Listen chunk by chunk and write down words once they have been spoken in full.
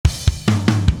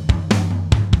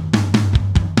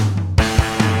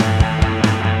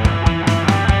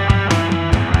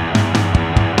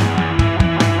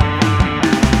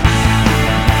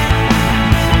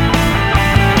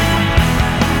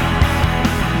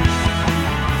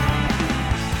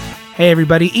Hey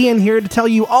everybody, Ian here to tell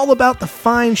you all about the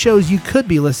fine shows you could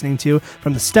be listening to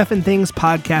from the Stuff and Things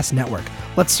Podcast Network.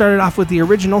 Let's start it off with the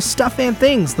original Stuff and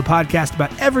Things, the podcast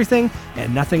about everything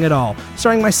and nothing at all,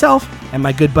 starring myself and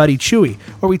my good buddy Chewy,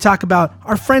 where we talk about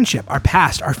our friendship, our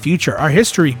past, our future, our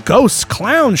history, ghosts,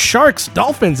 clowns, sharks,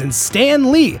 dolphins, and Stan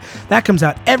Lee. That comes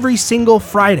out every single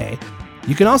Friday.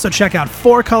 You can also check out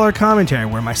 4Color Commentary,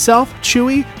 where myself,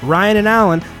 Chewy, Ryan, and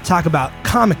Alan talk about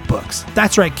comic books.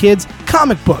 That's right, kids,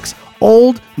 comic books.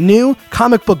 Old, new,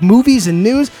 comic book movies and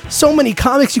news. So many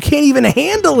comics you can't even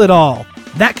handle it all.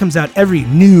 That comes out every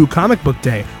new comic book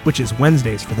day, which is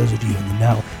Wednesdays for those of you in the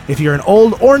know. If you're an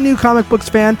old or new comic books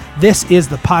fan, this is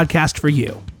the podcast for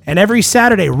you. And every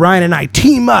Saturday, Ryan and I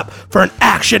team up for an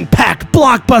action-packed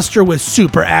blockbuster with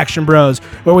Super Action Bros,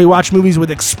 where we watch movies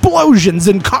with explosions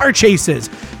and car chases.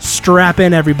 Strap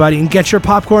in, everybody, and get your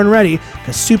popcorn ready,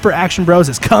 because Super Action Bros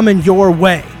is coming your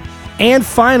way. And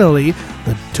finally,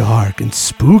 the dark and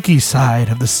spooky side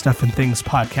of the Stuff and Things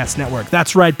Podcast Network.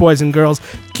 That's right, boys and girls.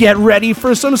 Get ready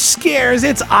for some scares.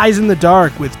 It's Eyes in the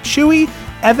Dark with Chewy,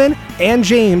 Evan, and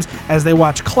James as they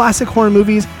watch classic horror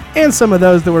movies and some of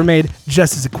those that were made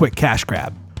just as a quick cash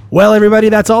grab. Well, everybody,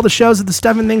 that's all the shows of the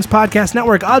Stuff and Things Podcast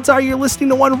Network. Odds are you're listening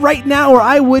to one right now or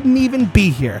I wouldn't even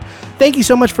be here. Thank you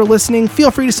so much for listening.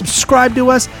 Feel free to subscribe to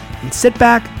us and sit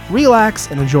back, relax,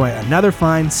 and enjoy another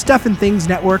fine Stuff and Things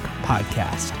Network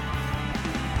podcast.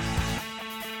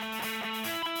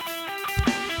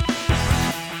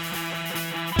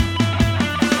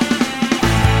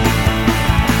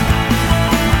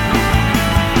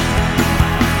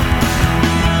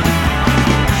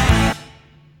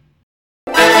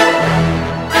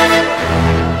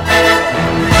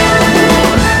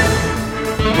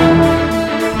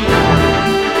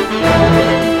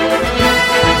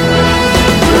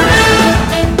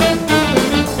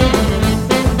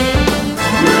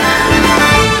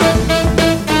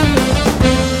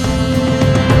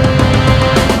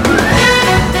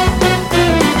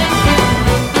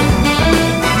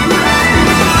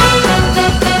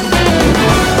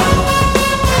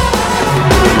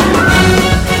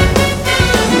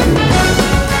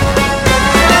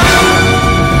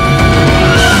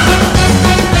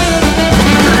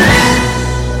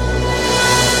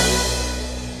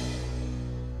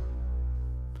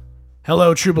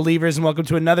 Hello, true believers, and welcome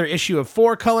to another issue of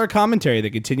 4Color Commentary, the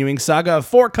continuing saga of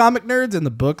 4 comic nerds and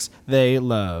the books they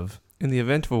love. In the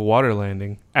event of a water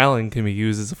landing, Alan can be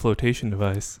used as a flotation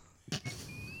device.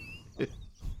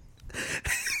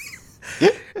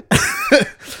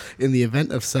 In the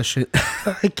event of such a...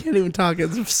 I can't even talk.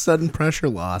 It's a sudden pressure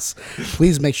loss.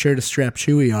 Please make sure to strap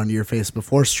Chewy onto your face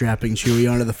before strapping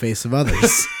Chewy onto the face of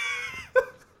others.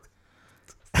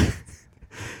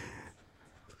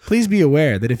 Please be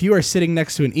aware that if you are sitting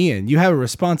next to an Ian, you have a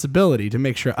responsibility to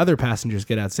make sure other passengers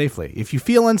get out safely. If you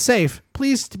feel unsafe,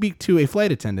 please speak to a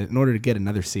flight attendant in order to get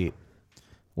another seat.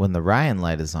 When the Ryan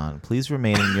light is on, please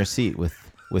remain in your seat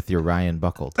with your Ryan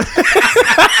buckled.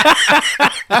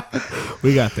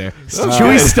 We got there.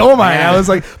 Chewy stole mine. I was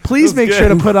like, please make sure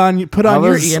to put on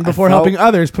your Ian before helping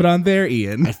others put on their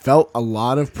Ian. I felt a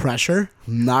lot of pressure.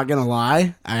 I'm not going to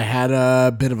lie. I had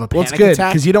a bit of a panic Well, it's good,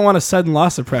 attack. because you don't want a sudden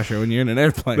loss of pressure when you're in an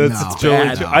airplane. That's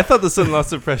totally true. I thought the sudden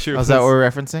loss of pressure was... Is that what we're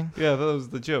referencing? Yeah, that was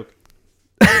the joke.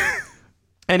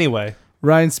 Anyway.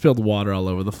 Ryan spilled water all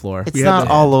over the floor. It's not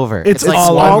all over. It's like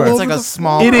all small, over. It's like a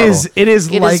small... It is it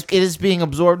is being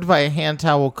absorbed by a hand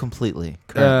towel completely.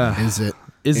 Is it?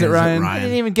 Is it, Ryan? I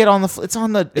didn't even get on the... It's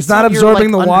on the... It's not absorbing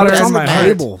the water It's in on the my heart.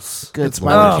 cables. Good It's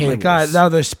Lord. by the Oh my cables. God! Now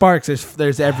there's sparks.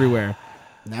 There's everywhere.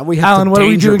 Now we have Alan, to what do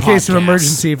we do danger in case of podcast.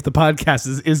 emergency if the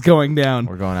podcast is going down?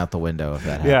 We're going out the window if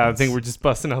that happens. Yeah, I think we're just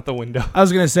busting out the window. I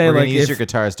was gonna say, We're like, going to use if, your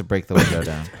guitars to break the window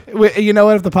down. you know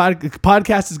what? If the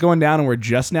podcast is going down and we're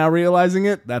just now realizing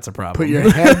it, that's a problem. Put your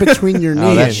head between your knees.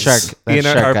 Oh, that shark, Ian,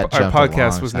 got jumped a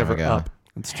podcast long was time never ago. up.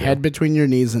 That's true. Head between your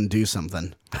knees and do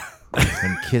something.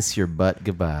 And kiss your butt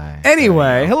goodbye.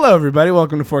 Anyway, hello everybody.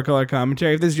 Welcome to 4Color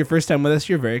Commentary. If this is your first time with us,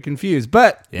 you're very confused.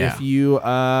 But if you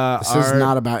This is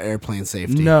not about airplane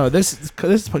safety. No, this is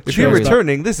If you're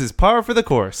returning, this is par for the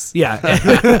course. Yeah,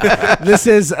 this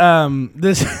is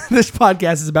this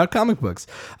podcast is about comic books,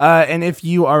 and if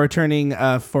you are returning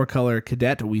 4Color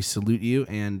Cadet, we salute you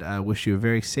and wish you a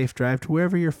very safe drive to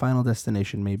wherever your final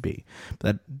destination may be.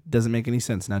 But that doesn't make any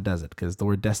sense now, does it? Because the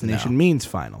word destination means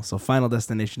final, so final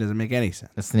destination doesn't make any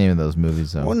sense. That's the name of those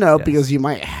movies, though. Well, no, Yes. because you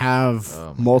might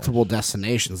have multiple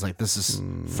destinations. Like this is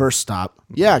first stop.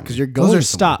 Yeah, because you're going. Those are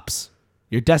somewhere. stops.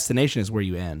 Your destination is where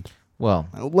you end. Well,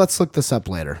 Let's look this up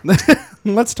later.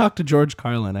 Let's talk to George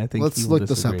Carlin. I think Let's he will look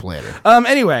this up disagree. later.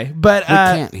 Anyway, but We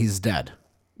can't. He's dead.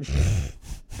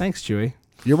 thanks, Chewy.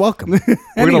 You're welcome. We're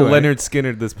Anyway. gonna Leonard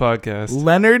Skinner this podcast.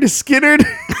 Leonard Skinner.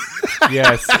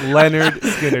 Yes, Leonard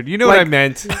Skinner. You know what I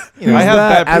meant. know, I have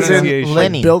that bad as in, pronunciation.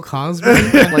 Lenny. Bill Cosby,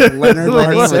 like Leonard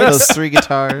Lenny with 46. those 3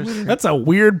 guitars. That's a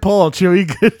weird pull,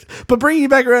 Chewy. Good, but bringing you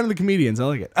back around to the comedians, I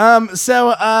like it.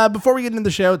 So before we get into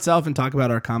the show itself and talk about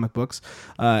our comic books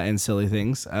and silly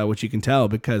things, which you can tell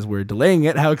because we're delaying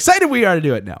it, how excited we are to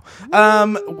do it now.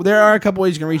 There are a couple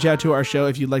ways you can reach out to our show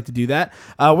if you'd like to do that.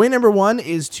 Way number one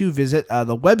is to visit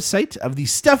the website of the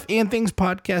Stuff and Things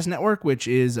Podcast Network, which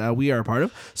is we are a part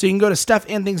of. So you can go to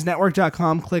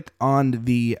stuffandthingsnetwork.com, click on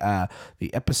the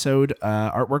episode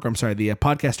artwork, the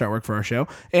podcast artwork for our show,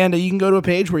 and you can go to a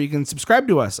page where you can subscribe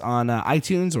to us on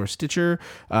iTunes or Stitcher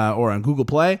or on Google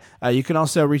Play. You can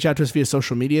also reach out to us via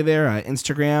social media there,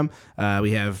 Instagram.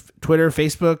 We have Twitter,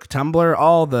 Facebook, Tumblr,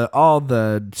 all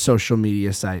the social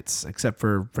media sites except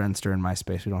for Friendster and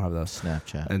MySpace. We don't have those.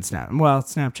 Snapchat. And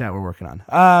Snapchat we're working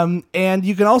on. And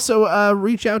you can also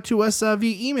reach out to us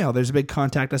via email. There's a big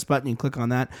contact us button. You click on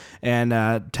that and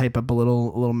type up a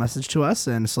little message to us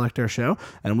and select our show,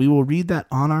 and we will read that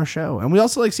on our show. And we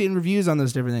also like seeing reviews on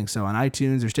those different things. So on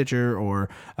iTunes or Stitcher or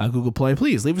Google Play,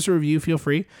 please leave us a review. Feel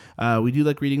free. We do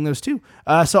like reading those too.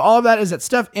 So all of that is at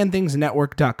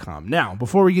stuffandthingsnetwork.com. Now,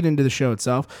 before we get into the show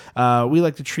itself, we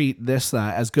like to treat this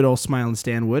as good old Smiling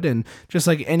Stan would, and just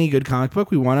like any good comic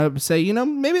book, we want to say,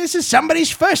 maybe this is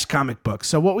somebody's first comic book.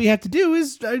 So what we have to do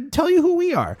is tell you who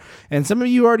we are. And some of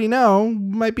you already know,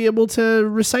 might be able to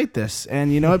recite this.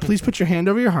 And you know what? Please put your hand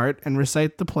over your heart and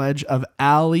recite the Pledge of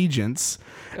Allegiance.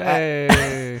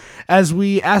 Hey. As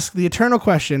we ask the eternal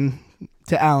question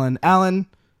to Alan. Alan,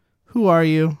 who are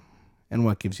you and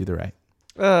what gives you the right?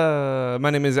 My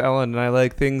name is Alan, and I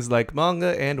like things like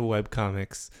manga and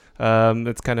webcomics.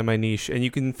 That's kind of my niche. And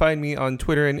you can find me on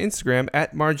Twitter and Instagram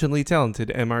at marginally talented,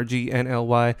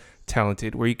 MRGNLY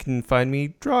talented, where you can find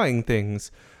me drawing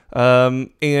things.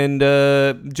 And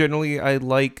generally I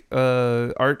like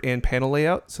art and panel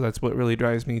layout, so that's what really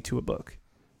drives me to a book.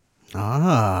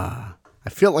 I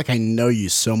feel like I know you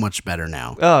so much better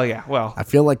now. Oh, yeah, well. I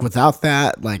feel like without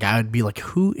that, I would be like,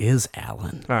 who is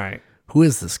Alan? All right. Who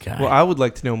is this guy? Well, I would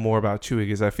like to know more about Chewy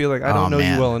because I feel like I don't know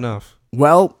man. you well enough.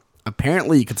 Well,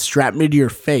 apparently you could strap me to your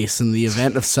face in the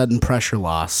event of sudden pressure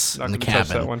loss Not in the gonna touch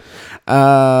cabin.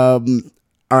 that one.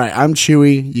 All right, I'm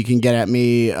Chewy. You can get at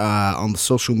me on the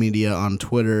social media on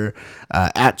Twitter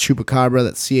at Chupacabra.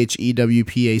 That's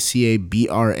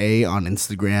CHEWPACABRA on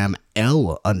Instagram.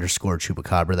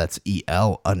 L_Chupacabra. That's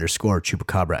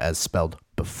EL_Chupacabra as spelled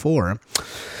before.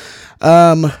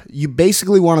 You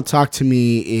basically want to talk to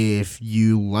me if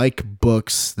you like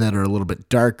books that are a little bit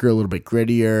darker, a little bit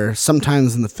grittier,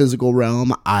 sometimes in the physical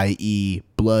realm, i.e.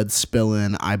 blood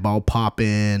spilling, eyeball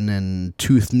popping, and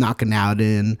tooth knocking out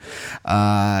in.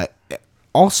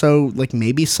 Also,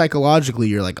 maybe psychologically,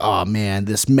 you're like, oh man,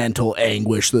 this mental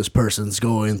anguish this person's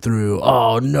going through.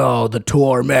 Oh no, the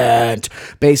torment.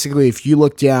 Basically, if you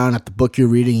look down at the book you're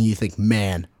reading and you think,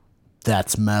 man,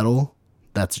 that's metal,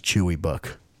 that's a Chewy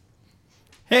book.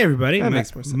 Hey everybody, That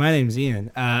makes more sense. my name's Ian.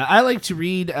 I like to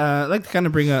read. I like to kind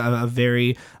of bring a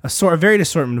varied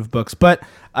assortment of books, but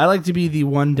I like to be the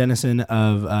one denizen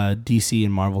of DC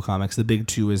and Marvel comics, the big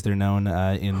two as they're known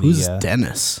Who's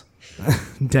Dennis?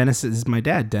 Dennis is my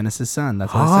dad. Dennis's son.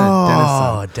 That's what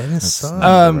I said. Dennis'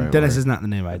 son. Dennis is not the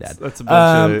name of my dad. That's a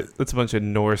bunch of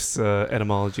Norse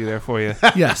etymology there for you.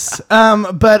 Yes.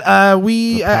 But I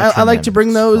like to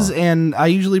bring those, Patronymics. and I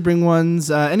usually bring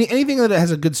ones. Anything that has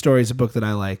a good story is a book that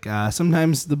I like.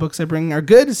 Sometimes the books I bring are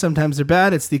good. Sometimes they're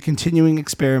bad. It's the continuing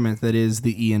experiment that is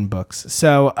the Ian books.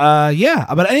 So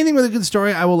but anything with a good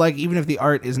story I will like, even if the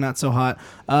art is not so hot.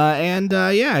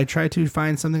 I try to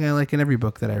find something I like in every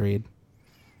book that I read.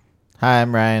 Hi,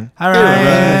 I'm Ryan. Hi, Hey,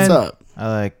 Ryan. what's up? I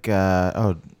like,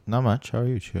 not much. How are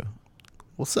you, Chew?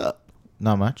 What's up?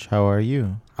 Not much. How are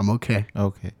you? I'm okay.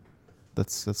 Okay.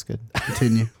 That's good.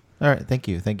 Continue. All right. Thank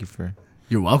you. Thank you for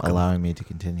You're welcome. allowing me to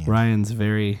continue. Ryan's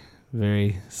very,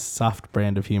 very soft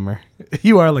brand of humor.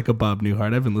 You are like a Bob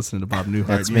Newhart. I've been listening to Bob Newhart.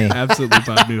 That's You're me. absolutely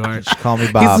Bob Newhart. Call me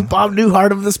He's Bob. the Bob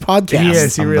Newhart of this podcast. He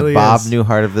is. He I'm really the Bob is.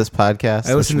 Newhart of this podcast,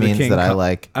 I which listened to the means King that I Kong-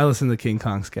 like. I listened to the King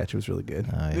Kong sketch. It was really good.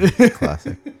 Yeah,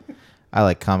 classic. I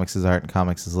like comics as art and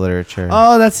comics as literature.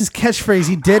 Oh, that's his catchphrase.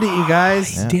 He did it, you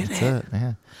guys. yeah, did that's it.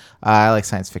 Yeah. I like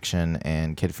science fiction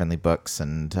and kid-friendly books,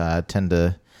 and tend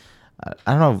to.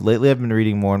 I don't know. Lately, I've been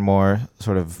reading more and more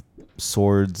sort of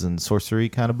swords and sorcery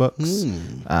kind of books,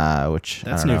 which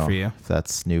That's I don't new know for you. if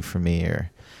that's new for me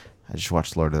or I just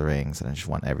watched Lord of the Rings, and I just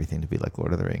want everything to be like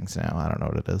Lord of the Rings now. I don't know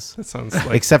what it is. That sounds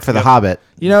like Except for The Hobbit.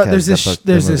 You know, because there's the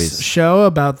this movies. show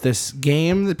about this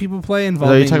game that people play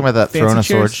involving. Are you talking about that fancy Throne of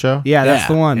chairs? Swords show? Yeah, that's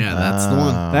the one. Yeah, that's the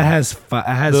one. That has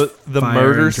the fire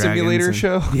murder and dragons simulator and-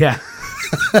 show. Yeah.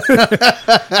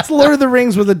 It's Lord of the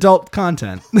Rings with adult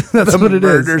content. That's what it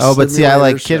is. murder Oh, but see, I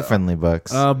like Simulator kid-friendly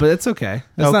books. But it's okay.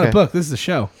 It's not a Okay. book. This is a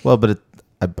show. Well, but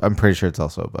I'm pretty sure it's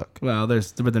also a book. Well,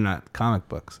 but they're not comic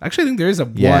books. Actually, I think there is a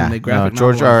Yeah, one. They graphic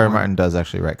George novel R. R. one. Martin does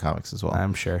actually write comics as well.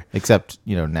 I'm sure. Except,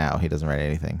 now he doesn't write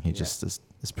anything. He just is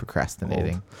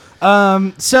procrastinating.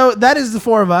 So that is the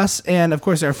four of us, and of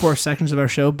course there are 4 sections of our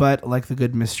show. But like the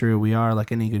good mystery we are,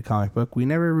 like any good comic book, we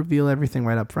never reveal everything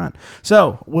right up front.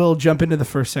 So we'll jump into the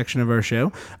first section of our show,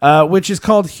 which is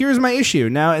called "Here's My Issue."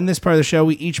 Now, in this part of the show,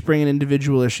 we each bring an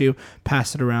individual issue,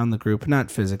 pass it around the group,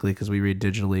 not physically because we read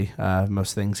digitally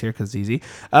most things here because it's easy.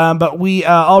 But we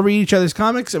all read each other's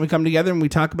comics, and we come together and we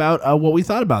talk about what we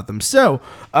thought about them. So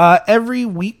every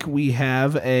week we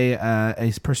have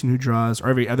a person who draws,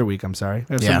 or every other week, I'm sorry,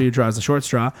 we have somebody who draws the short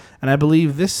straw, and I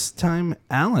believe this time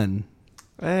Alan.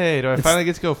 Hey, do I finally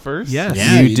get to go first? Yes,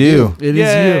 Yeah, you you do. it is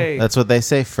Yay. you. That's what they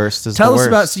say. First is Tell the us worst.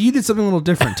 about. So you did something a little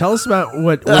different. Tell us about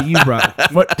what you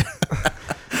brought. What?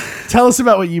 Tell us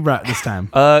about what you brought this time.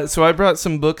 So I brought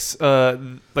some books.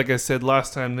 Like I said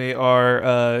last time, they are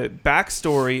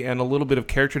backstory and a little bit of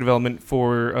character development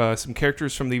for some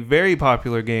characters from the very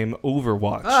popular game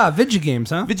Overwatch. Vidya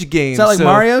games, huh? Video games. Is that like so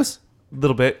Mario's A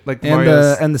little bit like and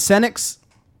Mario's. the Senix,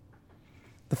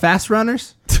 the fast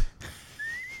runners?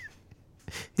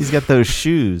 He's got those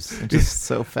shoes. They're just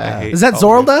so fast. hate- Is that Oh,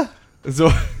 Zorlda so,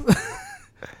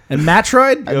 and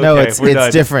Metroid? No, Okay, it's we're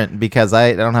done. different because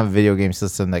I don't have a video game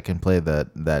system that can play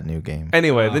that new game.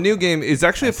 anyway, the new game is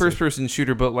actually a first-person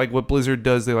shooter, but like what Blizzard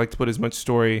does, they like to put as much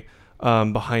story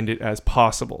behind it as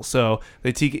possible. So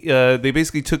they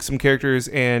basically took some characters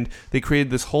and they created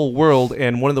this whole world.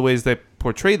 And one of the ways they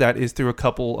portray that is through a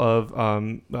couple of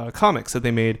comics that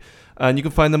they made. And you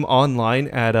can find them online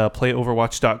at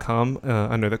playoverwatch.com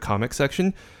under the comic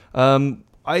section.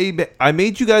 I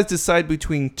made you guys decide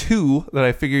between 2 that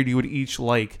I figured you would each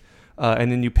like,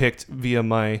 and then you picked via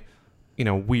my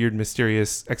weird,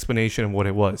 mysterious explanation of what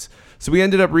it was. So we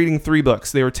ended up reading 3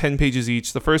 books. They were 10 pages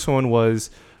each. The first one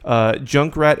was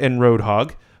Junkrat and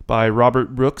Roadhog by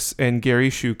Robert Brooks and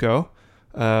Gary Shuko.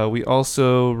 We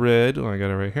also read... Oh, I got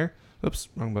it right here. Oops,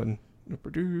 wrong button.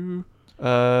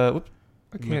 Whoops.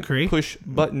 I can't McCree? push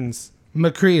buttons.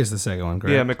 McCree is the second one,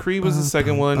 correct? Yeah, McCree was the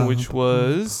second one, which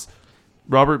was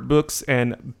Robert Brooks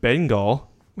and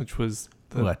Bengal, which was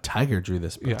Ooh, a tiger drew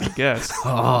this book. yeah, I guess.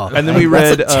 Oh, And then we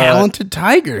read That's a talented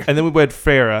tiger. and then we read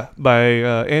Farah by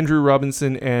Andrew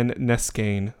Robinson and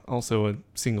Neskane, also a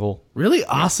single. really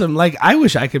awesome. Like, I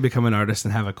wish I could become an artist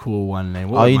and have a cool one name.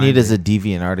 What All would you mine need be? is a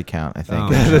DeviantArt account, I think.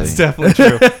 Oh, actually. That's definitely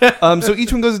true. So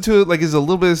each one goes into is a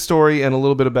little bit of story and a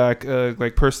little bit of back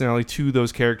personality to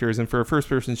those characters. And for a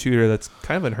first-person shooter, that's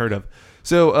kind of unheard of.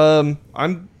 So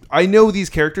I know these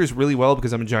characters really well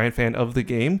because I'm a giant fan of the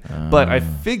game. But I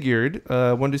figured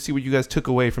wanted to see what you guys took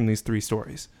away from these 3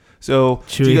 stories. So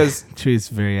do you guys? Chewy's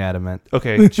very adamant.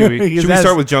 Okay, Chewy. Because Should we that's-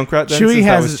 start with Junkrat then? Chewy since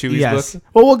has that was Chewy's yes. book.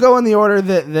 Well, we'll go in the order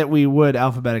that we would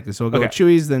alphabetically. So we'll go Okay. with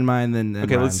Chewy's, then mine, then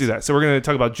Okay, let's do that. So we're gonna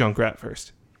talk about Junkrat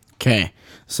first. Okay,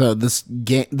 so this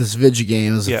Vidya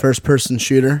game is Yeah. a first-person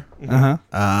shooter, Uh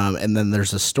huh. and then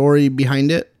there's a story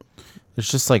behind it. It's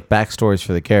just like backstories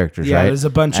for the characters, Yeah, right? there's a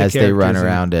bunch of as they run characters in it.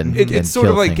 around and It's and sort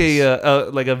of kill like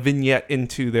things. a vignette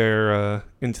into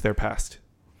their past.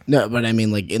 No, but I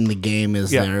mean, like in the game,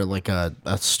 is Yeah. there like a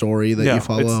story that Yeah, you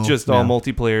follow? it's just all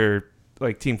multiplayer,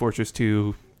 like Team Fortress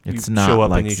 2. It's you not show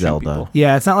up like and you shoot Zelda. people.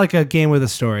 Yeah, it's not like a game with a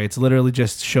story. It's literally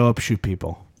just show up, shoot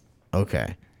people.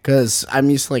 Okay, because I'm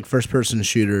used to like first-person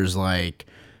shooters, like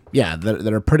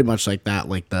that are pretty much like that,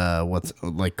 like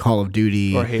like Call of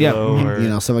Duty Or Halo,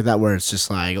 Yeah. or stuff like that, where it's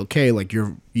just like, okay, like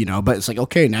you're, but it's like,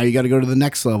 okay, now you got to go to the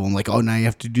next level, and like, oh, now you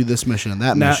have to do this mission and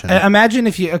that Now, mission. imagine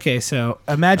if you if you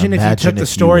Imagine took the if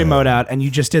story you, mode out and you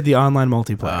just did the online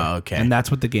multiplayer. Oh, okay. And that's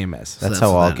what the game is. That's that's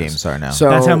how what all that is. games are now. So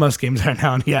That's how most games are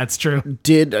now. Yeah, it's true.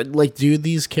 do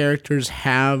these characters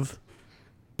have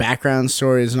background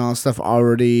stories and all that stuff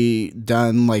already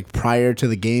done like prior to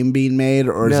the game being made,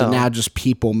 or is No. it now just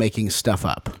people making stuff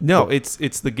up? no, it's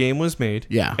the game was made.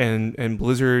 Yeah. and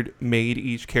Blizzard made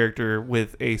each character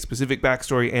with a specific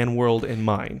backstory and world in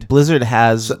mind. Blizzard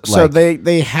has So like,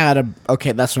 they had a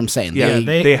okay, that's what I'm saying. Yeah,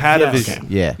 They- they had a yes. vision.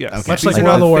 yeah. Yes. Okay. Much These like are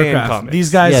World not of fan Warcraft. comics.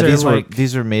 These guys Yeah, are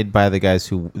these were made by the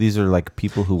guys these are like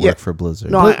people who Yeah. work for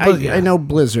Blizzard. no, yeah. I know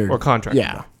Blizzard Or contract.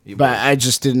 Yeah, But I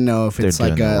just didn't know if it's They're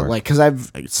like doing the a work. like because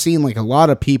I've seen like a lot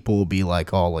of people be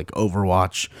like all like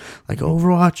Overwatch,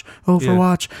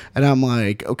 and I'm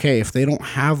like, okay, if they don't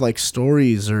have like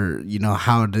stories or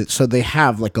how to, so they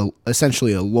have like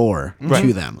essentially a lore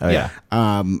to them. Oh, yeah.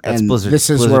 That's And Blizzard. this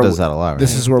is Blizzard where does that a lot,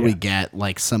 This right? is where we get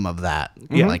like some of that,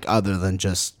 like other than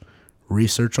just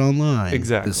research online.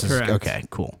 Exactly. This is Correct. okay.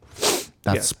 Cool.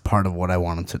 That's part of what I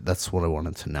wanted to. That's what I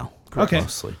wanted to know. Okay.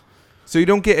 Mostly. So you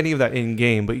don't get any of that in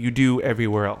game, but you do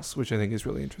everywhere else, which I think is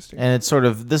really interesting. And it's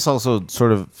this also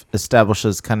sort of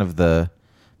establishes kind of the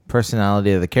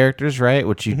personality of the characters, right?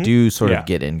 Which you do sort Yeah. of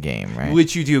get in game, right?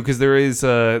 Which you do because there's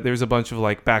a bunch of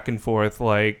like back and forth,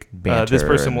 like this Banter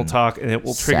person will and talk and it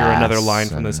will trigger another sass line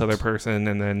from this and- other person,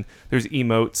 and then there's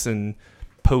emotes and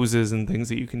poses and things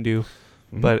that you can do.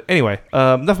 But anyway,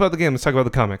 enough about the game. Let's talk about the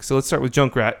comics. So let's start with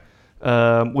Junkrat,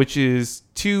 which is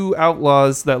two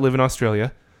outlaws that live in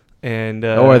Australia, and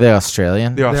Are they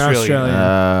Australian? they're They're Australian. Australian.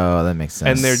 Oh, that makes sense.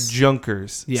 And they're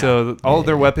junkers. Yeah. So all of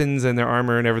their Yeah. weapons and their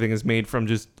armor and everything is made from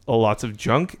just lots of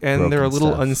junk, and they're a Broken little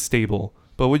stuff. unstable.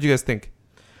 But what do you guys think?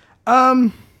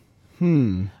 I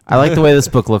like the way this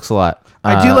book looks a lot.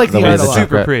 I do like the way art a the lot.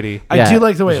 Super Junkrat- pretty. I do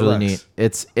like the way it's it really looks.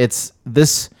 neat. It's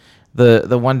this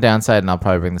the one downside, and I'll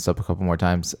probably bring this up a couple more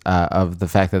times, of the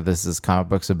fact that this is comic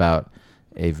books about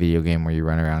a video game where you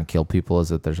run around and kill people, is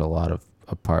that there's a lot of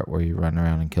a part where you run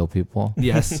around and kill people.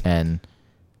 Yes. And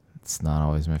it's not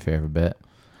always my favorite bit.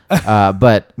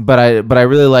 But I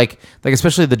really like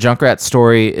especially the Junkrat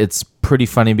story. It's pretty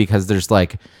funny because there's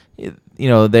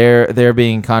they're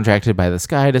being contracted by this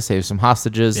guy to save some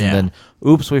hostages, Yeah. and then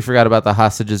oops, we forgot about the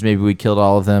hostages. Maybe we killed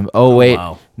all of them. Oh wait,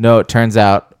 wow. no, it turns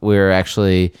out we're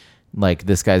actually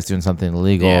this guy's doing something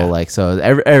illegal. Yeah. So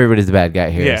everybody's the bad guy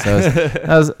here. Yeah. So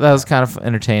that was kind of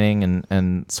entertaining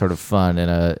and sort of fun in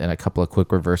a couple of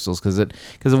quick reversals because at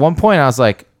one point I was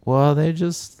like, well, they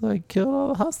just killed all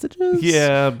the hostages.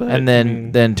 Yeah, but And I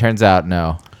mean, then turns out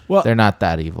no, Well, they're not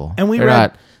that evil. and we they're read-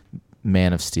 not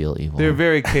Man of Steel evil. they're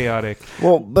very chaotic.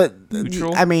 Well, but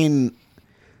Neutral? I mean,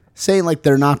 saying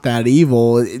they're not that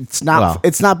evil, it's not. Well.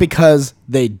 It's not because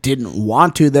they didn't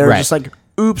want to. They're Right. just like,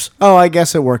 oops. Oh, I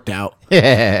guess it worked out.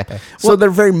 yeah, So they're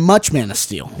very much Man of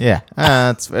Steel. yeah.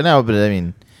 That's no, but I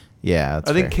mean, yeah. That's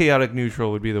I think fair. chaotic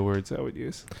neutral would be the words I would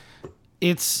use.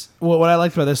 It's what I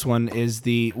liked about this one is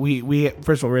we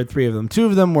first of all read three of them. Two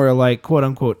of them were quote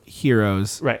unquote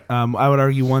heroes. Right. I would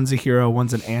argue one's a hero,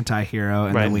 one's an anti-hero,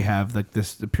 and Right. then we have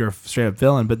the pure straight up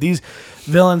villain. But these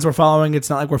villains we're following,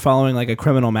 it's not like we're following a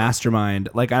criminal mastermind.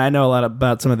 And I know a lot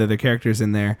about some of the other characters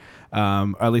in there,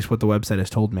 or at least what the website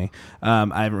has told me.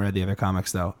 I haven't read the other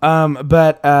comics though.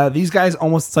 But these guys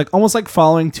almost like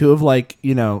following two of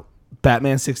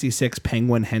Batman 66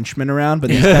 Penguin henchmen around,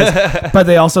 but these guys, but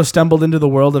they also stumbled into the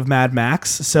world of Mad Max,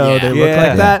 so Yeah. they look Yeah.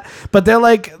 like that. But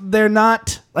they're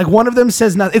not one of them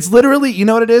says nothing. It's literally, you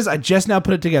know what it is? I just now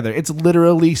put it together. It's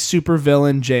literally super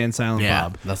villain Jay and Silent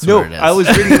Bob. that's No, what it is. I was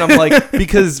reading and I'm like,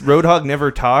 because Roadhog never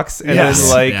talks, and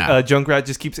Yes. then Yeah. Junkrat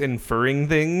just keeps inferring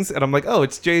things, and I'm like, oh,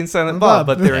 it's Jay and Silent Bob,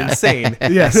 but they're insane.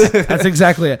 Yes, that's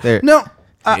exactly it. They're- No,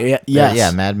 yes, yeah,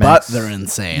 Mad Max. but they're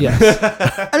insane. yes.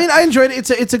 I mean, I enjoyed it.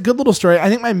 It's a good little story. I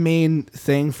think my main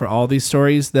thing for all these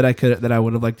stories that I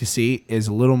would have liked to see is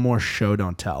a little more show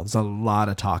don't tell. There's a lot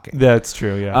of talking. That's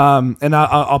true, yeah. And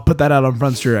I'll put that out on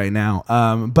Front Street right now.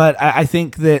 But I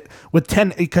think that with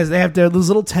 10, because they have those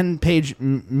little 10-page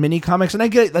mini comics, and I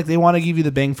get it, they want to give you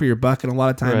the bang for your buck, and a lot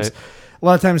of times. Right. A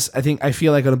lot of times, I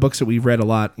feel like on the books that we've read a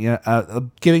lot,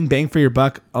 giving bang for your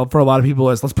buck for a lot of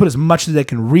people is let's put as much as they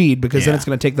can read because then Yeah. it's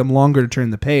going to take them longer to turn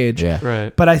the page. Yeah.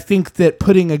 Right. But I think that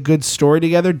putting a good story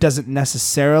together doesn't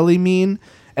necessarily mean,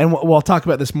 and we'll talk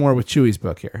about this more with Chewie's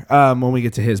book here when we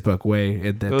get to his book way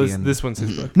at the end. This one's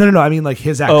his book. No, I mean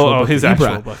his actual book. his that he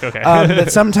actual brought. book. Okay.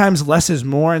 That sometimes less is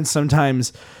more, and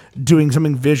sometimes doing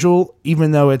something visual,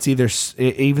 even though it's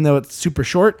super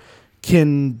short,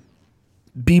 can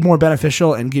be more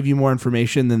beneficial and give you more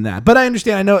information than that. But I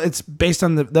understand. I know it's based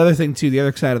on the other thing too. The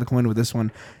other side of the coin with this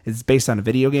one is based on a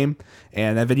video game,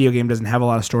 and that video game doesn't have a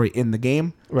lot of story in the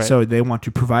game. Right. So they want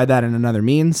to provide that in another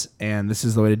means, and this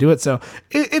is the way to do it. So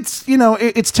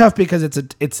it's tough because it's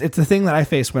a thing that I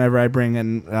face whenever I bring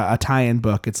in a tie-in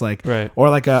book. It's like Right. or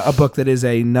like a book that is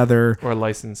another Or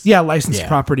licensed. licensed Yeah.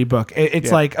 property book. It's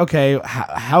Yeah. like, okay,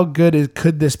 how good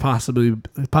could this possibly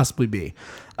be?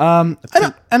 I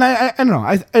don't know.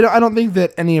 I don't think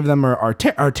that any of them are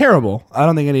terrible. I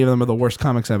don't think any of them are the worst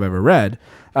comics I've ever read,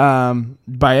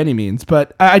 by any means.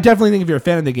 But I definitely think if you're a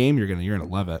fan of the game, you're gonna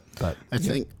love it. But I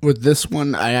think with this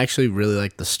one, I actually really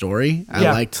liked the story. I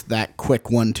Yeah. liked that quick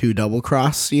 1-2 double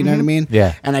cross. You know what I mean?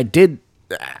 Yeah. And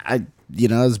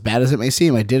as bad as it may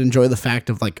seem, I did enjoy the fact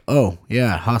of like, oh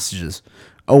yeah, hostages.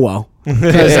 Oh well,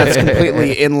 because that's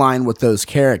completely in line with those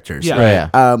characters. Yeah.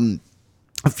 Right.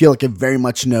 I feel like I very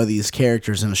much know these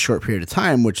characters in a short period of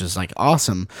time, which is like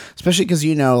awesome, especially because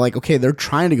like, okay, they're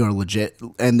trying to go legit,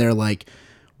 and they're like,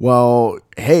 well,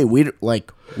 hey, we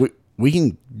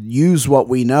can use what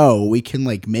we know. We can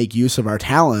like make use of our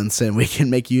talents, and we can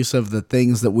make use of the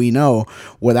things that we know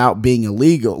without being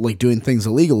illegal, like doing things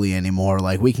illegally anymore.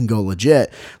 Like we can go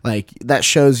legit. Like that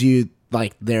shows you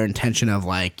like their intention of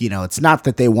like, it's not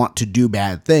that they want to do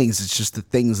bad things. It's just the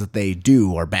things that they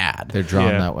do are bad. They're drawn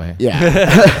Yeah. that way. Yeah.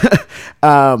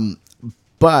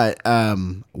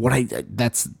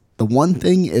 That's the one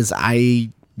thing is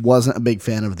I wasn't a big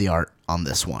fan of the art on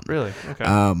this one. Really? Okay.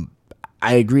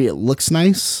 I agree it looks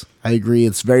nice. I agree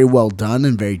it's very well done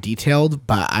and very detailed,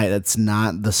 but it's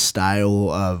not the style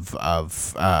of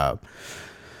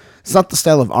it's not the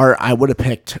style of art I would have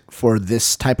picked for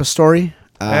this type of story.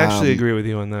 I actually agree with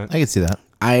you on that. I can see that.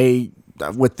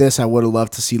 With this, I would have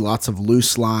loved to see lots of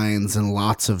loose lines and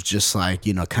lots of just like,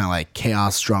 kind of like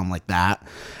chaos drawn like that.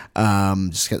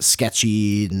 Just get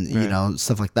sketchy and,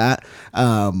 stuff like that.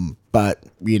 But,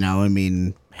 I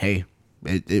mean, hey,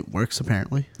 it works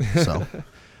apparently. So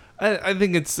I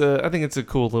think it's a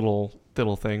cool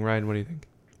little thing. Ryan, what do you think?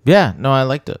 Yeah. No, I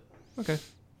liked it. Okay.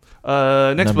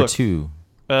 Next Number book. 2.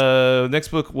 Next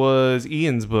book was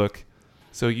Ian's book.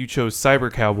 So you chose Cyber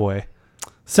Cowboy.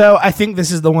 So I think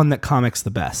this is the one that comics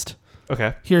the best.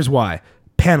 Okay. Here's why.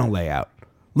 Panel layout.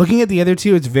 Looking at the other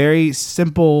two, it's very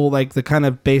simple, like the kind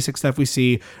of basic stuff we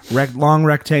see. Long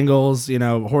rectangles,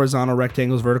 horizontal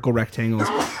rectangles, vertical rectangles.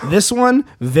 This one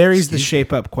varies the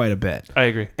shape up quite a bit. I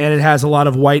agree. And it has a lot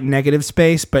of white negative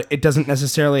space, but it doesn't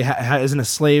necessarily isn't a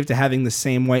slave to having the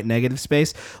same white negative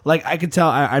space. Like I could tell.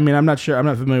 I mean, I'm not sure. I'm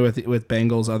not familiar with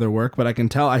Bengal's other work, but I can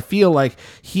tell. I feel like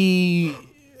he,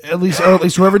 at least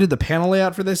whoever did the panel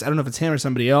layout for this, I don't know if it's him or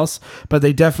somebody else, but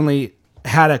they definitely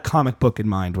had a comic book in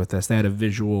mind with this. They had a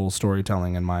visual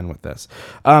storytelling in mind with this.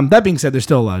 That being said, there's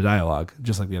still a lot of dialogue,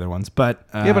 just like the other ones. But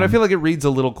Yeah, but I feel like it reads a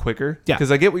little quicker. Yeah.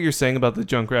 Because I get what you're saying about the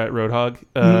Junkrat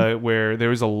Roadhog, where there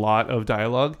was a lot of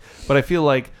dialogue. But I feel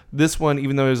like this one,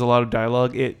 even though there's a lot of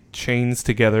dialogue, it chains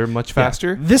together much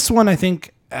faster. this one, I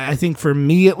think for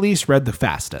me at least, read the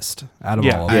fastest out of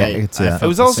all of them. Yeah, I could see that. felt It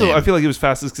was the also, same. I feel like it was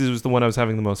fastest because it was the one I was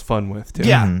having the most fun with, too.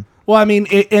 Yeah. Well, I mean,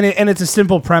 and it's a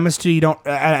simple premise too. You don't.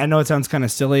 I know it sounds kind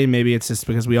of silly. Maybe it's just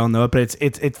because we all know it, but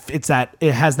it's that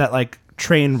it has that like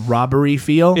train robbery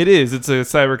feel. It is. It's a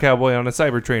cyber cowboy on a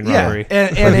cyber train robbery.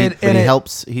 and But he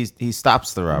helps. He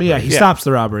stops the robbery. Yeah, he stops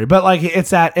the robbery, but like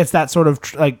it's that sort of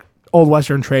like old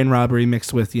western train robbery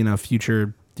mixed with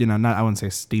future not I wouldn't say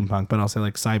steampunk, but I'll say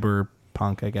like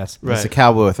cyberpunk, I guess. Right. He's a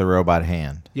cowboy with a robot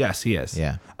hand. Yes, he is.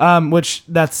 Yeah. Which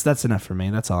that's enough for me.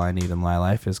 That's all I need in my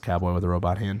life is cowboy with a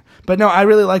robot hand. But no, I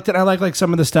really liked it. I like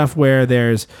some of the stuff where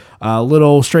there's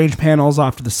little strange panels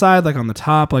off to the side, like on the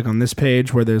top, like on this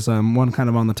page where there's one kind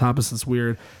of on the top is this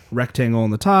weird rectangle on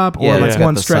the top, or Yeah, like it's got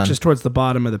one the stretches sun. towards the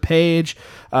bottom of the page.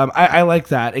 I like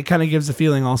that. It kind of gives a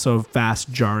feeling also of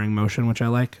fast, jarring motion, which I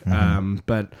like.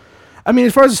 But I mean,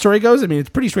 as far as the story goes, I mean, it's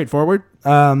pretty straightforward.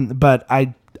 But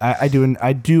I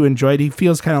do enjoy it. He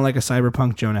feels kind of like a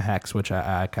cyberpunk Jonah Hex, which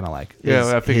I kind of like.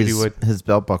 Yeah, I figured you would. His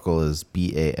belt buckle is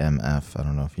BAMF. I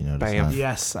don't know if you noticed Bam. that.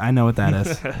 Yes, I know what that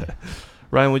is.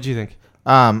 Ryan, what'd you think?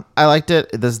 I liked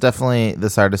it.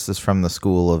 This artist is from the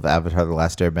school of Avatar: The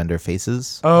Last Airbender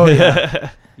faces. Oh yeah.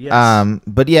 Yes.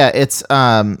 But yeah, it's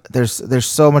there's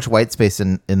so much white space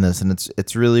in this, and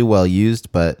it's really well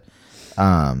used, but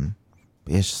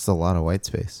it's just a lot of white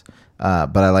space.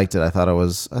 But I liked it. I thought it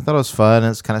was fun.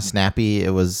 It's kind of snappy.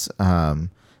 It was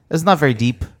it's not very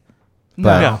deep.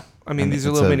 But No. I mean, these are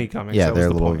it's little mini comics. Yeah, That was they're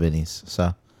the little point. minis.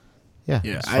 So yeah,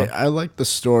 Yeah, it's fun. I like the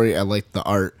story. I like the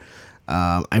art.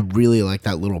 I really like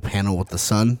that little panel with the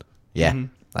sun. yeah.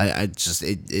 I just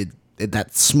it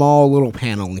that small little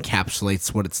panel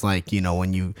encapsulates what it's like,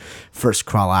 when you first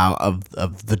crawl out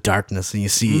of the darkness and you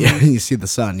see you see the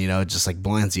sun, it just like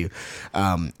blinds you.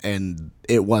 And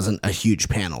it wasn't a huge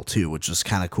panel too, which was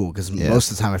kind of cool because most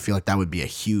of the time I feel like that would be a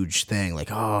huge thing,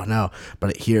 like, oh no.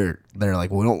 But here they're like,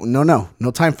 well,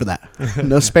 no time for that,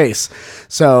 no space.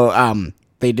 So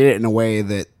they did it in a way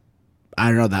that I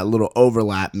don't know, that little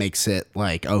overlap makes it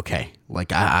like okay,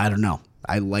 like I don't know.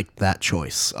 I liked that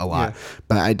choice a lot,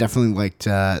 but I definitely liked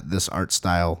this art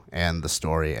style and the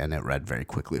story, and it read very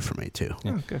quickly for me too.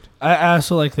 Oh, good. I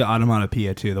also like the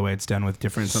onomatopoeia too, the way it's done with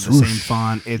different of the same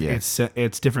font.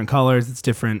 It's different colors, it's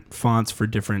different fonts for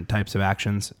different types of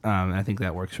actions. I think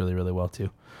that works really, really well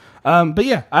too. But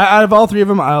yeah, out of all three of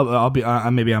them, I'll be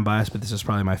maybe I'm biased, but this is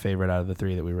probably my favorite out of the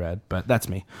three that we read. But that's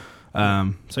me.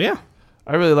 So yeah.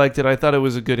 I really liked it. I thought it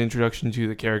was a good introduction to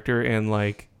the character and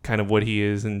like kind of what he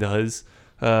is and does.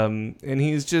 And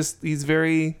he's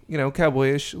very,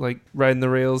 cowboyish, like riding the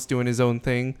rails, doing his own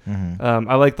thing.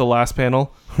 I like the last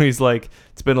panel where he's like,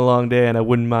 it's been a long day and I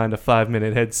wouldn't mind a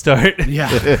 5-minute head start. Yeah.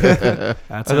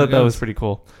 I thought that was pretty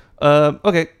cool.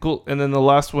 Okay, cool. And then the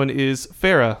last one is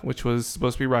Farah, which was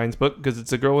supposed to be Ryan's book because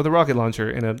it's a girl with a rocket launcher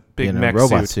in a big mech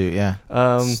robot suit. Yeah.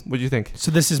 What'd you think?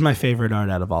 So this is my favorite art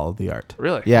out of all of the art.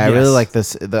 Really? Yeah, I Yes. really like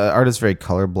this. The art is very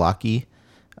color blocky,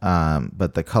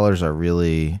 but the colors are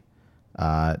really,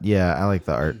 I like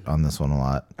the art on this one a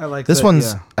lot. I like This that,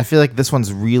 one's. yeah. I feel like this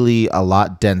one's really a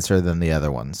lot denser than the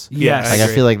other ones. Yes. Like I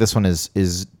agree. feel like this one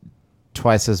is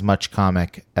twice as much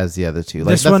comic as the other two.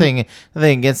 Like This one-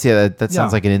 nothing against the other. That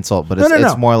sounds Yeah. like an insult, but No, it's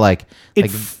no. more like It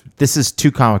like f- this is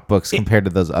 2 comic books compared to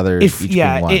those other. each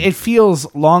being one. It feels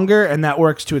longer, and that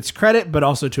works to its credit, but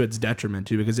also to its detriment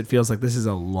too, because it feels like this is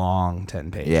a long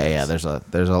 10 pages. Yeah. There's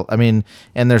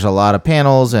a lot of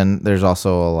panels, and there's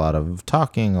also a lot of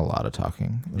talking.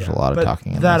 There's a lot of But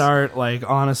talking. In that this. art, like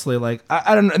honestly, like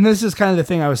I don't know, and this is kind of the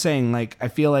thing I was saying. Like I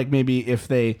feel like maybe if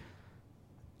they,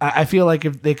 I feel like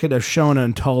if they could have shown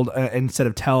and told instead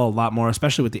of tell a lot more,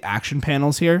 especially with the action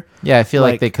panels here, Yeah, I feel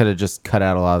like like- they could have just cut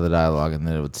out a lot of the dialogue, and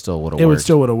then it would still would have it worked.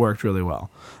 would have worked really well.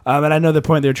 And I know the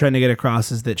point they're trying to get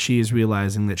across is that she is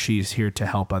realizing that she's here to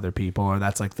help other people, or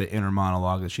that's like the inner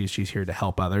monologue that she's here to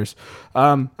help others.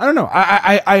 I don't know.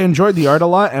 I enjoyed the art a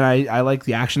lot, and I like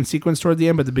the action sequence toward the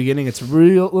end. But the beginning, it's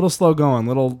real little slow going,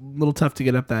 little tough to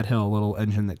get up that hill. Little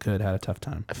engine that could had a tough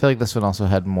time. I feel like this one also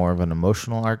had more of an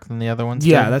emotional arc than the other ones.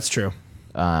 Yeah, did. that's true.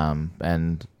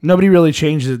 And Nobody really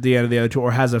changes at the end of the other two, or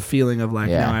has a feeling of like,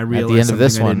 yeah, now I at realize the end of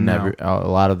this something I one, didn't know. a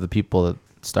lot of the people that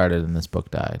started in this book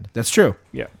died. That's true.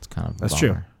 Yeah. It's kind of a That's bummer. true.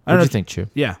 I don't What do know you if- think, Chew?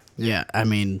 Yeah. Yeah, I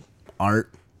mean,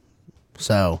 art.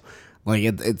 So, like,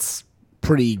 it's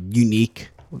pretty unique.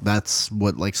 That's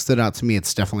what like stood out to me.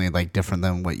 It's definitely like different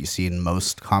than what you see in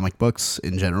most comic books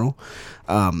in general.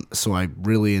 So I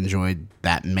really enjoyed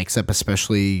that mix up,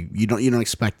 especially you don't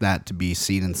expect that to be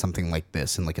seen in something like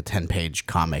this in like a 10-page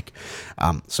comic.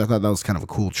 So I thought that was kind of a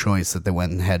cool choice that they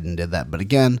went ahead and did that. But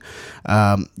again,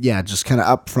 just kind of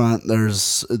up front,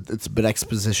 it's a bit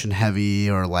exposition heavy,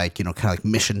 or like kind of like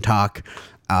mission talk.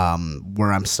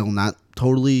 Where I'm still not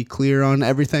totally clear on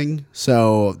everything.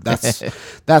 So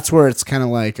that's where it's kind of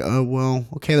like, oh, well,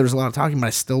 okay, there's a lot of talking, but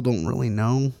I still don't really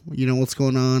know, what's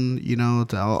going on,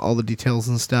 all the details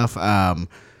and stuff.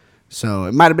 So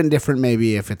it might have been different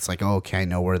maybe if it's like, oh, okay, I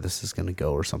know where this is going to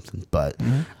go or something. But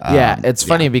Yeah, it's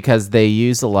funny because they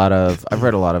use a lot of. I've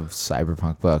read a lot of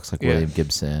cyberpunk books, like Yeah. William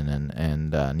Gibson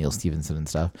and Neil Stephenson and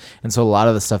stuff. And so a lot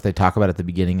of the stuff they talk about at the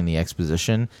beginning in the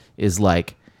exposition is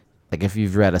like if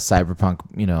you've read a cyberpunk,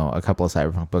 a couple of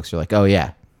cyberpunk books, you're like, oh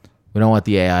yeah, we don't want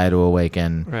the AI to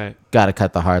awaken. Right. Got to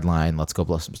cut the hard line. Let's go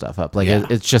blow some stuff up. Like Yeah.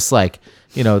 it's just like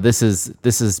this is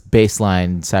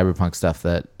baseline cyberpunk stuff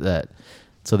that.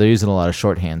 So they're using a lot of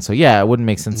shorthand. So yeah, it wouldn't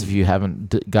make sense if you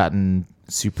haven't gotten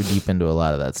super deep into a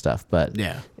lot of that stuff. But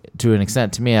yeah. to an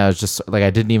extent, to me, I was just like,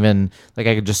 I didn't even like,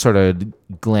 I could just sort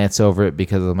of glance over it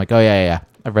because I'm like, oh yeah,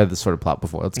 I've read this sort of plot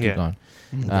before. Let's keep Yeah.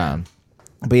 going.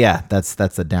 But yeah, that's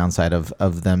the downside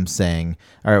of them saying,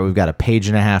 all right, we've got a page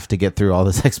and a half to get through all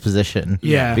this exposition.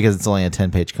 Yeah. Because it's only a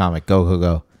 10-page comic.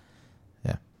 Go.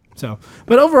 Yeah. So,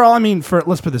 but overall, I mean,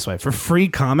 let's put it this way: for free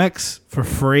comics, for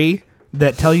free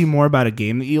that tell you more about a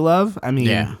game that you love, I mean,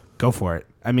 Yeah. go for it.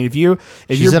 I mean, if you're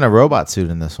She's in a robot suit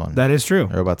in this one. that is true.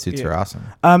 Robot suits are awesome.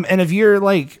 And if you're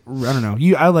like, I don't know,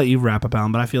 I'll let you wrap up,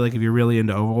 Alan, but I feel like if you're really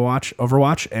into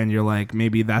Overwatch, and you're like,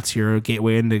 maybe that's your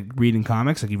gateway into reading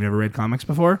comics, like you've never read comics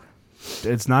before,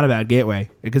 it's not a bad gateway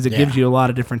because it gives you a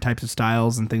lot of different types of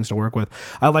styles and things to work with.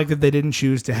 I like that they didn't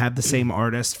choose to have the same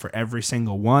artist for every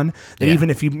single one. That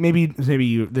even if you maybe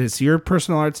it's your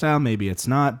personal art style, maybe it's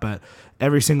not, but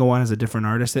every single one is a different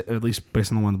artist, at least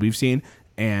based on the one that we've seen,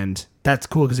 and that's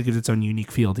cool because it gives its own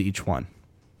unique feel to each one.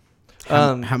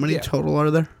 How many yeah. total are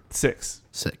there? 6.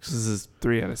 6. This is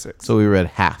 3 out of 6. So we read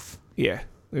half. Yeah,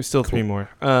 there's still 3 more.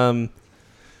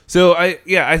 So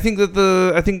I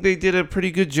think they did a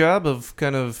pretty good job of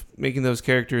kind of making those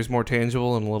characters more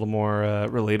tangible and a little more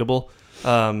relatable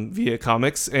via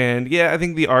comics. And yeah, I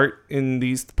think the art in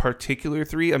these particular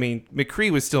 3, I mean,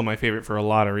 McCree was still my favorite for a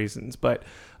lot of reasons, but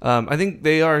I think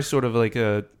they are sort of like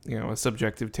a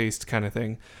subjective taste kind of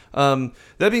thing.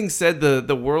 That being said,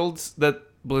 the worlds that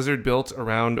Blizzard built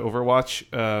around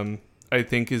Overwatch, I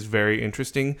think is very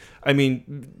interesting. I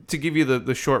mean, to give you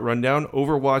the short rundown,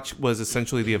 Overwatch was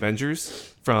essentially the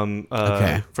Avengers from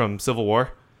Civil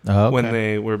War. Oh, okay. When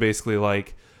they were basically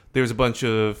like there's a bunch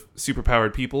of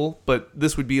superpowered people, but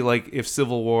this would be like if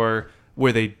Civil War,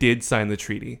 where they did sign the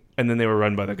treaty and then they were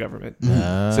run by the government.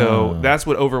 So that's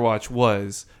what Overwatch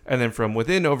was. And then from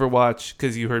within Overwatch,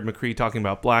 because you heard McCree talking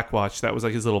about Blackwatch, that was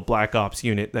like his little Black Ops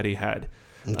unit that he had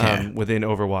within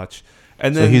Overwatch.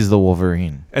 And then, so he's the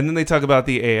Wolverine. And then they talk about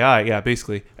the AI, yeah,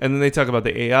 basically. And then they talk about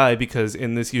the AI because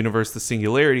in this universe, the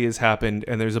singularity has happened,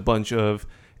 and there's a bunch of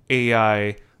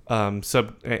AI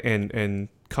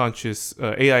conscious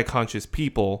AI conscious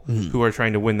people who are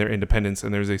trying to win their independence,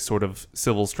 and there's a sort of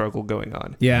civil struggle going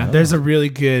on. Yeah, there's a really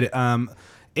good.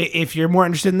 If you're more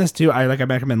interested in this too, I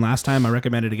recommend last time. I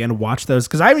recommend it again. Watch those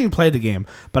because I haven't even played the game,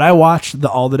 but I watched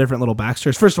all the different little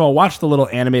backstories. First of all, watch the little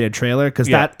animated trailer because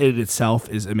that in itself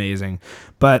is amazing.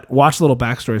 But watch the little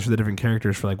backstories for the different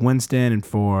characters for like Winston and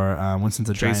for Winston's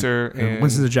a Tracer giant.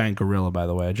 Winston's a giant gorilla, by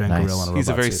the way. A giant gorilla. On a He's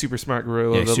a robot very suit. super smart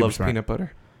gorilla that loves peanut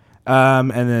butter.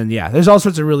 And then there's all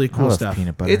sorts of really cool stuff.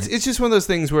 Peanut butter. It's just one of those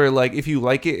things where like if you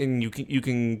like it and you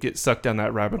can get sucked down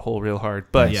that rabbit hole real hard.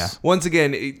 But once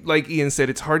again, like Ian said,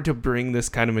 it's hard to bring this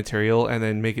kind of material and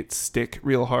then make it stick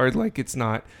real hard. Like it's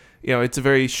not, it's a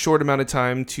very short amount of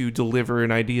time to deliver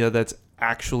an idea that's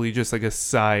actually just like a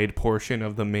side portion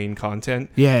of the main content.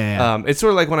 It's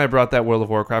sort of like when I brought that World of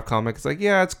Warcraft comic. It's like,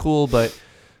 yeah, it's cool, but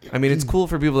I mean, it's cool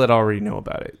for people that already know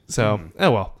about it. So,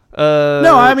 oh well.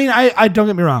 No, I mean, I don't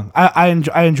get me wrong. I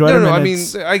enjoy them. No, I mean,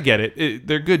 I get it.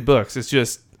 They're good books. It's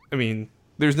just, I mean,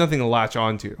 there's nothing to latch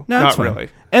onto. No, not really.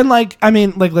 And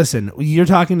listen, you're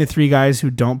talking to three guys who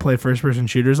don't play first-person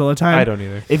shooters all the time. I don't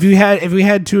either. If we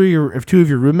had two of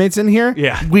your roommates in here,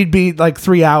 we'd be like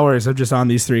 3 hours of just on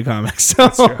these three comics.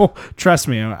 So trust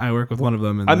me, I work with one of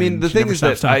them. And I mean, the thing is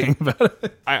that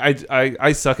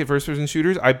I suck at first-person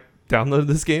shooters. I downloaded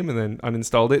this game and then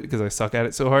uninstalled it because I suck at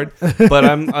it so hard. But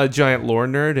I'm a giant lore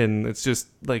nerd, and it's just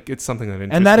like it's something that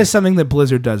interests and that me. is something that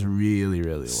Blizzard does really,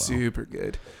 really well. Super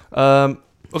good.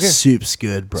 Okay. Soup's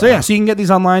good, bro. So you can get these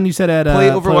online. You said at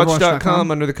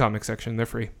playoverwatch.com under the comic section. They're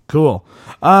free. Cool.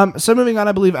 So moving on,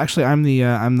 I believe actually I'm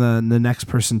the next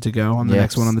person to go. I'm the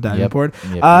next one on the diving board.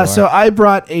 So I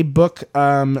brought a book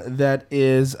that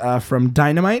is from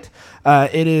Dynamite.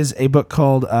 It is a book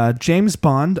called James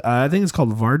Bond. I think it's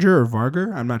called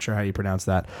Varger. I'm not sure how you pronounce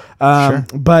that.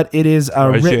 But it is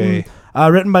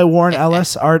written by Warren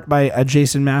Ellis, art by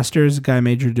Jason Masters, Guy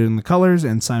Major doing the colors,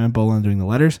 and Simon Boland doing the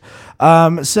letters.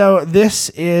 So this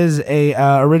is a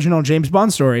original James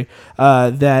Bond story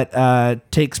that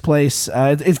takes place.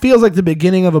 It feels like the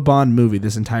beginning of a Bond movie.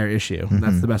 This entire issue. Mm-hmm.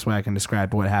 That's the best way I can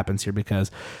describe what happens here because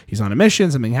he's on a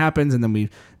mission, something happens, and then we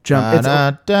jump.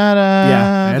 And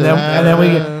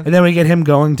then we get him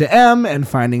going to M and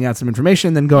finding out some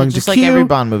information, then going to just Q. Like every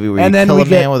Bond movie where and you then kill we a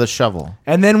man with a shovel.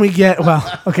 And then we get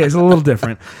it's a little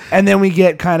different. And then we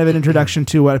get kind of an introduction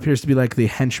to what appears to be like the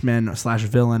henchman /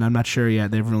 villain. I'm not sure yet.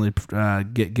 They've really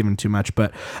given too much,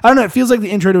 but I don't know. It feels like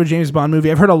the intro to a James Bond movie.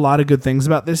 I've heard a lot of good things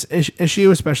about this issue,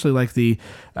 especially like the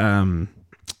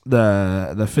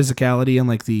physicality and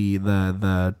like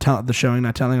the showing,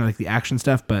 not telling, or like the action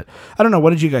stuff. But I don't know.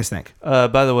 What did you guys think?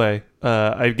 By the way,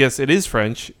 I guess it is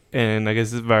French, and I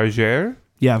guess it's Varger.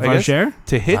 Yeah, Varger?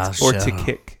 To hit or to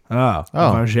kick. Oh,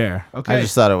 Varger. Okay. I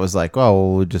just thought it was like,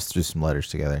 we'll just do some letters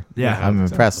together. Yeah. I'm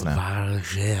impressed now.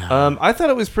 Varger. I thought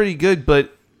it was pretty good,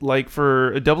 but like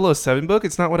for a 007 book,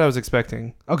 it's not what I was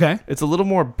expecting. Okay. It's a little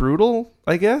more brutal,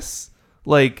 I guess.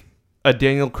 Like a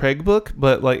Daniel Craig book,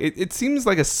 but like it seems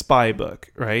like a spy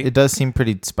book, right? It does seem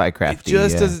pretty spy-crafty. It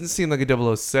just doesn't seem like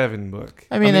a 007 book.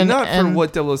 I mean, not for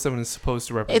what 007 is supposed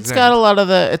to represent. It's got a lot of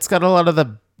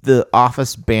the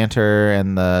office banter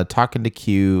and the talking to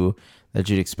Q that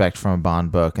you'd expect from a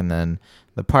Bond book, and then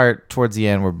the part towards the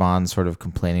end where Bond's sort of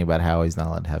complaining about how he's not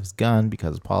allowed to have his gun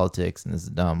because of politics and this is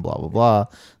dumb, blah blah blah.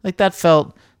 Like that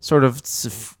felt sort of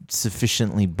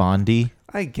sufficiently Bondy,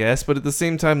 I guess, but at the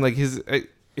same time, like his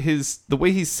the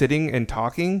way he's sitting and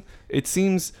talking, it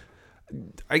seems,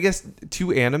 I guess,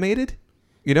 too animated.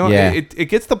 It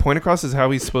gets the point across as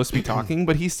how he's supposed to be talking,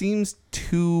 but he seems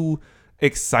too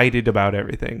excited about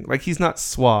everything. Like he's not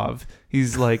suave.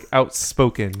 He's like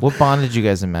outspoken. What Bond did you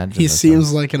guys imagine? He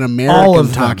seems like an American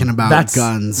talking about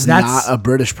guns, that's not a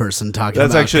British person talking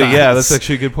about guns. That's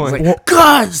actually a good point. Like,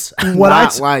 guns!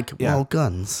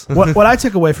 Guns. What I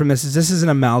took away from this is an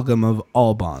amalgam of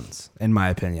all Bonds, in my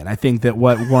opinion. I think that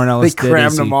what Warren Ellis did, they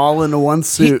crammed them all into one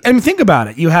suit. I mean, think about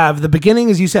it. You have the beginning,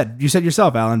 as you said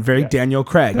yourself, Alan, very Daniel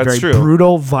Craig, That's very true.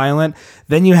 brutal, violent.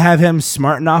 Then you have him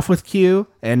smarting off with Q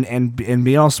and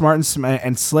being all smart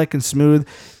and slick and smooth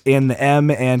in the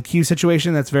M and Q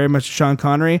situation. That's very much Sean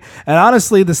Connery. And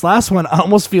honestly, this last one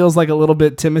almost feels like a little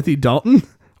bit Timothy Dalton,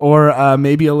 or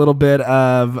maybe a little bit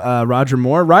of Roger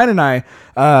Moore. Ryan and I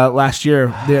last year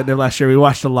we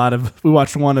watched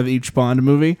one of each Bond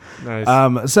movie.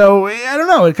 Nice. So I don't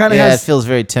know. It kind of Yeah, has. it feels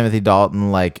very Timothy Dalton,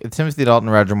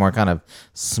 Roger Moore kind of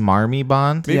smarmy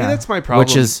Bond. Maybe yeah. that's my problem.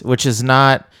 Which is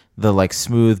not the like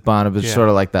smooth Bond, but Yeah. sort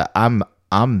of like the I'm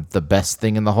the best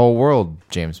thing in the whole world,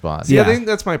 James Bond. See, Yeah. I think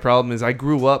that's my problem. Is I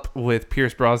grew up with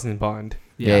Pierce Brosnan Bond.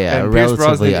 Yeah, And Pierce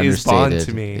relatively Brosnan is Bond understated.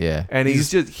 to me. Yeah. And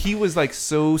he was like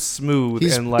so smooth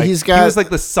He's- and like he's he got was like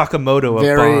the Sakamoto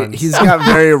of Bond. He's got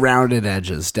very rounded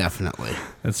edges, definitely.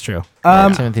 That's true.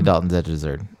 Timothy Dalton's edges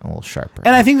are a little sharper.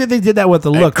 And I think that they did that with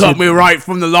the look. Cut too. me right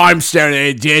from the limestone,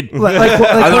 they did.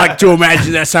 I like to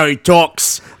imagine that's how he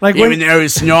talks, Like even when- though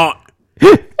it's not.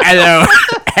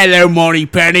 Hello, Monty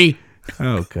Penny.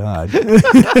 Oh God.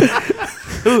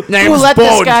 Who Name's let this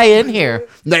Bond. guy in here?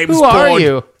 Name's Who Bond. are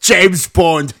you? James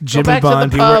Bond. Jimmy back to the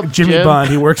Bond. pub, Jimmy Jim. Bond.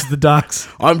 He works at the docks.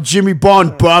 I'm Jimmy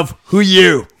Bond, bruv. Who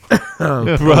you?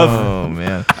 Oh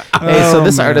man. Hey, so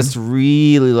this man. artist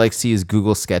really likes to use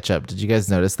Google SketchUp. Did you guys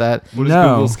notice that? What is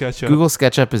No. Google SketchUp? Google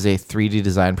SketchUp is a 3D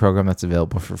design program that's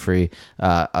available for free.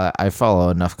 I follow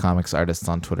enough comics artists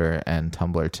on Twitter and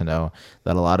Tumblr to know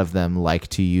that a lot of them like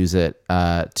to use it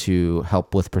to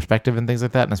help with perspective and things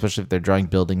like that, and especially if they're drawing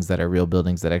buildings that are real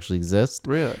buildings that actually exist.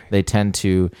 Really? They tend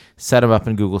to set them up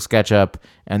in Google SketchUp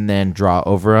and then draw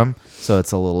over them, so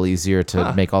it's a little easier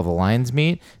to make all the lines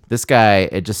meet. This guy,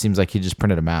 it just seems like he just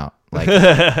printed them out.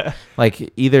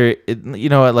 Like either,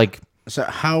 So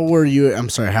how were you? I'm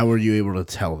sorry. How were you able to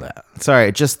tell that?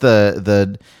 sorry, just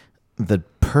the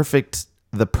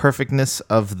perfectness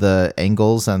of the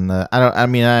angles and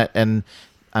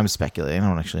I'm speculating. I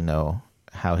don't actually know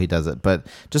how he does it, but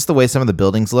just the way some of the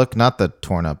buildings look, not the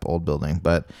torn up old building,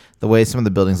 but the way some of the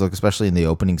buildings look, especially in the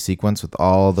opening sequence with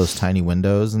all those tiny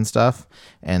windows and stuff,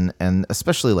 and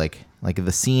especially like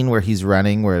the scene where he's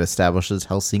running, where it establishes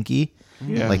Helsinki,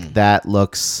 Yeah. like that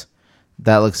looks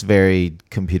very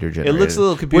computer generated. It looks a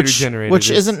little computer generated. which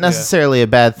It's- isn't necessarily a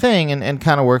bad thing, and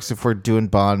kind of works if we're doing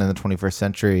Bond in the 21st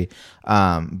century.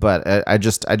 But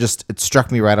it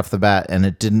struck me right off the bat, and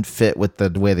it didn't fit with the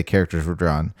way the characters were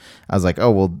drawn. I was like, oh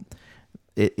well,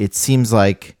 it seems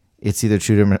like it's either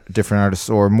two different artists,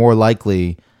 or more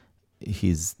likely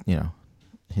he's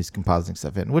compositing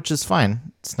stuff in, which is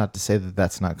fine. It's not to say that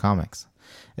that's not comics.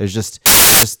 It was just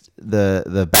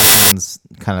the backgrounds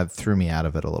kind of threw me out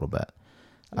of it a little bit.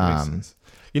 That makes sense.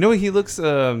 You know, he looks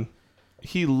and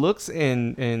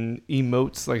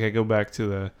emotes, like I go back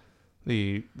to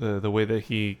the way that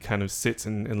he kind of sits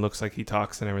and looks like he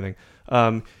talks and everything.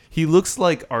 He looks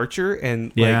like Archer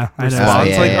and Yeah, I know.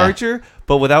 responds like Yeah. Archer,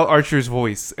 but without Archer's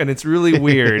voice, and it's really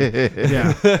weird.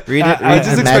 Yeah. Read it. I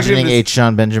just expected Imagining this- H.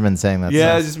 John Benjamin saying that.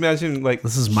 Yeah, stuff. just imagine like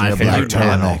This is my Can you black draw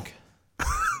tonic.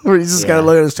 Where he's just gotta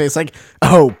look at his face like,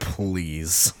 oh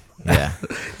please. yeah.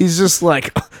 He's just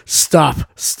like,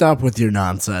 stop with your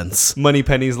nonsense. Money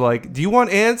Penny's like, do you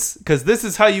want ants? Because this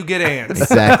is how you get ants.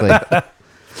 Exactly.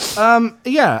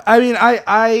 Yeah, I mean,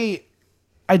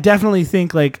 I definitely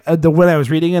think like when I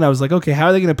was reading it, I was like, okay, how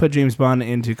are they going to put James Bond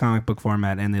into comic book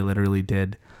format? And they literally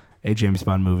did a James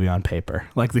Bond movie on paper,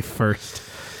 like the first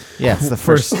Yeah, it's the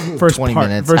first 20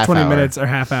 minutes, first half 20 hour. minutes or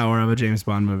half hour of a James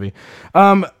Bond movie.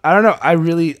 I don't know.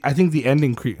 I think the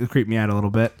ending creeped me out a little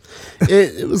bit.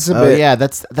 It was a Oh bit. yeah,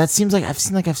 that seems like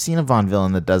I've seen a Bond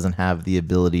villain that doesn't have the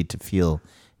ability to feel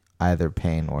either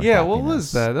pain or Yeah, happiness. what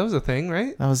was that? That was a thing,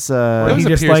 right? That was That Or was he a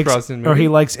just Pierce likes, Brosnan or movie. he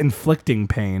likes inflicting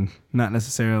pain, not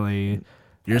necessarily.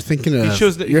 You're thinking of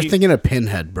chose the- you're he- thinking of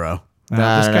Pinhead, bro. This no,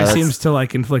 guy that's- seems to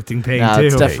like inflicting pain no, too.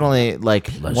 it's definitely like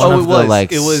one Oh, of it was. the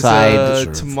like It was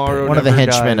side Tomorrow one of the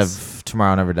Never henchmen Dies. of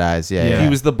Tomorrow Never Dies. Yeah, Yeah. yeah. He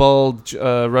was the bald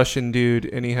Russian dude,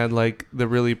 and he had like the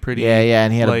really pretty,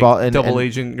 and he had like, a ball and, double and,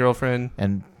 agent girlfriend.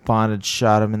 and Bond had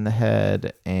shot him in the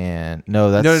head, and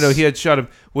that's No, he had shot him.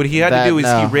 What he had That- to do is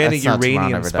no, he ran a that's not Tomorrow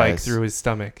uranium Never spike Dies. through his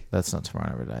stomach. That's not Tomorrow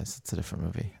Never Dies. It's a different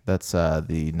movie. That's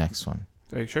the next one.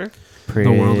 Are you sure? The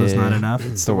world is not enough.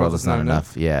 It's the world is not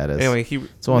enough. Yeah, it is. Anyway, he.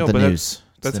 it's the one no, with the but news.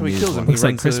 That's It's how the he news kills him. one. He Looks like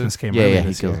runs Christmas came Yeah, early yeah, he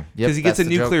this kills year. him. because he gets a that's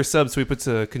the joke. nuclear sub, so he puts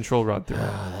a control rod through it.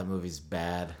 Oh, that movie's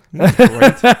bad.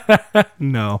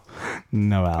 No,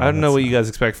 Alan, I don't know that's what you guys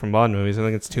expect from Bond movies. I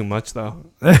think it's too much, though.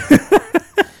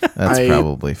 That's I-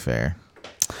 probably fair.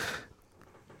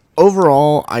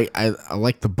 Overall, I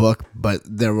like the book, but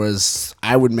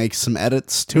I would make some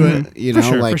edits to it. You For know,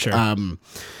 sure, for like sure.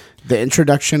 the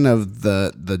introduction of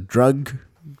the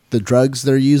drugs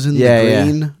they're using, Yeah, the yeah.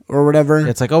 green or whatever.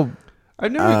 It's like, oh,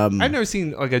 I've never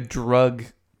seen like a drug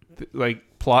like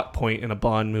plot point in a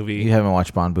Bond movie. you haven't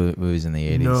watched Bond movies in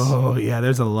the 80s. No, yeah,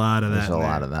 there's a lot of There's that. a in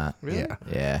lot there. of that. Really? Yeah.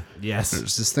 Yeah. Yes.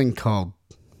 There's this thing called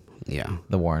Yeah.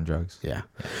 The war on drugs. Yeah.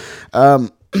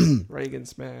 Reagan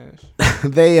smash.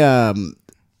 They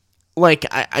like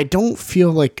I don't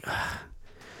feel like,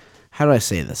 how do I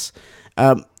say this?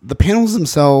 The panels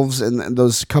themselves and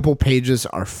those couple pages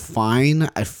are fine.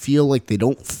 I feel like they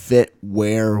don't fit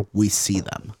where we see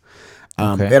them.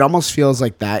 Okay. It almost feels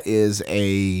like that is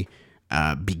a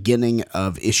beginning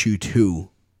of issue 2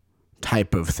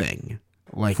 type of thing.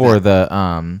 Like For that.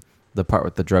 the part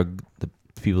with the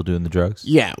people doing the drugs.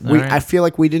 Yeah, All right. I feel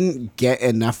like we didn't get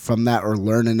enough from that or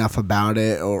learn enough about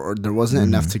it, or there wasn't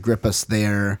enough to grip us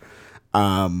there.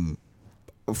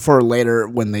 For later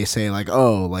when they say like,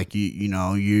 oh, like you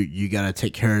know you got to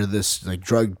take care of this like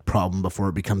drug problem before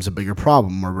it becomes a bigger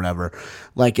problem or whatever.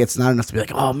 Like it's not enough to be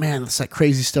like, oh man, that's that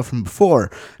crazy stuff from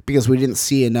before, because we didn't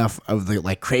see enough of the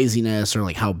like craziness or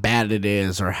like how bad it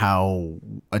is or how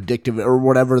addictive or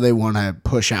whatever they want to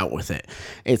push out with it.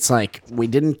 It's like we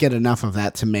didn't get enough of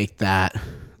that to make that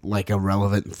like a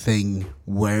relevant thing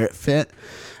where it fit.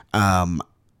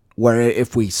 Where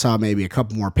if we saw maybe a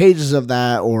couple more pages of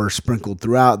that or sprinkled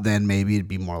throughout, then maybe it'd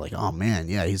be more like, oh man,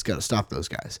 yeah, he's got to stop those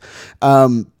guys.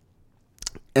 And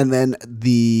then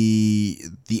the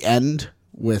end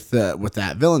with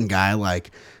that villain guy,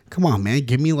 like, come on, man,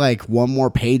 give me like one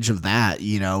more page of that,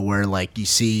 you know, where like you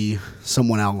see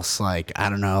someone else, like, I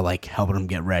don't know, like helping him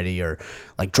get ready or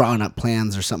like drawing up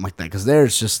plans or something like that. Because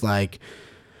there's just like,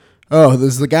 oh, this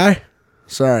is the guy.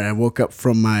 Sorry, I woke up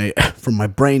from my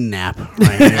brain nap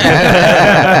right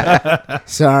here.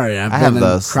 Sorry, I've been in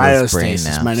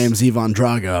cryostasis. My name's Ivan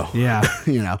Drago. Yeah.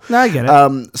 You know. No, I get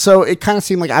it. So it kind of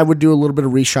seemed like I would do a little bit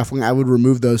of reshuffling. I would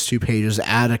remove those 2 pages,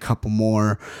 add a couple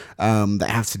more that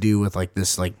have to do with like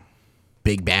this like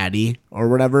big baddie or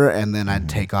whatever, and then I'd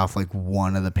take off like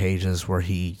one of the pages where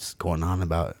he's going on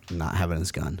about not having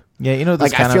his gun. Yeah, you know,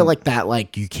 like I feel like that,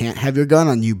 like you can't have your gun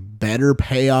on, you better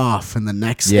pay off in the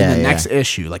next next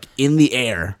issue, like in the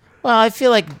air. Well, I feel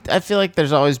like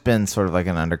there's always been sort of like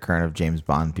an undercurrent of James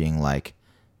Bond being like,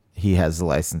 he has the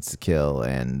license to kill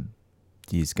and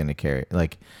he's gonna carry,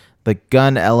 like the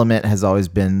gun element has always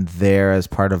been there as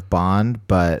part of Bond,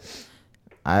 but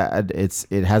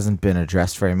it hasn't been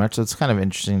addressed very much. So it's kind of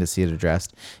interesting to see it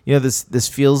addressed. You know, this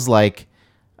feels like,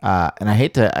 and I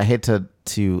hate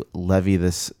to levy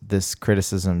this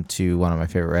criticism to one of my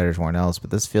favorite writers, Warren Ellis,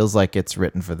 but this feels like it's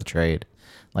written for the trade.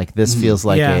 Like this feels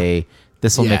like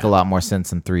this will make a lot more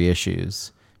sense in 3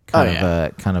 issues. Kind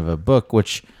of a book,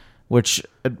 which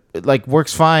like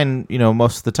works fine, you know,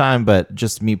 most of the time. But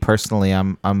just me personally,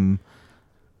 I'm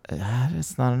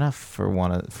it's not enough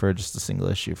for just a single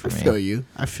issue for me.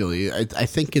 I feel you. I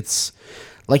think it's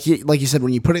like you said,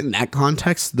 when you put it in that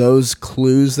context, those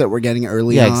clues that we're getting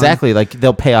early on. Yeah, exactly. Like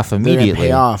they'll pay off immediately.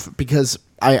 Pay off because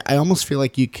I almost feel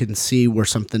like you can see where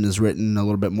something is written a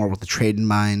little bit more with the trade in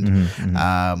mind,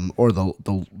 or the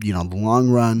long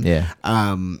run.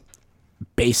 Yeah.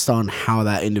 Based on how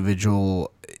that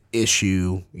individual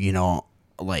issue, you know,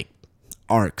 like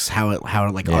arcs, how it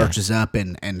arches up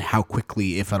and how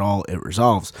quickly, if at all, it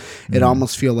resolves. It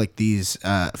almost feels like these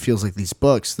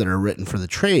books that are written for the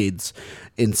trades.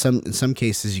 In some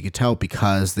cases, you could tell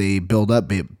because they build up,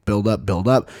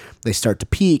 they start to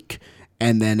peak,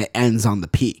 and then it ends on the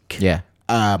peak. Yeah.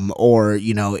 Or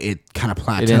you know, it kind of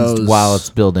plateaus it ends while it's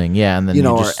building. Yeah, and then you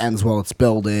know, or it ends while it's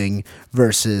building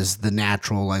versus the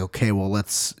natural. Like, okay, well,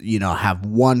 let's have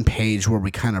one page where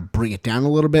we kind of bring it down a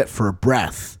little bit for a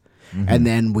breath. And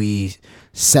then we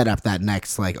set up that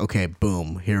next, like, okay,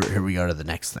 boom, here we go to the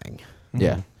next thing.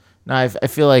 Yeah. No, I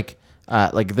feel like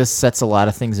this sets a lot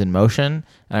of things in motion,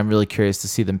 and I'm really curious to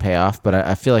see them pay off. But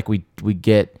I feel like we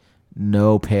get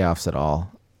no payoffs at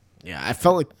all. Yeah, I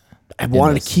felt like I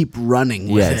wanted to keep running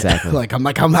with it. Exactly.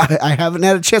 I haven't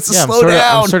had a chance to slow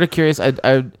down. I'm sort of curious.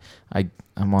 I'm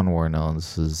on Warren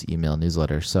Ellis' email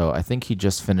newsletter, so I think he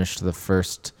just finished the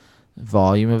first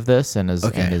volume of this and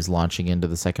is launching into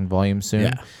the second volume soon.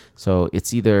 Yeah. So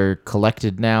it's either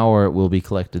collected now or it will be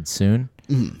collected soon.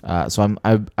 So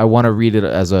I want to read it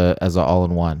as a all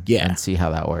in one. Yeah. And see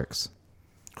how that works.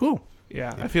 Cool.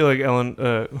 Yeah, I feel like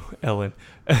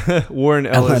Warren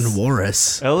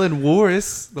Ellis. Ellen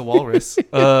Warris, the walrus,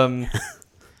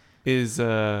 is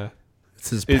it's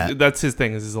his pet. That's his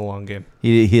thing. This is a long game.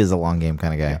 He is a long game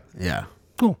kind of guy. Yeah.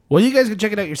 Cool. Well, you guys can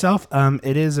check it out yourself.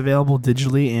 It is available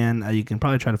digitally, and you can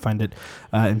probably try to find it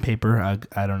in paper.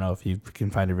 I don't know if you can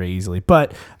find it very easily,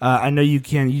 but I know you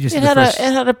can. You just it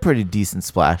had a pretty decent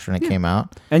splash when it came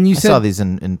out. And I saw these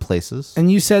in places.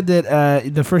 And you said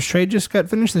that the first trade just got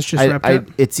finished. This just wrapped up.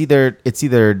 It's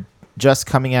either just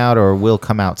coming out or will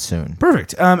come out soon.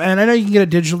 Perfect. And I know you can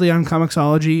get it digitally on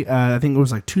Comixology. I think it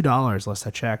was like $2 last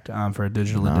I checked for a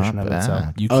digital Not edition of it. So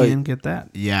bad. you can get that.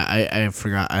 Yeah, I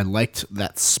forgot. I liked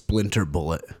that Splinter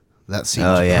bullet. That seems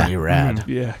Oh, yeah. pretty rad.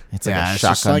 Yeah. It's like a It's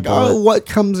just shotgun like, bullet. oh, what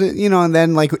comes in, and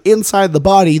then like inside the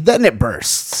body, then it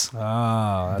bursts.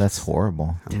 Oh, That's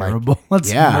horrible. I'm like, terrible.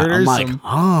 Let's yeah, murder I'm like, some.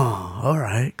 oh, all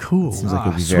right, cool. Seems like it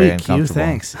would be very Sweet Q, uncomfortable.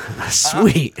 thanks.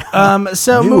 Sweet.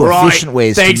 So New move. or efficient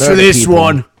ways to Thanks for murder this people.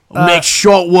 one. Make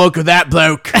short work of that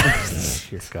bloke.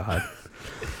 Dear God.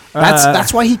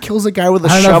 That's why he kills a guy with a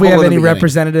I don't shovel. know if we have in the any beginning.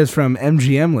 representatives from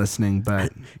MGM listening,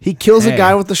 but He kills Hey. a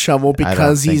guy with the shovel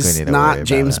because think we he's need to worry not about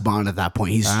James it. Bond at that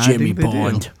point. He's I Jimmy think they do.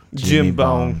 Bond. Jim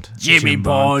Bond. Jimmy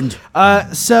Bond.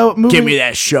 so moving. Give me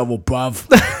that shovel, bruv.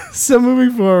 So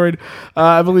moving forward,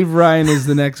 I believe Ryan is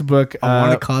the next book. I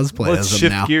want to cosplay Let's as him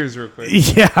shift now. gears real quick.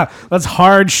 Yeah, let's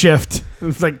hard shift.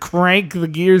 It's like crank the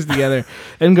gears together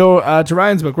and go to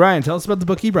Ryan's book. Ryan, tell us about the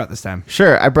book he brought this time.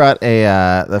 Sure, I brought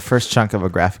the first chunk of a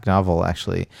graphic novel.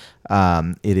 Actually,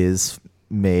 it is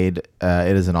made.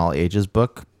 It is an all ages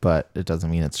book, but it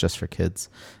doesn't mean it's just for kids.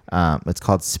 It's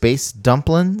called Space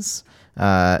Dumplings.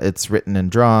 It's written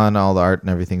and drawn. All the art and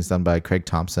everything's done by Craig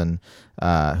Thompson,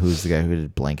 who's the guy who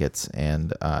did Blankets,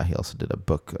 and he also did a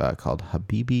book called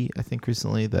Habibi, I think,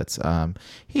 recently. That's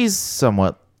he's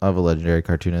somewhat of a legendary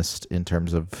cartoonist in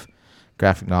terms of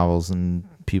graphic novels and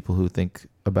people who think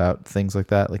about things like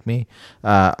that, like me.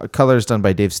 Colors done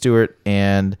by Dave Stewart,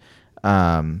 and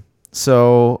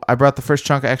so I brought the first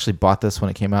chunk. I actually bought this when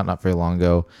it came out not very long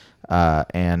ago,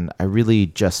 and I really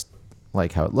just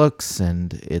like how it looks,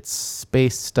 and it's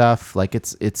space stuff. Like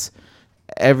it's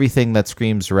everything that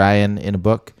screams Ryan in a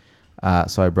book.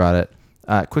 So I brought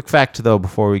it. Quick fact though,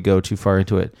 before we go too far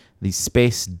into it, the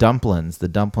space dumplings, the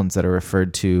dumplings that are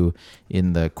referred to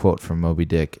in the quote from Moby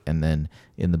Dick and then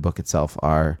in the book itself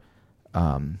are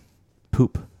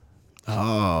poop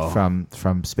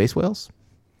from space whales.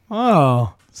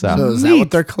 Oh, So is that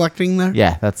what they're collecting there?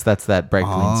 Yeah, that's that bright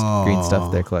green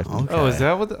stuff they're collecting. Okay. Oh, is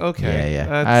that what? Okay. Yeah.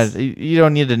 That's- You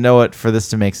don't need to know it for this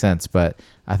to make sense, but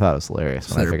I thought it was hilarious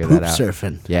So when I they're figured poop that out.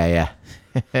 surfing. Yeah.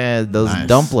 Those Nice.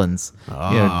 dumplings,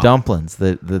 dumplings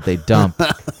that they dump.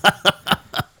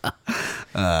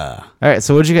 All right,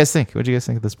 so what did you guys think? What did you guys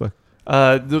think of this book?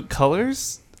 The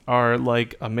colors are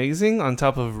like amazing on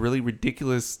top of really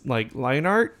ridiculous like line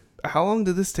art. How long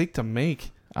did this take to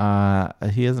make?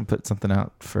 He hasn't put something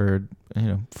out for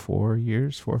 4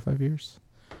 or 5 years,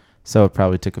 so it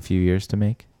probably took a few years to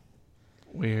make.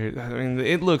 Weird. I mean,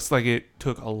 it looks like it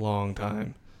took a long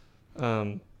time.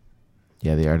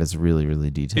 Yeah, the art is really,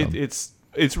 really detailed.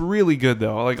 It's really good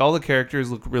though. Like all the characters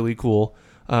look really cool.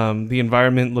 The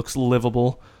environment looks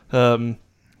livable.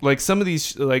 Like some of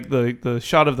these, like the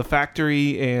shot of the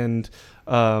factory and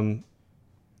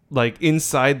like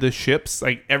inside the ships.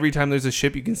 Like every time there's a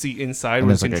ship, you can see inside And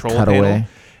with there's, a like, a control cutaway. panel.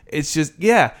 It's just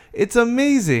it's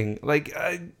amazing. Like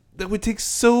that would take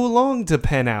so long to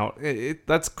pen out.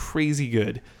 That's crazy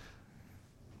good.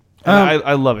 And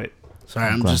I love it. Sorry,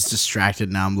 I'm just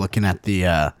distracted now. I'm looking at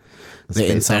the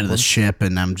space inside of the dumplings. ship,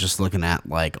 and I'm just looking at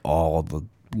like all the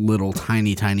little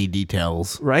tiny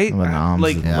details. Right? And the arms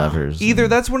Like and levers. either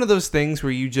that's one of those things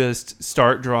where you just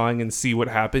start drawing and see what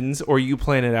happens, or you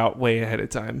plan it out way ahead of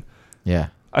time. Yeah.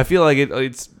 I feel like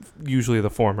it's usually the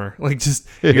former. Like just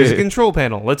here's a control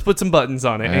panel. Let's put some buttons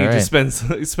on it, and All he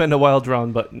just spend a while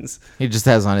drawing buttons. He just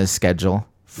has on his schedule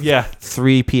Yeah.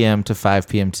 3 p.m. to 5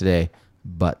 p.m. today.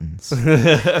 Buttons.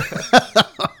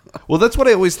 Well, that's what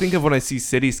I always think of when I see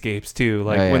cityscapes too.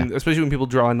 Like Oh, yeah. especially when people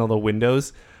draw in all the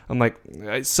windows. I'm like,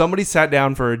 somebody sat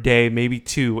down for a day, maybe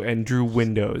two, and drew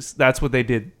windows. That's what they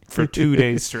did for 2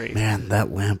 days straight. Man,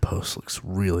 that lamppost looks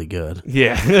really good.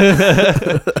 Yeah.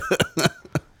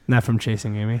 Not from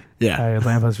Chasing Amy. Yeah.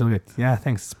 Lamppost really good. Yeah,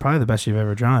 thanks. It's probably the best you've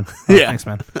ever drawn. Yeah. Thanks,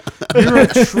 man. You're a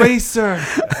tracer.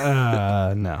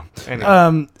 No.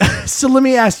 Anyway. So let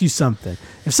me ask you something.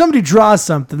 If somebody draws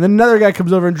something, then another guy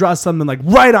comes over and draws something like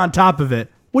right on top of it,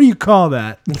 what do you call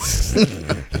that?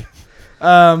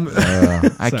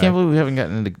 I Sorry. can't believe we haven't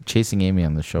gotten into Chasing Amy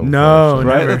on the show. No,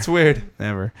 before, Right? never. That's weird.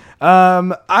 Never.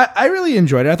 I really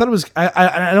enjoyed it. I thought it was.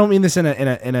 I don't mean this in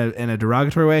a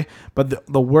derogatory way, but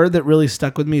the word that really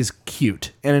stuck with me is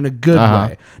cute, and in a good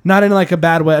way, not in like a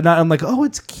bad way. Not I'm like, oh,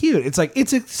 it's cute. It's like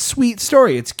it's a sweet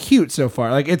story. It's cute so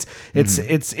far. Like it's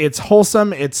wholesome.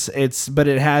 But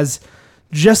it has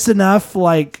just enough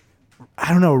like I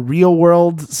don't know real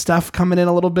world stuff coming in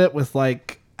a little bit with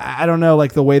like. I don't know,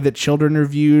 like the way that children are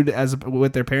viewed as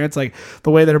with their parents, like the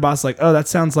way that her boss, like, oh, that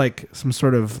sounds like some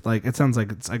sort of like, it sounds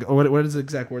like it's like, what is the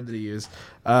exact word that he used?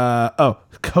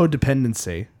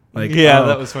 Codependency. Like, Yeah,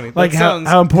 that was funny. That Like sounds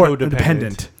how important codependent.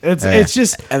 dependent. It's Yeah. it's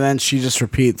just And then she just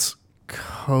repeats,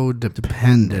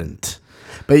 codependent.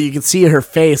 But you can see her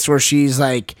face where she's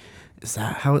like, is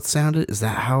that how it sounded? Is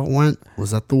that how it went?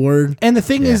 Was that the word? And the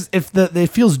thing is, if it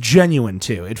feels genuine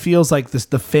too. It feels like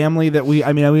the family that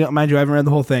mind you, I haven't read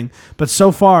the whole thing, but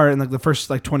so far in like the first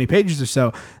like 20 pages or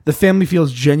so, the family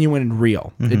feels genuine and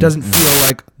real. It doesn't feel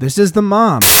like this is the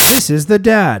mom, this is the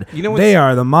dad. You know what's- they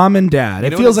are the mom and dad. You It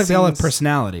know feels what like they all have seems-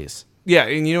 personalities. Yeah,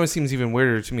 and you know what seems even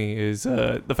weirder to me is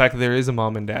the fact that there is a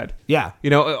mom and dad. Yeah.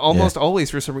 You know, almost always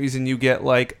for some reason you get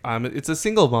like it's a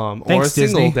single mom or Thanks, a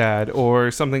single Disney. dad or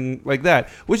something like that,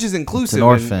 which is inclusive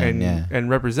orphan, and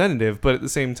representative, but at the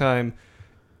same time,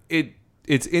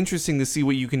 it's interesting to see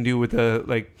what you can do with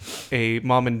a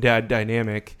mom and dad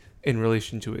dynamic in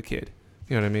relation to a kid.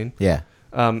 You know what I mean? Yeah.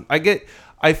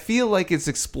 I feel like it's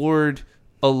explored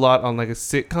a lot on like a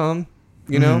sitcom,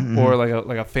 you know, or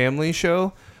like a family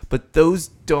show, but those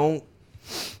don't.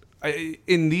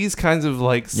 In these kinds of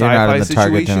like You're not sci-fi in the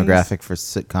target situations, demographic for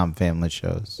sitcom family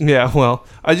shows. yeah, well,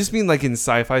 I just mean like in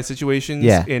sci-fi situations,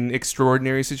 Yeah. in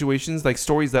extraordinary situations, like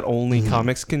stories that only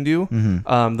comics can do.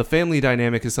 The family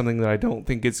dynamic is something that I don't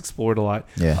think gets explored a lot.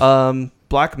 Yeah.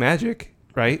 Black Magic,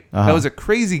 right? Uh-huh. That was a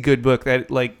crazy good book that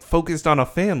like focused on a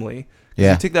family. 'Cause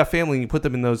Yeah. You take that family and you put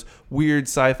them in those weird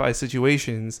sci-fi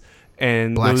situations,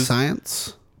 and Black those,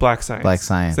 Science? Black Science. Black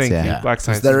Science, Thank yeah. you. Yeah. Black 'Cause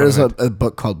Science. There is what I a meant.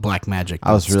 book called Black Magic.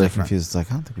 I was that's really different. confused. It's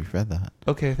like, I don't think we've read that.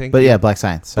 Okay, thank But you. yeah, Black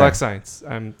Science. Sorry. Black Science.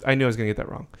 I knew I was gonna get that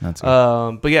wrong. That's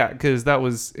good. But yeah, because that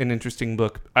was an interesting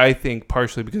book. I think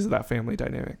partially because of that family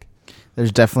dynamic.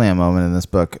 There's definitely a moment in this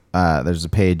book. There's a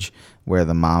page where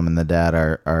the mom and the dad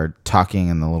are talking,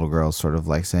 and the little girl's sort of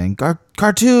like saying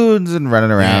cartoons and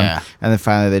running around. Yeah. And then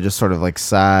finally they just sort of like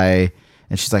sigh,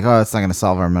 and she's like, "Oh, it's not going to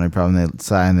solve our money problem." They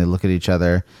sigh and they look at each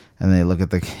other, and they look at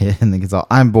the kid, and the kid's all,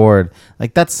 "I'm bored."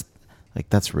 Like that's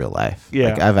real life. Yeah.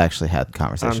 Like I've actually had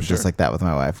conversations I'm just sure. like that with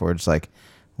my wife, where it's like,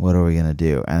 "What are we gonna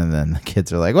do?" And then the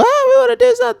kids are like, "Well, we want to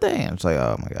do something." And it's like,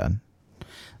 "Oh my god."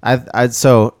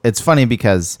 So it's funny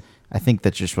because I think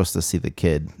that you're supposed to see the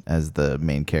kid as the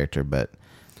main character, but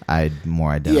I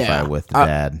more identify Yeah, with the I-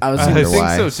 dad. I was I gonna wonder think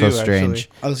why. so too, strange.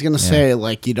 actually. I was gonna say,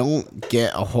 like, you don't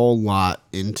get a whole lot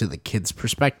into the kid's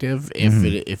perspective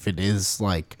if it is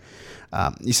like,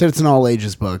 you said it's an all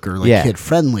ages book or like Yeah. kid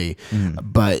friendly,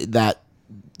 but that,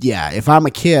 yeah, if I'm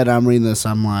a kid, I'm reading this,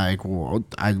 I'm like, well,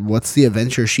 what's the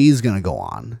adventure she's gonna go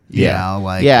on? You know,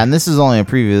 like, yeah, and this is only a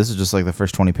preview. This is just like the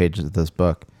first 20 pages of this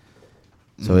book.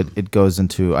 So it goes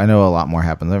into, I know a lot more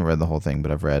happens. I haven't read the whole thing,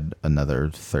 but I've read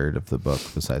another third of the book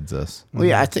besides this. Well,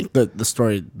 yeah, I think that the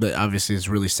story that obviously is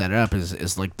really set up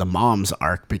is like the mom's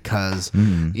arc because,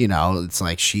 you know, it's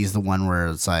like she's the one where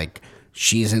it's like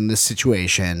she's in this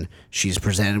situation, she's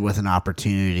presented with an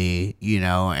opportunity, you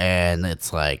know, and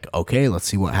it's like, okay, let's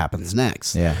see what happens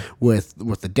next. Yeah. With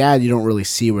the dad, you don't really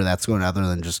see where that's going other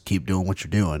than just keep doing what you're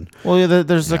doing. Well, yeah,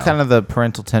 there's the kind of the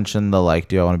parental tension, the like,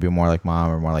 do I want to be more like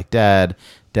mom or more like dad?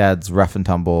 Dad's rough and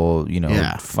tumble, you know,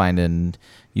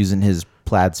 using his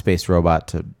plaid space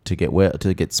robot to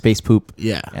get space poop.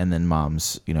 Yeah. And then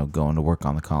mom's, you know, going to work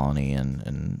on the colony and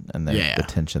the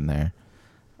tension there.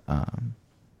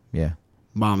 Yeah.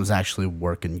 Mom's actually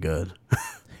working good.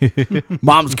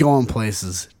 Mom's going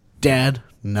places. Dad,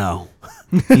 no.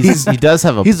 He does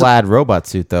have a he's a- plaid robot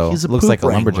suit though. he's a Looks poop like a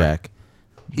wrangler. lumberjack.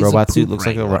 He's a Robot suit poop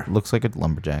wrangler. looks like a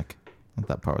lumberjack. I thought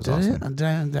that part was awesome.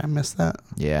 Did I miss that?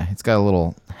 Yeah, he's got a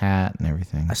little hat and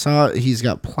everything. I saw he's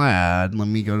got plaid. Let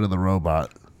me go to the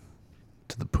robot.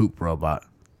 To the poop robot.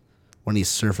 When he's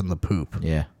surfing the poop.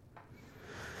 Yeah.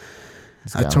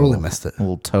 He's I got a totally little- missed it. A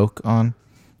little toque on.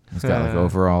 He's got like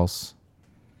overalls.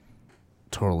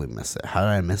 Totally missed it. How did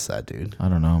I miss that, dude? I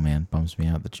don't know, man. Bums me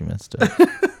out that you missed it.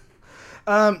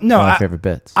 No, One of my I, favorite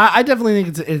bits. I definitely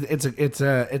think it's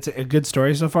a good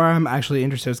story so far. I'm actually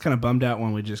interested. I was kind of bummed out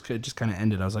when we just kind of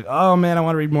ended. I was like, oh man, I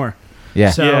want to read more.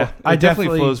 Yeah. So Yeah, I it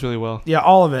definitely flows really well. Yeah,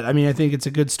 all of it. I mean, I think it's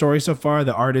a good story so far.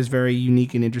 The art is very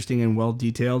unique and interesting and well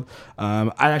detailed.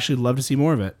 I'd actually love to see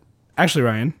more of it. Actually,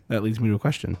 Ryan, that leads me to a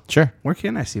question. Sure. Where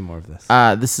can I see more of this?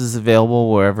 This is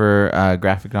available wherever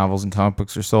graphic novels and comic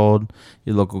books are sold.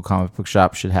 Your local comic book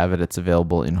shop should have it. It's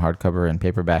available in hardcover and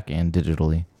paperback and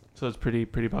digitally. So it's pretty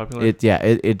popular.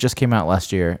 It just came out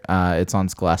last year. It's on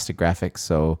Scholastic Graphics,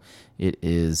 so it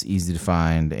is easy to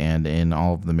find and in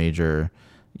all of the major,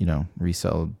 you know,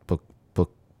 resale book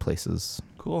places.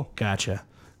 Cool. Gotcha.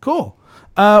 Cool.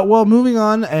 Well, moving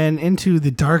on and into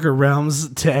the darker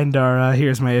realms to end our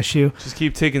Here's My Issue. Just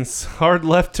keep taking hard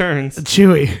left turns.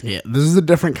 Chewy. Yeah, this is a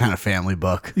different kind of family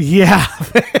book. Yeah.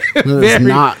 It's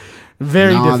not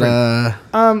Very not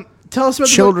different. tell us about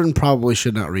Children probably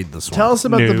should not read this one. Tell us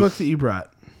about the No. book that you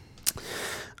brought.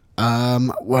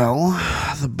 Well,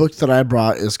 the book that I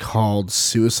brought is called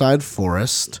Suicide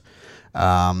Forest.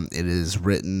 It is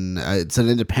written, it's an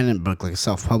independent book, like a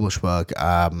self-published book,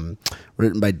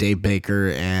 written by Dave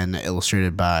Baker and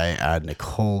illustrated by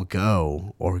Nicole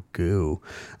Go, or Goo,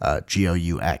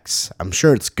 G-O-U-X. I'm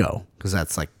sure it's Go, because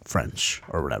that's like French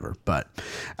or whatever. But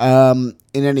in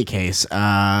any case,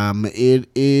 it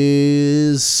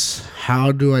is,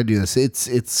 how do I do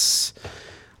this?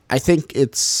 I think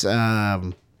it's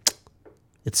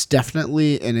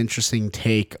definitely an interesting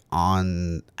take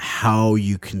on how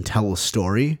you can tell a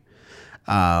story,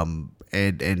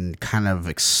 and kind of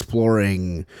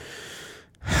exploring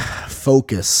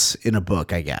focus in a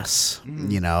book, I guess.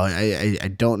 You know, I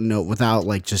don't know, without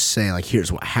like just saying like,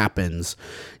 here's what happens,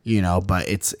 you know, but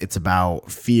it's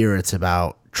about fear, it's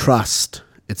about trust,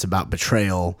 it's about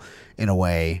betrayal in a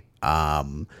way.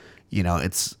 You know,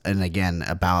 and again,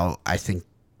 about, I think,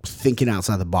 thinking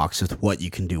outside the box with what you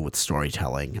can do with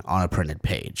storytelling on a printed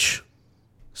page.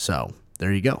 So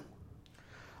there you go.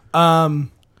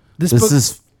 This This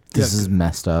book is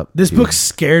messed up. This dude. book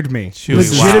scared me. Chewy,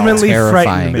 Legitimately wow. frightened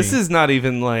Terrifying. me. This is not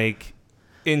even like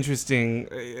interesting,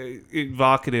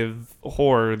 evocative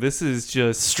horror. This is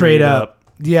just straight up.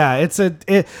 Yeah,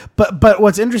 but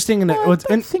what's interesting and I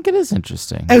think it is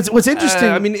interesting. what's interesting.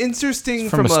 I mean, interesting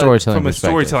From a storytelling perspective.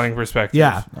 storytelling perspective.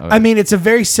 yeah. Okay. I mean, it's a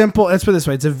very simple. Let's put it this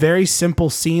way: it's a very simple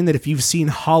scene that if you've seen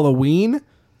Halloween,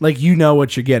 like you know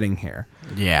what you're getting here.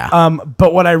 Yeah.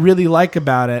 But what I really like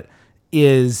about it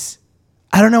is,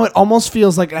 I don't know. It almost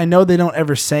feels like, I know they don't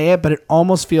ever say it, but it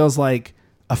almost feels like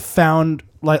a found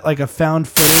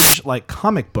footage like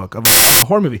comic book of a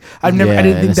horror movie. I didn't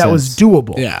in think a that was sense.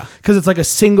 doable. Yeah. because it's like a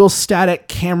single static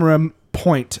camera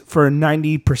point for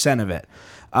 90% of it.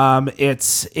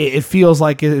 It feels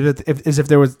like as if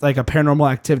there was like a paranormal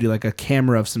activity, like a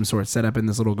camera of some sort set up in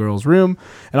this little girl's room,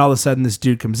 and all of a sudden this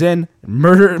dude comes in,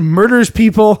 murders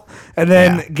people, and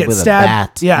then Yeah, gets with a stabbed.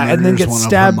 bat. Yeah, and then Murders gets one of her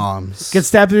stabbed. moms. Gets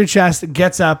stabbed through the chest,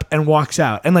 gets up, and walks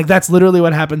out. And like that's literally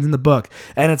what happens in the book.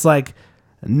 And it's like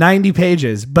 90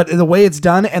 pages, but the way it's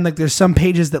done, and like there's some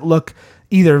pages that look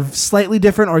either slightly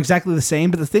different or exactly the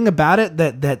same. But the thing about it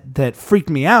that freaked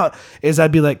me out is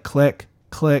I'd be like, click,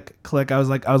 click, click. I was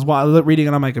reading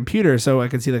it on my computer so I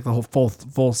could see like the whole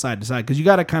full side to side, because you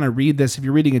got to kind of read this if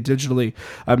you're reading it digitally.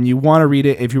 You want to read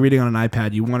it if you're reading on an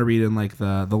iPad. You want to read it in like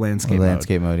the landscape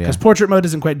mode, yeah. because portrait mode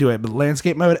doesn't quite do it, but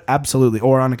landscape mode absolutely,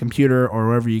 or on a computer or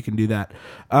wherever you can do that.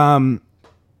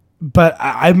 But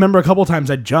I remember a couple of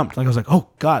times I jumped. Like I was like, "Oh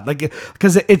God!" Like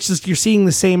because it's just you're seeing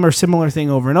the same or similar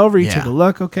thing over and over. You Yeah. take a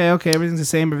look, okay, everything's the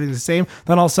same.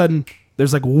 Then all of a sudden,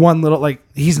 there's like one little like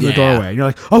he's in the Yeah. doorway, and you're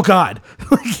like, "Oh God!"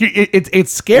 Like,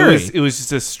 it's scary. It was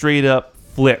just a straight up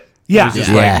flip. Yeah. It was just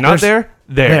Yeah. like, not there.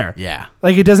 there. Yeah.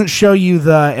 Like it doesn't show you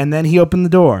and then he opened the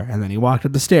door, and then he walked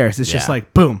up the stairs. It's just Yeah.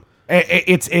 like boom.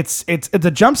 It's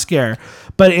a jump scare,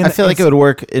 but I feel like it would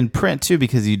work in print too,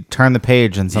 because you turn the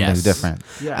page and something's Yes. different.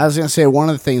 I was gonna say one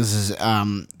of the things is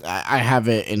I have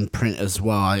it in print as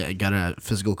well. I got a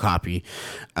physical copy,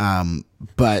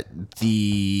 but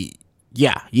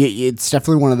it's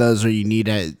definitely one of those where you need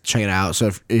to check it out. So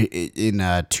if in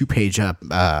a 2-page up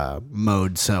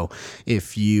mode, so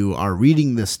if you are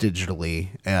reading this digitally,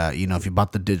 if you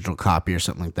bought the digital copy or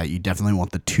something like that, you definitely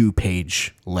want the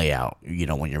 2-page layout.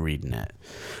 When you're reading it.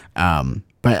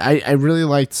 But I really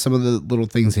liked some of the little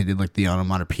things they did, like the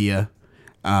onomatopoeia,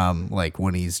 like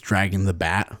when he's dragging the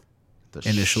bat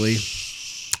initially.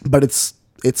 But it's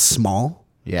small.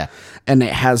 Yeah. And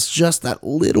it has just that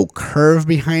little curve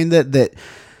behind it that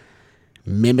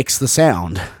mimics the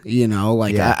sound,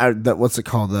 like Yeah. what's it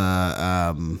called?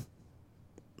 The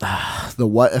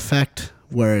what effect,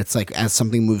 where it's like as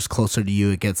something moves closer to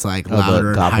you, it gets like the louder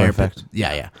and Doppler higher. effect.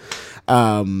 Yeah.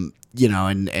 And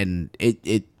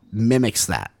it mimics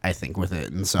that, I think, with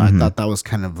it. And so I thought that was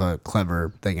kind of a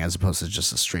clever thing as opposed to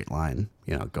just a straight line,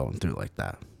 going through like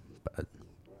that. But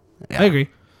yeah. I agree.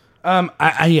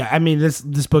 I mean this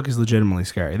book is legitimately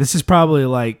scary. This is probably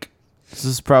like This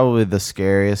is probably the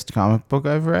scariest comic book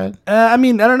I've read. I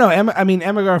mean, I don't know.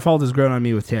 Emma Garfield has grown on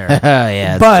me with terror.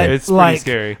 Yeah, but It's pretty like,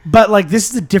 scary. But like, this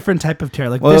is a different type of terror.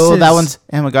 Like, well, this is, that one's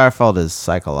Emma Garfield is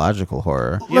psychological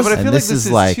horror. Yeah, but I And feel like this is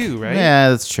too, right? Yeah,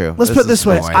 that's true. Let's put it this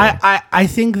way. is- I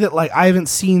think that like I haven't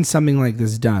seen something like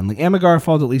this done. Like Emma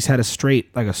Garfield at least had a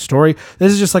straight like a story.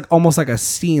 This is just like almost like a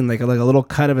scene, like a little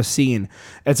cut of a scene.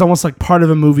 It's almost like part of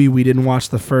a movie we didn't watch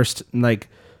the first like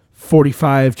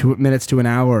 45 minutes to an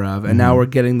hour of, and now we're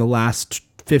getting the last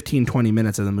 15-20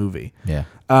 minutes of the movie. Yeah.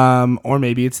 Or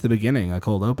maybe it's the beginning, a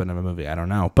cold open of a movie. I don't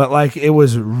know. But like, it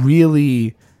was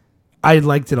really, I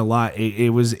liked it a lot. It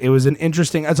was an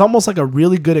interesting. It's almost like a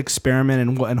really good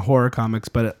experiment in horror comics,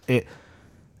 but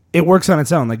it works on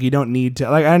its own. Like, you don't need to.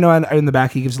 Like, I know in the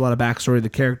back he gives a lot of backstory of the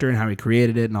character and how he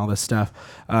created it and all this stuff.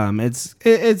 It's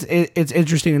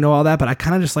interesting to know all that, but I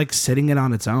kind of just like sitting it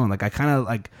on its own. Like,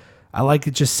 I like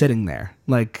it just sitting there.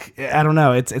 Like, I don't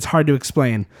know. It's hard to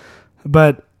explain,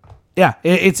 but yeah,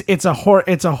 it's a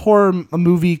horror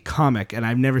movie comic, and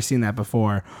I've never seen that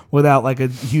before without like a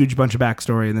huge bunch of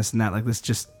backstory and this and that. Like, this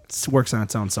just works on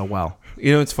its own so well.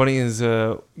 You know what's funny is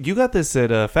you got this at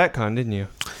FatCon, didn't you?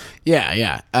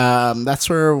 Yeah. That's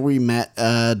where we met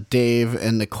Dave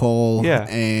and Nicole. Yeah.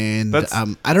 And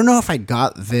I don't know if I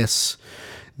got this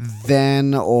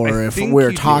then, or if we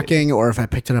were talking, or if I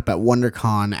picked it up at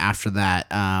WonderCon after that.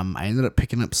 I ended up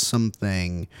picking up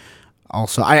something.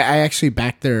 Also, I actually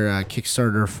backed their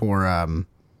Kickstarter for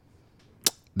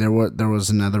there was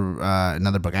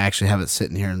another book. I actually have it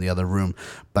sitting here in the other room,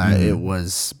 but it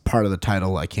was part of the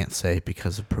title I can't say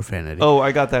because of profanity. Oh,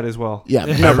 I got that as well. Yeah,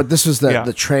 no, but this was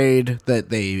the trade that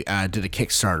they did a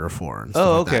Kickstarter for. And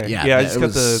stuff okay. Like that. Yeah, I just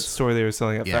got the story they were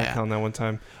selling at FatCon that one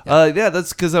time.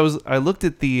 That's because I looked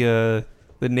at the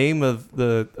name of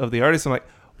the artist. I'm like,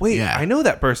 wait, I know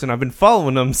that person. I've been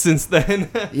following them since then.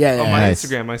 On my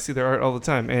Instagram, I see their art all the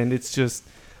time, and it's just,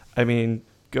 I mean,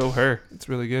 go her. It's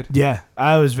really good. Yeah,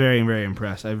 I was very, very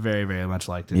impressed. I very, very much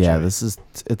liked it. Yeah,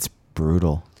 it's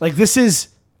brutal. Like, this is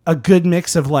a good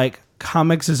mix of like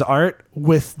comics as art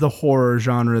with the horror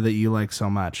genre that you like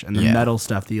so much and the metal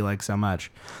stuff that you like so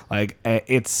much. Like,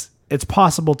 it's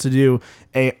possible to do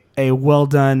a well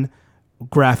done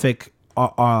graphic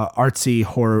artsy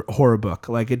horror book.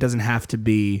 Like, it doesn't have to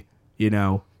be,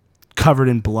 covered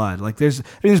in blood. Like, there's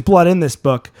blood in this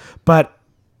book, but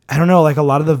I don't know, like, a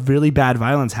lot of the really bad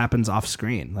violence happens off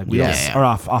screen. Like, or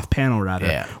off panel rather.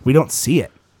 Yeah. We don't see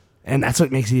it. And that's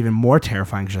what makes it even more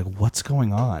terrifying, because you're like, what's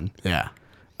going on? Yeah.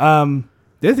 The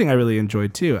other thing I really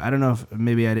enjoyed too, I don't know if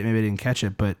maybe I didn't catch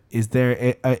it, but is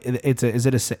there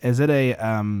is it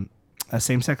a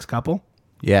same-sex couple?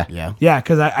 Yeah. Yeah,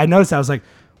 because I noticed, I was like,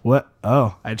 what?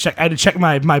 Oh, I had to check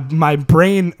my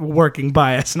brain working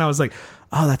bias, and I was like,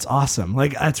 oh, that's awesome.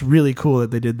 Like, that's really cool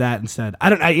that they did that instead.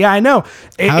 I know.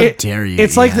 How dare you?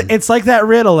 It's like that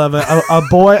riddle of a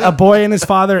boy and his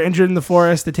father injured in the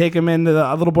forest. To take him into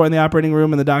a little boy in the operating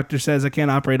room, and the doctor says, I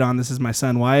can't operate on, this is my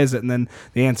son. Why is it? And then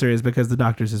the answer is because the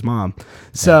doctor's his mom.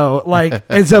 So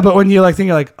but when you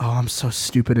you're like, oh, I'm so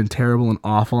stupid and terrible and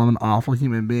awful. I'm an awful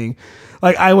human being.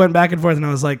 Like, I went back and forth, and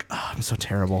I was like, oh, I'm so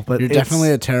terrible. But you're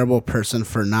definitely a terrible person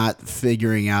for not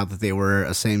figuring out that they were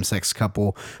a same-sex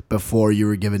couple before you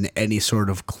were given any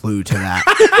sort of clue to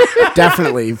that.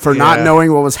 Definitely for not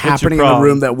knowing what was happening in the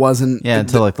room that wasn't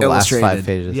until like the illustrated. last 5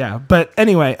 pages. Yeah, but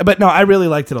anyway, no, I really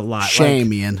liked it a lot.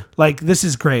 Shame, Ian. Like, this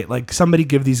is great. Like, somebody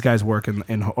give these guys work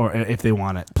or if they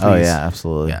want it, please. Oh yeah,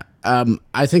 absolutely. Yeah.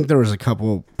 I think there was a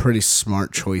couple pretty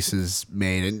smart choices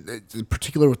made, and in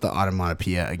particular with the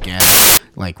onomatopoeia again,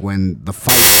 like when the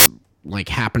fight's like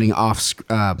happening off.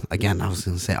 Again, I was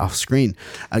going to say off screen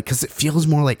because it feels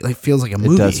more like a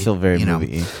movie. It does feel very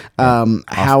movie.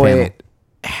 How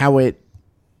it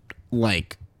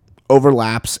like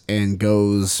overlaps and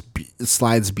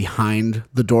slides behind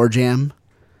the door jamb.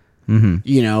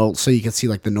 Mm-hmm. So you can see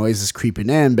like the noise is creeping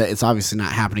in, but it's obviously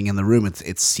not happening in the room.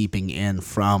 It's seeping in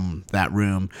from that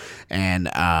room, and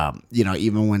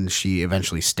even when she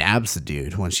eventually stabs the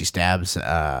dude, when she stabs him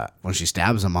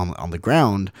on the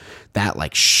ground, that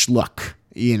like schluck,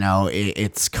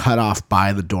 it's cut off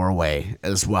by the doorway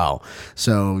as well,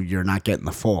 so you're not getting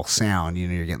the full sound.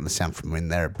 You're getting the sound from in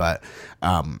there, but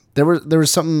there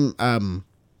was something.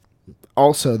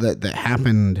 Also that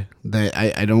happened that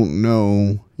I don't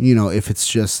know, if it's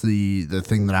just the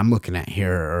thing that I'm looking at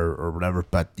here or whatever,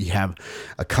 but you have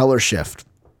a color shift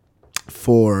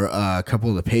for a couple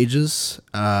of the pages.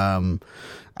 I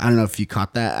don't know if you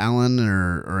caught that, Alan,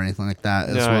 or anything like that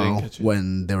as well. I didn't catch it.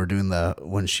 When they were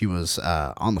when she was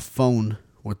on the phone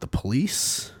with the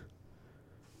police.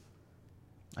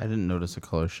 I didn't notice a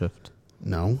color shift.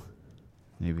 No.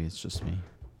 Maybe it's just me.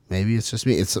 Maybe it's just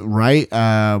me. It's right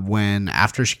when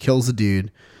after she kills the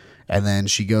dude, and then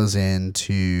she goes in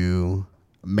to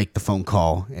make the phone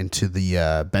call into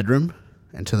the bedroom,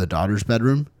 into the daughter's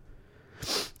bedroom.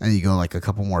 And you go like a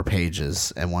couple more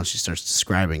pages, and once she starts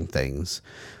describing things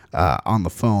on the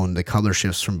phone, the color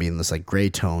shifts from being this like gray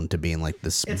tone to being like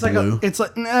this blue. It's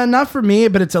like not for me,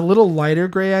 but it's a little lighter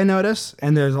gray, I notice,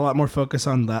 and there's a lot more focus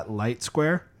on that light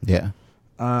square. Yeah.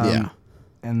 Yeah.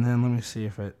 And then let me see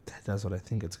if it does what I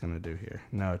think it's going to do here.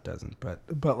 No, it doesn't.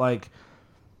 But like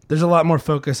there's a lot more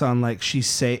focus on like she's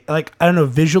safe. Like I don't know,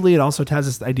 visually it also has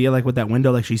this idea like with that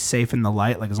window, like she's safe in the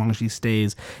light. Like as long as she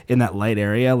stays in that light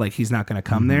area, like he's not going to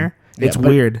come there. It's Yeah, but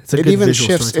weird. It's a it good even visual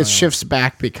shifts. It storytelling. shifts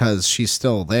back because she's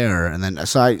still there, and then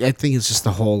so I think it's just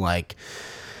the whole like,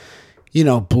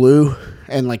 blue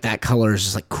and like that color is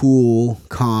just like cool,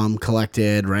 calm,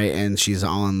 collected, right? And she's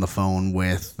on the phone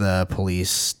with the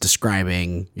police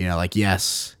describing, like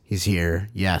yes, he's here,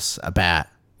 yes, a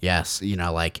bat, yes,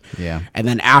 Yeah. And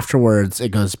then afterwards, it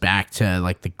goes back to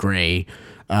like the gray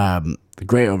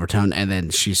overtone, and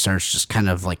then she starts just kind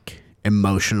of like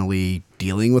emotionally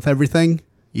dealing with everything.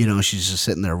 She's just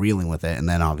sitting there reeling with it, and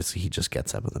then obviously he just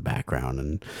gets up in the background,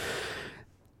 and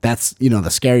that's the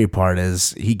scary part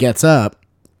is he gets up,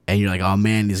 and you're like, oh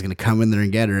man, he's gonna come in there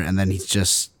and get her, and then he's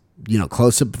just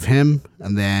close up of him,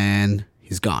 and then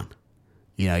he's gone.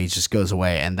 He just goes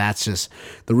away, and that's just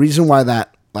the reason why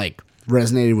that like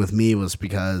resonated with me was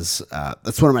because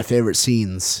that's one of my favorite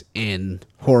scenes in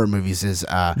horror movies is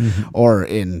or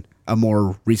in a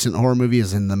more recent horror movie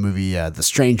is in the movie The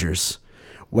Strangers,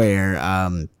 where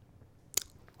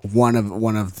one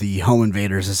of the home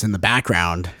invaders is in the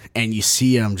background, and you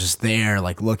see him just there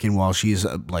like looking while she's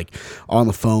like on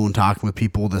the phone talking with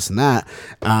people, this and that,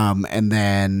 and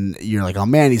then you're like, oh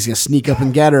man, he's gonna sneak up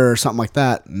and get her or something like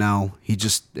that. No, he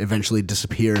just eventually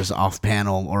disappears off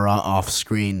panel or off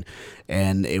screen,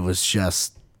 and it was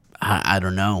just I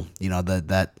don't know,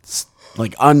 that's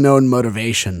like unknown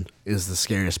motivation is the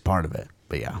scariest part of it.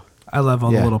 But yeah. I love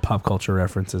all the Yeah. little pop culture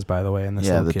references, by the way, in this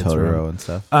Yeah, little the kid's Totoro room. and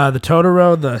stuff. The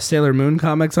Totoro, the Sailor Moon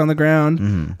comics on the ground,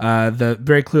 the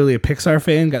very clearly a Pixar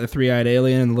fan, got the three-eyed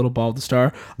alien and the little ball of the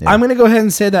star. Yeah. I'm going to go ahead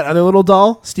and say that other little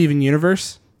doll, Steven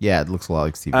Universe. Yeah, it looks a lot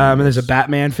like Steven. And there's a Universe.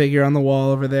 Batman figure on the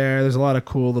wall over there. There's a lot of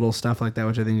cool little stuff like that,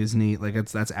 which I think is neat. Like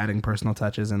that's adding personal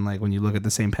touches, and like when you look at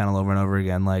the same panel over and over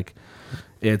again, like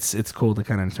it's cool to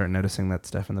kind of start noticing that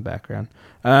stuff in the background.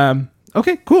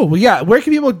 Okay, cool. Well, yeah. Where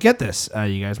can people get this,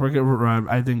 you guys?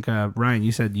 I think Ryan,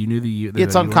 you said you knew the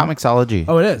It's on URL? Comixology.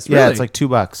 Oh, it is? Yeah, Really? it's like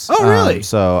 $2. Oh, really?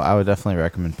 So I would definitely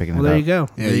recommend picking Well, it there up. you go.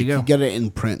 Yeah, There you go. can get it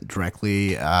in print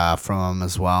directly from them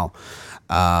as well.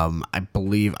 I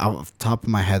believe off the top of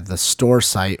my head, the store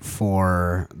site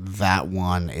for that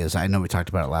one is, I know we talked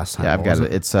about it last time. Yeah, I've What got was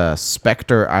it. It's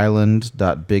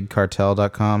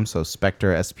specterisland.bigcartel.com. So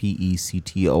Spectre,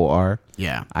 SPECTOR,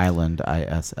 Yeah. Island,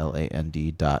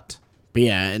 ISLAND dot But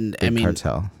yeah, and I Big mean,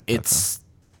 Cartel. it's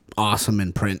awesome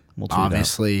in print. We'll tweet it out.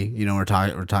 Obviously, we're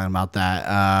talking about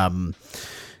that.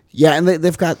 Yeah, and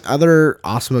they've got other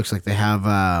awesome books. Like they have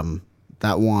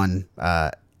that one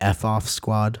F Off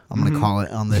Squad, I'm gonna call it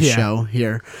on this Yeah. show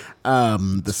here.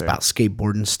 That's about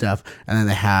skateboarding stuff. And then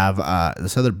they have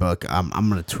this other book. I'm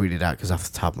gonna tweet it out because off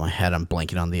the top of my head I'm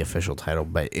blanking on the official title,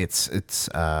 but it's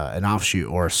an offshoot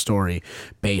or a story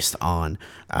based on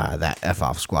that F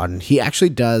Off Squad. And he actually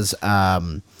does a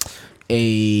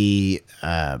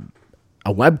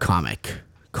webcomic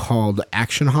called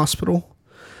Action Hospital.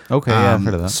 Okay, yeah, I've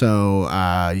heard of that. So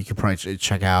you could probably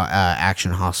check out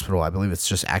Action Hospital. I believe it's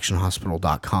just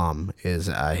actionhospital.com is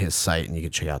his site, and you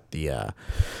can check out the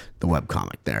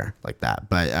webcomic there like that.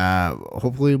 But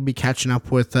hopefully we'll be catching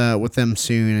up with them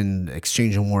soon and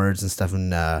exchanging words and stuff,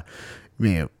 and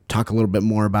talk a little bit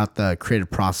more about the creative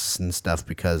process and stuff,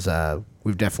 because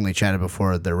we've definitely chatted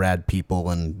before. They're rad people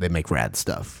and they make rad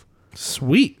stuff.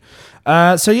 Sweet.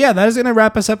 So yeah, that is going to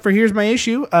wrap us up for Here's My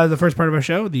Issue, the first part of our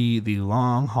show, the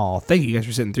long haul. Thank you guys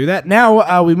for sitting through that.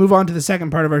 Now we move on to the second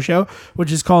part of our show,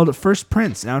 which is called First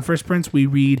Prints. Now in First Prints, we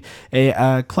read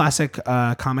a classic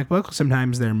comic book.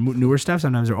 Sometimes they're newer stuff,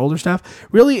 sometimes they're older stuff.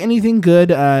 Really anything good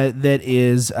that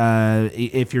is,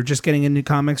 if you're just getting into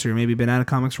comics, or maybe been out of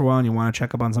comics for a while and you want to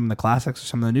check up on some of the classics or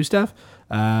some of the new stuff,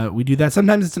 we do that.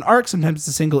 Sometimes it's an arc, sometimes it's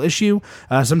a single issue,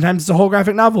 sometimes it's a whole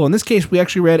graphic novel. In this case, we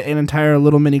actually read an entire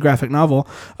little mini graphic novel,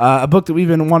 a book that we've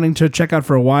been wanting to check out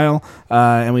for a while,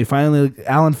 and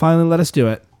Alan finally let us do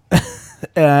it.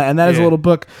 And that is a little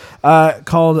book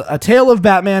called A Tale of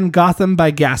Batman: Gotham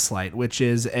by Gaslight, which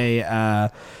is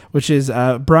Brian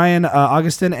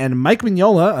Augustin and Mike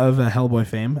Mignola of Hellboy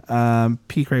fame,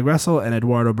 P. Craig Russell and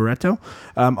Eduardo Barreto,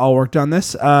 all worked on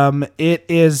this. It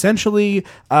is essentially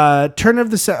turn of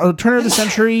the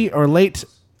century or late.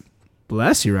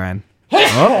 Bless you, Ryan.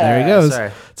 Oh, there he goes.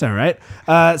 Sorry. It's all right.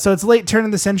 So it's late turn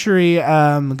of the century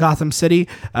Gotham City,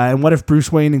 and what if Bruce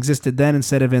Wayne existed then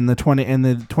instead of in the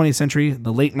 20th century,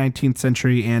 the late 19th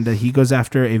century, and he goes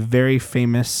after a very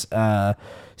famous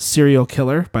serial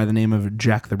killer by the name of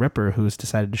Jack the Ripper who's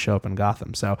decided to show up in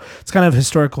Gotham. So it's kind of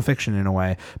historical fiction in a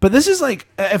way. But this is like,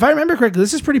 if I remember correctly,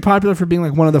 this is pretty popular for being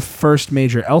like one of the first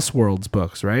major Elseworlds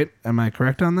books, right? Am I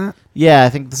correct on that? Yeah, I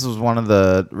think this was one of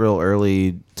the real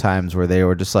early times where they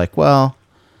were just like, well,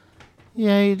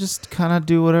 yeah, you just kind of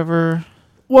do whatever.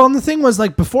 Well, and the thing was,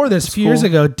 like, before this, a few years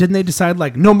ago, didn't they decide,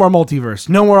 like, no more multiverse,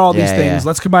 no more all these things,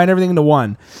 let's combine everything into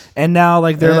one? And now,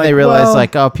 like, they're like, they realize,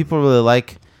 like, oh, people really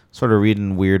like sort of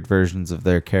reading weird versions of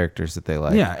their characters that they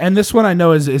like. Yeah, and this one I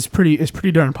know is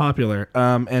pretty darn popular,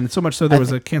 and so much so there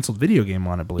was a canceled video game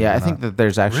on it, believe it or I not. think that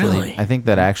there's actually, Really? I think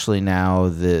that actually now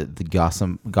the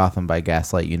Gotham by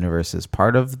Gaslight universe is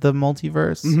part of the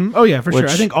multiverse. Mhm. Oh, yeah, for sure.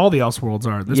 Which- I think all the Elseworlds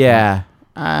are at this point.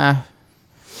 Yeah.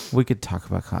 We could talk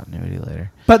about continuity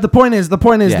later. But the point is,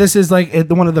 Yeah. this is like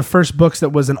one of the first books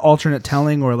that was an alternate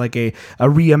telling or like a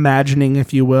reimagining,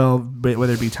 if you will,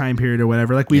 whether it be time period or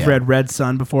whatever. Like we've read Red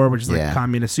Sun before, which is like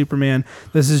communist Superman.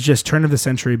 This is just turn of the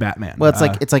century Batman. Well, it's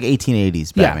like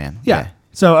 1880s Batman. Yeah.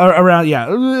 So around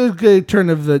turn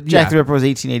of the Jack the Ripper was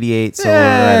 1888. So yeah,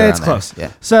 right around it's there. close.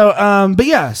 Yeah.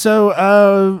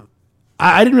 So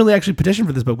I didn't really actually petition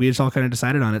for this book. We just all kind of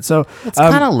decided on it. So It's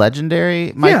kind of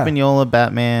legendary. Mike yeah. Mignola,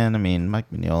 Batman. I mean, Mike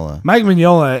Mignola. Mike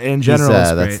Mignola in general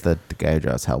is great. That's the guy who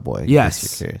draws Hellboy. Yes. In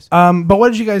case you're curious. But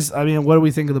what did you guys? I mean, what do we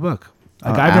think of the book?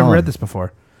 Like, I've never Alan. read this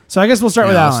before, so I guess we'll start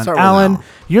with Yeah, Alan. let's start with Alan, Alan.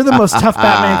 you're the most tough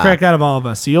Batman critic out of all of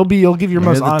us. So you'll give your You're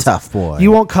most the honest. tough boy.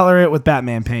 You won't color it with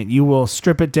Batman paint. You will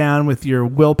strip it down with your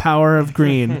willpower of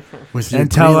green With your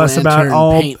and tell Green us about Lantern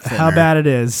all paint how thinner. bad it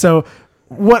is. So,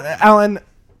 what, Alan?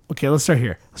 Okay, let's start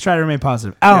here. Let's try to remain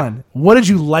positive. Alan, what did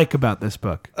you like about this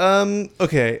book?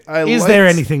 Okay. Is there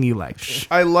anything you liked?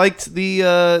 I liked the,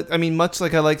 I mean, much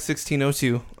like I like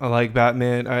 1602, I like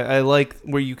Batman. I like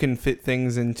where you can fit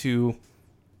things into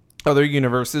other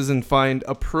universes and find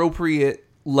appropriate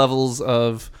levels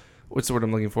of, what's the word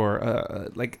I'm looking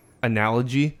for? Like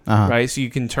analogy, right? So you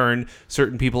can turn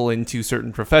certain people into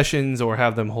certain professions or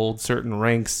have them hold certain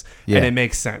ranks, and it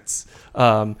makes sense.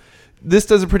 This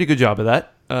does a pretty good job of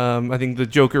that. I think the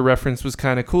Joker reference was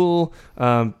kind of cool.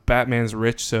 Batman's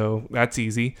rich, so that's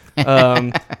easy.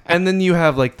 And then you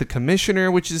have like the Commissioner,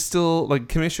 which is still like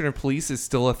Commissioner of Police is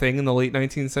still a thing in the late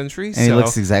 19th century. And he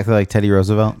looks exactly like Teddy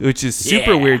Roosevelt. Which is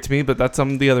super weird to me, but that's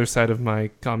on the other side of my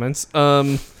comments.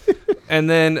 And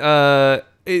then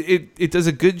it does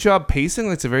a good job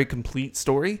pacing. It's a very complete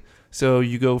story. So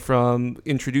you go from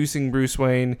introducing Bruce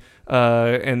Wayne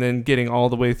and then getting all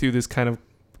the way through this kind of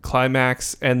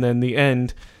climax and then the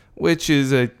end, which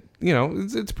is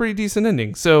it's a pretty decent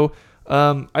ending. So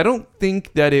I don't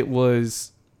think that it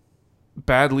was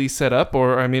badly set up,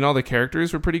 or I mean all the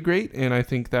characters were pretty great, and I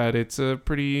think that it's a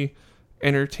pretty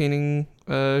entertaining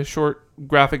short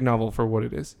graphic novel for what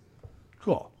it is.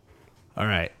 Cool. All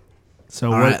right.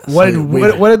 So All right, what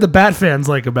so did the Bat fans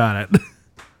like about it?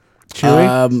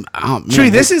 Chewy?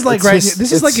 Chewy, this is like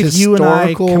this is like if you and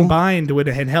I combined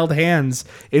and held hands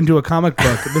into a comic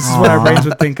book. This is what our brains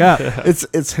would think up.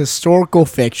 It's historical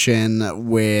fiction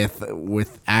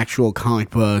with actual comic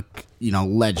book,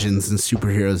 legends and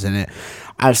superheroes in it.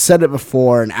 I've said it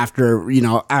before, and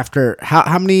after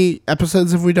how many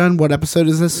episodes have we done? What episode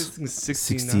is this?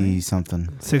 60 something.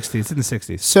 60s. It's in the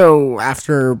 60s. So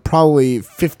after probably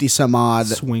 50 some odd,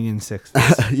 Swinging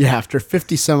 60s. yeah, after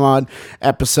 50 some odd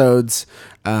episodes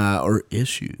or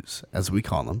issues, as we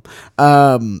call them,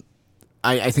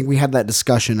 I think we had that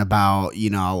discussion about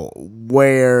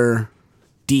where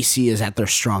DC is at their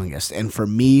strongest, and for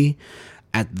me,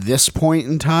 at this point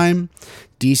in time,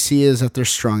 DC is at their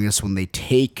strongest when they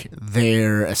take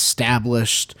their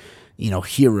established,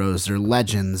 heroes, their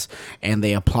legends, and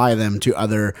they apply them to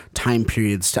other time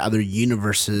periods, to other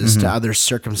universes, to other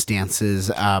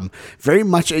circumstances. Very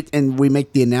much, and we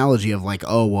make the analogy of like,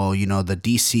 oh, well, the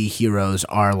DC heroes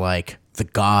are like the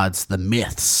gods, the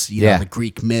myths, the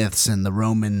Greek myths and the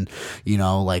Roman,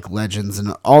 like legends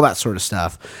and all that sort of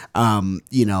stuff,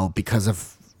 because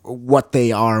of what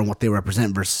they are and what they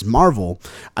represent versus Marvel.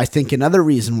 I think another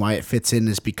reason why it fits in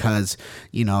is because,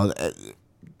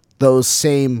 those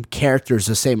same characters,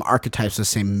 the same archetypes, the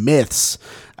same myths,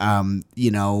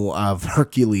 of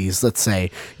Hercules, let's say,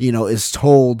 is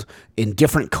told in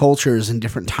different cultures and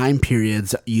different time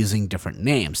periods using different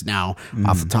names. Now,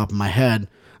 off the top of my head,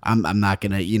 I'm not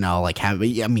gonna, you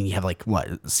have like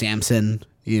what, Samson,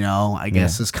 I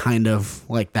guess is kind of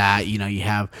like that. You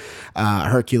have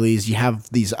Hercules, you have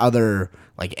these other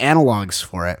like analogs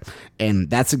for it, and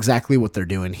that's exactly what they're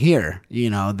doing here.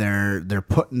 They're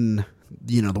putting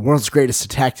the world's greatest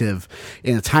detective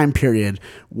in a time period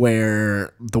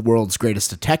where the world's greatest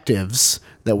detectives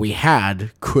that we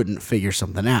had couldn't figure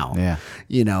something out. Yeah.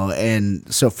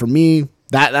 And so for me,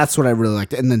 that's what I really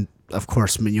liked. And then, of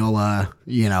course, Mignola,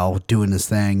 doing his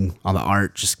thing on the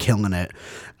art, just killing it.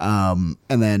 And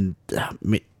then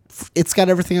it's got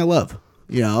everything I love.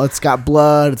 It's got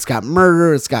blood, it's got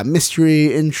murder, it's got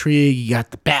mystery, intrigue. You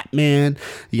got the Batman,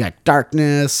 you got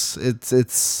darkness.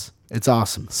 It's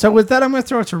awesome. So with that, I'm going to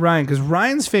throw it to Ryan, because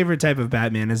Ryan's favorite type of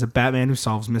Batman is a Batman who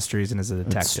solves mysteries and is a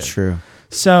detective. That's true.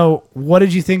 So what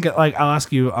did you think? Like, I'll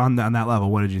ask you on that level,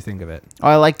 what did you think of it? Oh,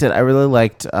 I liked it. I really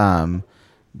liked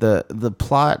the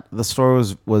plot. The story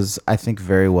was I think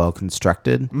very well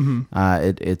constructed.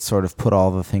 Mm-hmm. It sort of put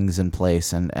all the things in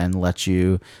place and let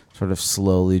you sort of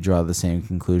slowly draw the same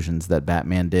conclusions that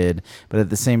Batman did, but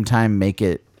at the same time made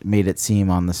it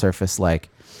seem on the surface like,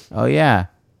 oh yeah,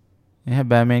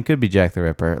 Batman could be Jack the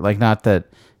Ripper. Like, not that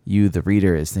you, the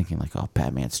reader, is thinking like, oh,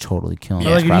 Batman's totally killing.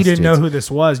 Like, if you didn't prostitutes. know who this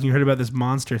was and you heard about this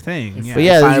monster thing. But But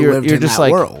yeah, yeah, I lived you're in just that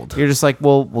like world. you're just like,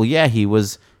 well, yeah, he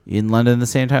was in London the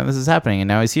same time this is happening, and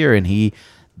now he's here, and he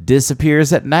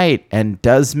disappears at night and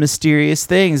does mysterious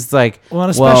things. It's like, Well, and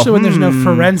especially when there's no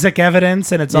forensic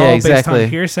evidence and it's all based exactly. on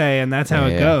hearsay, and that's how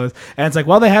it Yeah. goes. And it's like,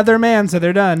 well, they had their man, so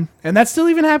they're done. And that still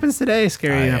even happens today,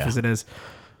 scary enough yeah. as it is.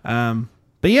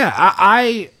 But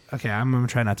yeah, okay, I'm going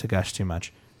to try not to gush too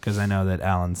much, because I know that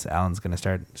Alan's going to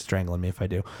start strangling me if I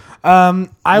do. We're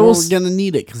going to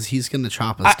need it because he's going to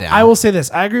chop us down. I will say this.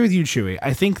 I agree with you, Chewy.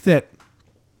 I think that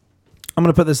I'm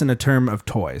going to put this in a term of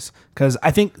toys, because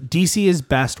I think DC is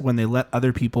best when they let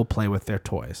other people play with their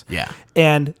toys. Yeah.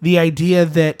 And the idea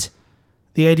that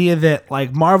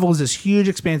like Marvel is this huge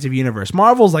expansive universe.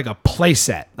 Marvel's like a play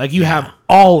set. Like, you have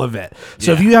all of it.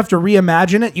 So if you have to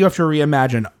reimagine it, you have to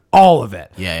reimagine all of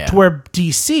it. Yeah. To where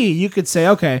DC, you could say,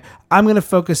 okay, I'm going to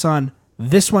focus on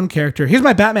this one character. Here's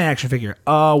my Batman action figure.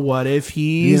 What if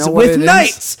he's know what with it is?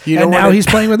 knights? And now he's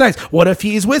playing with knights. What if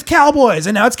he's with cowboys?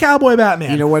 And now it's Cowboy Batman.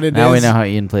 You know what it is? now we know how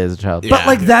Ian played as a child. But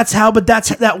like,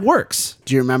 that works.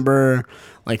 Do you remember,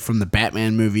 like, from the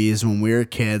Batman movies when we were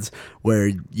kids,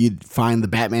 where you'd find the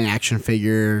Batman action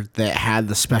figure that had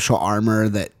the special armor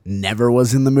that never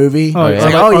was in the movie? Oh, yeah. It's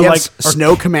like, Or yes, like-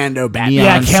 Snow Commando Batman. Yeah,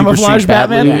 Neon Super camouflage Street Bat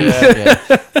Batman. movie.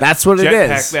 Yeah. That's what it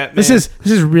Jetpack is. Batman. This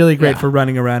is really great Yeah. for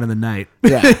running around in the night.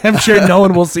 Yeah. I'm sure no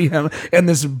one will see him in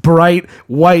this bright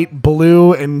white,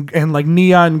 blue, and like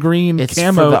neon green It's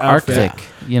camo for the outfit. Arctic,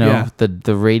 Yeah.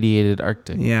 the radiated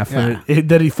Arctic. Yeah, Yeah.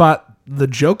 that he fought the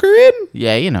Joker in.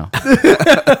 Yeah,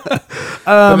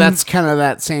 But that's kind of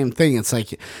that same thing. It's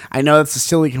like, I know it's a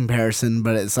silly comparison,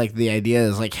 but it's like the idea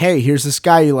is like, hey, here's this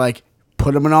guy you like,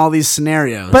 put him in all these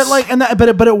scenarios. But like,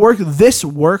 but it works. This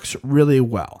works really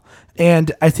well,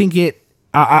 and I think it.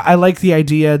 I like the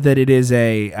idea that it is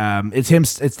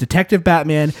it's Detective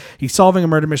Batman. He's solving a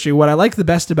murder mystery. What I like the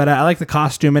best about it, I like the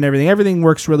costume and everything. Everything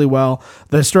works really well.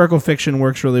 The historical fiction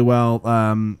works really well.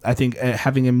 I think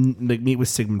having him like meet with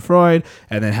Sigmund Freud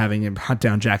and then having him hunt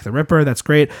down Jack the Ripper, that's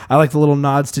great. I like the little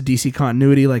nods to DC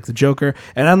continuity, like the Joker.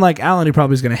 And unlike Alan, who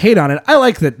probably is going to hate on it, I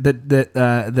like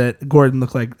that Gordon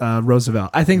looked like Roosevelt.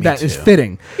 I think that is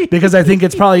fitting, because I think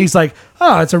it's probably, he's like,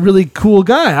 oh, it's a really cool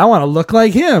guy. I want to look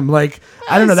like him. Like,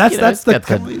 I don't know. That's the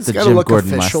the gotta Jim look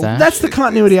Gordon official. mustache. that's the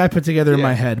continuity I put together in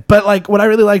my head. But like, what I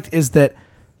really liked is that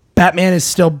Batman is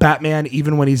still Batman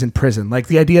even when he's in prison. Like,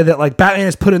 the idea that like Batman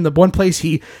is put in the one place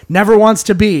he never wants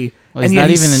to be, Well, he's and yet not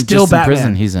he's even in still just in Batman.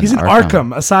 prison, he's in Arkham.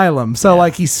 Arkham Asylum. So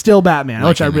like, he's still Batman,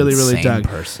 Like which I an really really insane dug.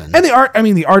 person. And the art, I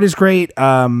mean, the art is great.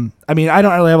 I mean, I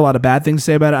don't really have a lot of bad things to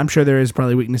say about it. I'm sure there is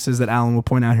probably weaknesses that Alan will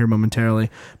point out here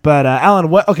momentarily. But Alan,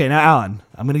 what? Okay, now Alan,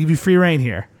 I'm gonna give you free reign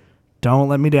here. Don't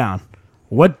let me down.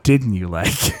 What didn't you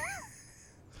like?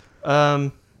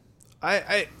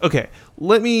 I okay.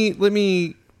 Let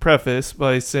me preface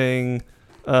by saying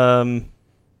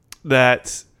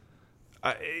that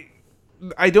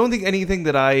I don't think anything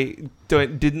that I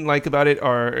didn't like about it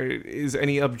is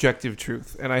any objective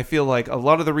truth, and I feel like a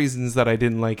lot of the reasons that I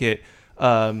didn't like it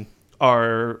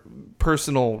are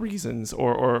personal reasons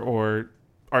or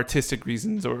artistic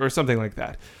reasons or something like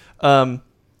that.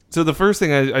 So the first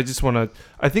thing I just want to,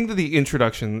 I think that the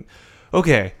introduction,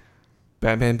 okay,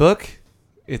 Batman book,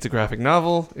 it's a graphic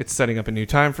novel, it's setting up a new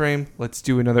time frame, let's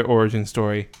do another origin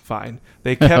story, fine.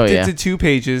 They kept it to 2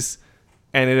 pages,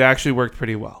 and it actually worked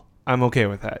pretty well. I'm okay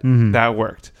with that. Mm-hmm. That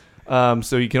worked.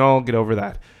 So you can all get over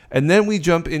that. And then we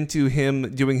jump into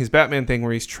him doing his Batman thing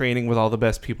where he's training with all the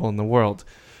best people in the world.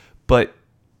 But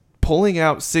pulling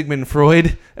out Sigmund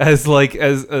Freud as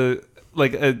a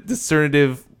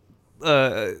discernitive,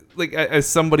 as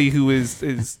somebody who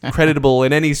is creditable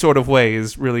in any sort of way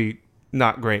is really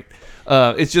not great.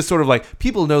 It's just sort of like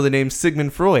people know the name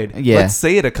Sigmund Freud. Yeah. Let's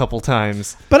say it a couple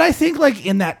times. But I think like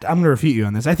in that, I'm going to refute you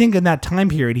on this. I think in that time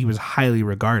period, he was highly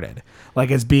regarded,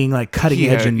 like as being like cutting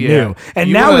edge and new. And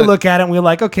You now we wanna- look at it and we're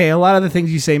like, okay, a lot of the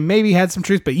things you say maybe had some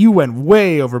truth, but you went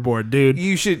way overboard, dude.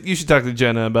 You should talk to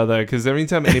Jenna about that, because every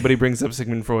time anybody brings up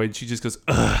Sigmund Freud, she just goes,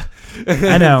 ugh.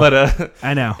 I know. But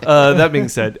I know. that being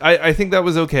said, I think that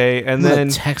was okay. And I'm then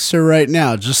gonna text her right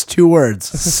now. Just 2 words.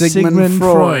 Sigmund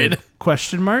Freud.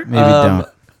 Question mark? Maybe don't.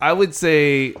 I would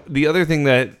say the other thing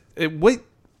that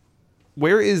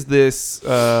where is this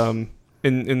in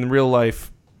real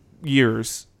life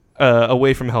years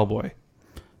away from Hellboy?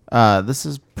 This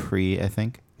is I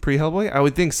think. Pre-Hellboy? I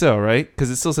would think so, right? Because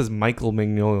it still says Michael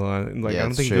Mignola. And I don't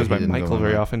that's think true. he goes by He didn't go Michael by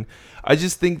very that. often. I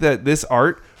just think that this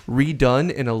art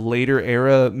redone in a later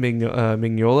era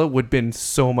Mignola would have been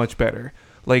so much better.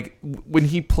 Like when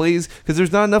he plays, because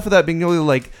there's not enough of that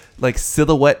Mignola like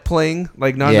silhouette playing,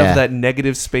 like not enough of that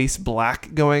negative space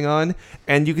black going on,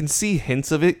 and you can see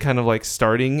hints of it kind of like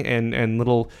starting and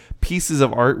little pieces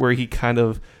of art where he kind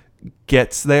of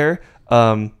gets there.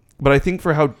 But I think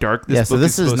for how dark this So book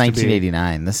this is supposed to be,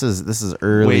 1989. This is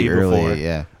early, Way before.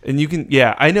 yeah.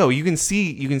 and I know you can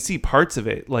see parts of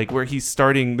it, like where he's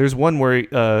starting. There's one where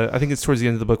I think it's towards the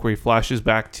end of the book where he flashes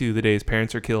back to the day his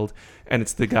parents are killed, and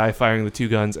it's the guy firing the 2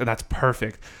 guns, and that's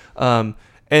perfect. And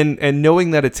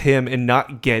knowing that it's him and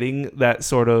not getting that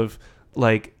sort of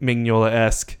like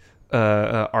Mignola-esque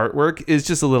artwork is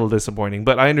just a little disappointing.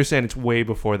 But I understand it's way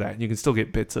before that. You can still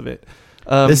get bits of it.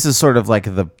 This is sort of like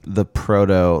the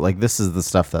proto, like this is the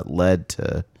stuff that led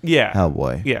to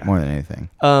Hellboy, more than anything.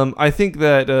 I think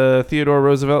that Theodore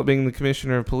Roosevelt being the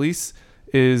commissioner of police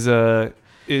is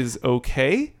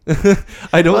okay.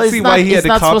 I don't see why he had to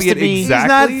copy it exactly. He's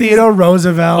not Theodore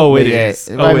Roosevelt. Oh, it Yeah, is.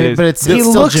 I Oh, mean, it is. but it's He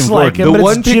still looks Jim like Gordon. him, The but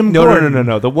one it's Jim no, Gordon.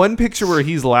 no. The one picture where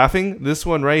he's laughing, this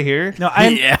one right here. No,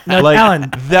 no, Like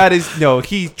Alan. that is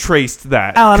he traced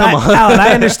that. Alan, Come on. Alan,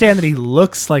 I understand that he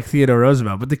looks like Theodore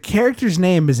Roosevelt, but the character's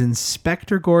name is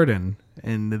Inspector Gordon,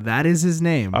 and that is his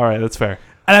name. All right, that's fair.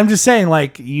 And I'm just saying,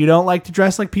 like, you don't like to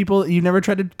dress like people. You never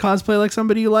tried to cosplay like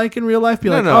somebody you like in real life. Be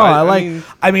like, No,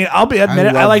 I mean, I'll admit it.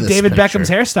 I love like this David picture. Beckham's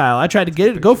hairstyle. I tried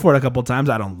to go for it a couple times.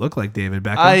 I don't look like David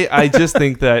Beckham. I just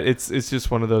think that it's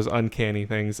just one of those uncanny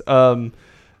things. The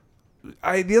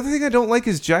other thing I don't like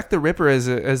is Jack the Ripper as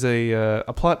a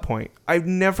plot point. I've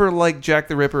never liked Jack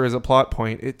the Ripper as a plot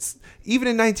point. It's even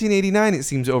in 1989, it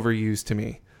seems overused to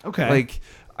me. Okay. Like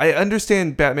I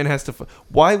understand Batman has to.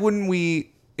 Why wouldn't we?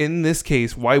 In this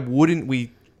case, why wouldn't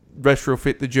we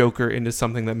retrofit the Joker into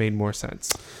something that made more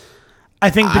sense? I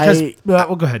think because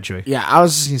well, go ahead, Chewy. Yeah, I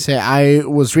was just gonna say I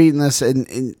was reading this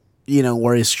and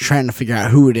where he's trying to figure out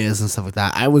who it is and stuff like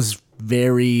that. I was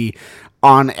very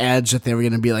on edge that they were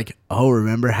gonna be like, oh,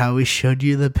 remember how we showed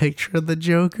you the picture of the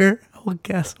Joker? Well,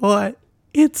 guess what?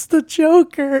 It's the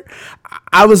Joker.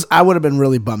 I would have been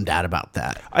really bummed out about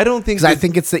that. I don't think Because I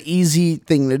think it's the easy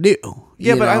thing to do.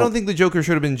 Yeah, but I don't think the Joker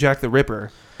should have been Jack the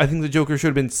Ripper. I think the Joker should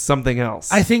have been something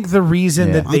else. I think the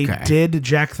reason that they Okay. did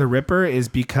Jack the Ripper is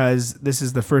because this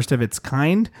is the first of its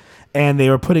kind, and they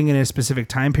were putting it in a specific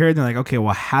time period. They're like, okay,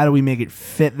 well, how do we make it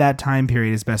fit that time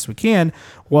period as best we can?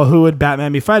 Well, who would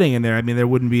Batman be fighting in there? I mean, there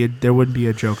wouldn't be a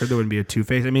Joker, there wouldn't be a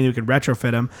Two-Face. I mean, we could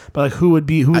retrofit him, but like,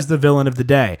 who's the villain of the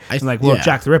day? And like, well, yeah.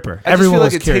 Jack the Ripper. I just Everyone feel like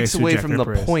was it curious takes who away Jack from the the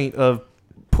Ripper is. point of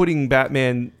putting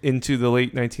Batman into the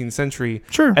late 19th century,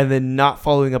 Sure. and then not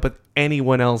following up with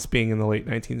anyone else being in the late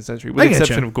 19th century, with I the get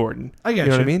exception you. of Gordon. I get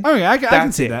you know what I mean? Okay, I can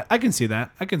That's see it. that. I can see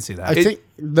that. I can see that. I think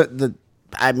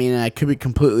I mean, I could be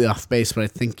completely off base, but I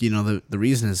think, the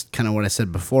reason is kind of what I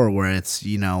said before, where it's,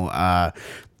 the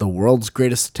world's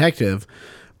greatest detective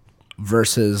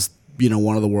versus,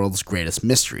 one of the world's greatest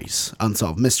mysteries,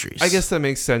 unsolved mysteries. I guess that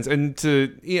makes sense. And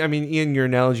Ian, your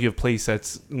analogy of play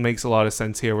sets makes a lot of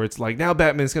sense here, where it's like, now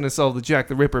Batman's going to solve the Jack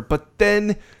the Ripper, but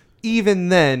then, even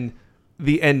then,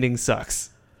 the ending sucks.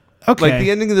 okay. Like, the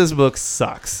ending of this book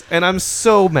sucks. And I'm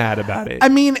so mad about it. I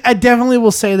mean, I definitely will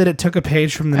say that it took a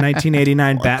page from the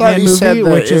 1989 Batman you said movie,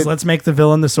 that which is it- let's make the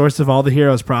villain the source of all the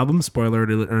hero's problems. Spoiler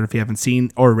alert if you haven't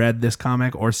seen or read this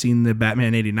comic or seen the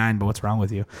Batman 89, but what's wrong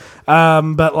with you?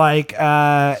 But like,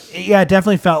 yeah, it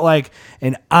definitely felt like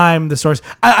an I'm the source.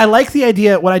 I like the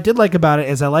idea. What I did like about it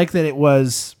is I like that it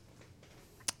was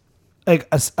like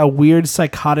a weird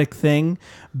psychotic thing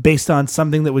based on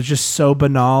something that was just so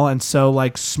banal and so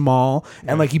like small,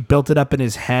 and like he built it up in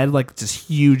his head like it's this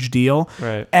huge deal,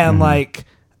 Right. and like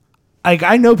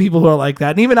I know people who are like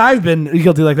that, and even I've been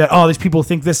guilty like that. Oh, these people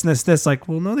think this and this. Like,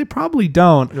 well, no, they probably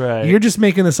don't. Right. You're just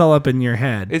making this all up in your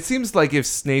head. It seems like if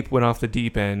Snape went off the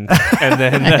deep end, and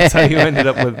then that's how you ended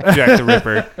up with Jack the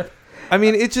Ripper. I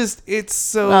mean, it's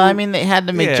so. Well, I mean, they had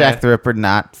to make Yeah. Jack the Ripper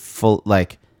not full,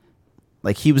 like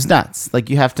he was nuts. Like,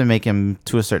 you have to make him,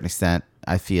 to a certain extent,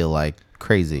 I feel like,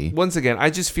 crazy. Once again, I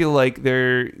just feel like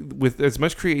they're, with as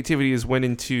much creativity as went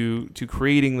into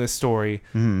creating this story,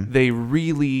 they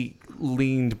really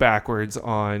leaned backwards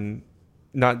on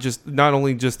not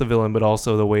only just the villain, but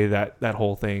also the way that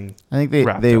whole thing. I think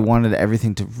wrapped they up. wanted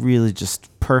everything to really just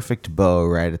perfect bow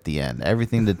right at the end.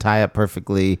 Everything to tie up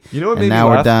perfectly. You know what and made me now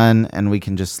we're laugh? done, and we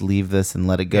can just leave this and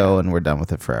let it go, and we're done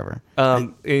with it forever.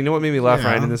 And you know what made me laugh,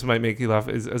 Yeah. Ryan, and this might make you laugh,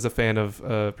 is as a fan of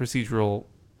procedural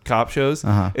cop shows,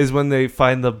 Uh-huh. is when they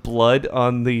find the blood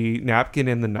on the napkin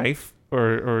and the knife,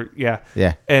 or yeah,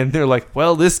 and they're like,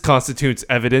 well, this constitutes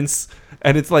evidence,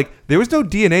 and it's like, there was no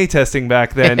DNA testing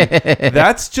back then.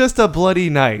 That's just a bloody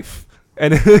knife.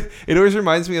 And it always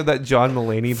reminds me of that John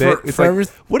Mulaney bit. It's like,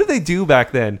 what did they do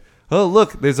back then? Oh,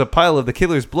 look, there's a pile of the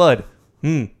killer's blood.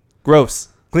 Gross.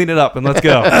 Clean it up and let's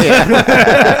go.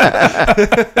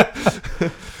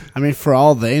 I mean, for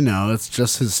all they know, it's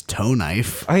just his toe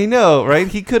knife. I know, right?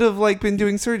 He could have been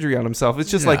doing surgery on himself.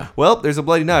 It's just Yeah. like, well, there's a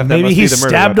bloody knife. That Maybe must he be the murder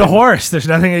stabbed a weapon. horse. There's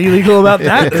nothing illegal about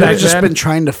that. Could back have just then. been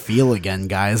trying to feel again,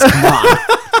 guys. Come on.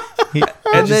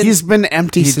 And then, He's been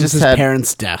empty he since just his had-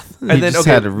 parents' death. and He then just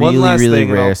okay, had a one really, last really thing,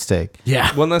 and rare I'll- steak.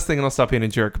 Yeah. one last thing, and I'll stop being a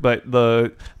jerk. But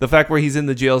the fact where he's in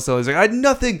the jail cell, he's like, I had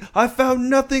nothing. I found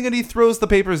nothing, and he throws the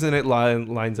papers in it.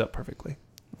 Lines up perfectly.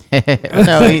 No,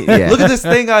 yeah. Look at this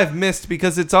thing I've missed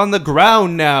because it's on the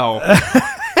ground now.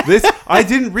 I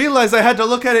didn't realize I had to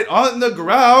look at it on the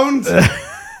ground.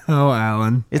 Oh,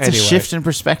 Alan. It's Anyway. a shift in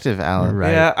perspective, Alan.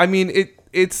 Right. Yeah, I mean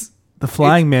it's The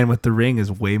flying man with the ring is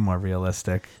way more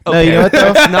realistic. okay. No, you know what,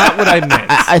 though? That's not what I meant.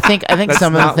 I think That's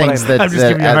some of not the what I things meant. that, I'm just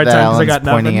giving you a hard that time 'cause I Alan's got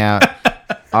pointing nothing. out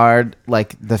are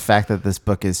like the fact that this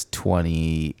book is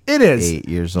 28 It is.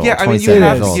 years old. Yeah, I mean, you 27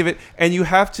 have years to old, give it, and you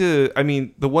have to. I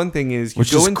mean, the one thing is, you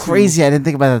which go is into, crazy. I didn't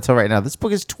think about that until right now. This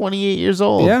book is 28 years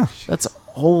old. Yeah. That's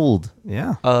old.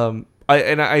 Yeah.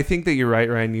 I think that you're right,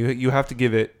 Ryan. You have to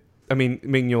give it. I mean,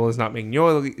 Mignola is not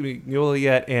Mignola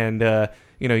yet, and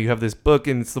you have this book,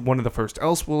 and it's one of the first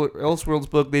Elseworlds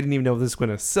book. They didn't even know this was going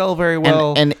to sell very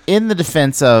well. And in the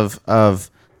defense of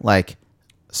like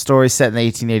stories set in the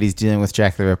 1880s dealing with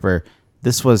Jack the Ripper,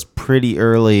 this was pretty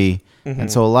early.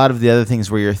 And so a lot of the other things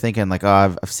where you're thinking like,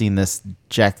 oh, I've seen this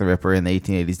Jack the Ripper in the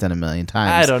 1880s done a million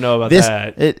times. I don't know about this,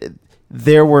 that.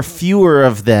 There were fewer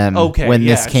of them Okay, when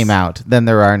yes. this came out than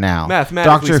there are now.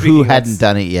 Mathematically Doctor speaking, Who that's- hadn't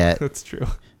done it yet. That's true.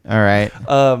 All right.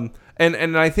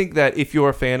 And I think that if you're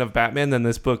a fan of Batman, then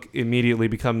this book immediately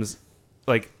becomes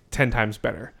like 10 times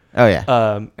better. Oh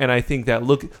yeah. And I think that,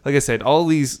 like I said, all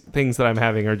these things that I'm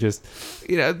having are just,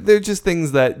 they're just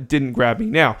things that didn't grab me.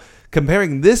 Now,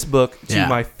 comparing this book to Yeah.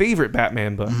 my favorite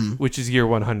Batman book, which is Year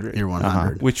 100. Year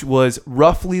 100. Which was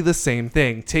roughly the same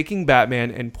thing, taking Batman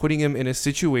and putting him in a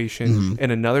situation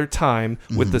in another time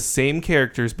with the same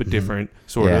characters but different,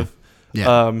 sort Yeah. of.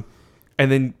 Yeah.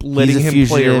 And then letting He's a him fugitive.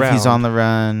 play around. He's on the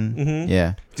run. Mhm.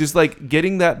 Yeah. Just like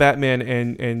getting that Batman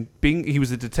and being, he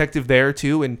was a detective there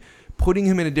too, and putting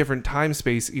him in a different time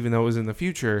space, even though it was in the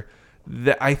future.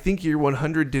 That I think Year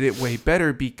 100 did it way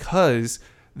better because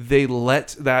they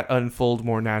let that unfold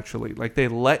more naturally. Like they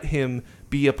let him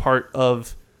be a part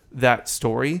of that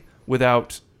story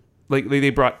without, like they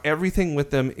brought everything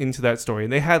with them into that story.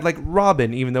 And they had like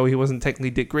Robin, even though he wasn't technically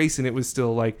Dick Grayson, it was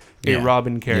still like a Yeah.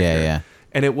 Robin character. Yeah.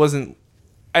 And it wasn't,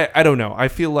 I don't know. I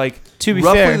feel like To be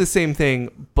roughly fair- the same thing,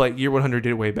 but Year 100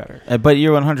 did it way better. But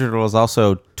Year 100 was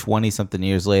also 20 something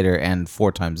years later and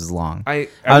 4 times as long. I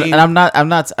And mean, I'm just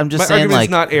my saying argument's like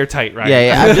not airtight, right?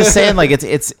 Yeah. I'm just saying like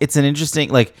it's an interesting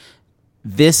like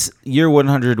this Year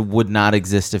 100 would not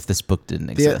exist if this book didn't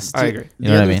exist. I agree. You The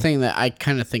know what I other mean? thing that I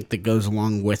kind of think that goes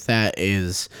along with that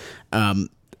is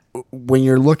when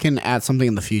you're looking at something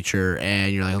in the future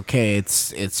and you're like, okay,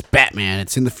 it's Batman,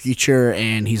 it's in the future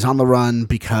and he's on the run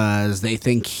because they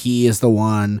think he is the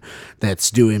one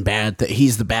that's doing bad, that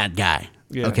he's the bad guy.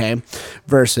 Yeah. Okay.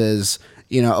 Versus,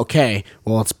 okay,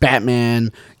 well, it's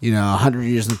Batman, 100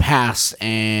 years in the past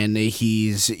and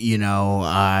he's, he's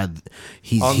on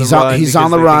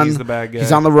the run. He's the bad guy.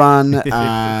 He's on the run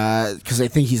because they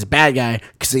think he's a bad guy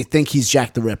because they think he's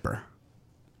Jack the Ripper.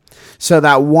 So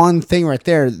that one thing right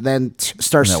there then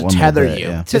starts That to one tether little bit, you.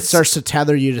 yeah. It starts to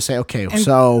tether you to say, okay,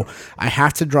 so I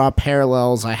have to draw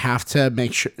parallels. I have to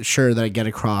make sure that I get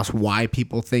across why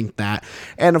people think that.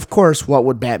 And of course, what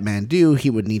would Batman do? He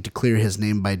would need to clear his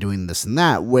name by doing this and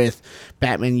that. With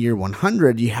Batman Year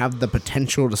 100, you have the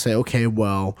potential to say, okay,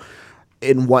 well,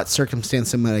 in what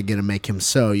circumstance am I going to make him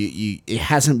so? It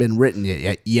hasn't been written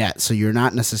yet, so you're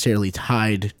not necessarily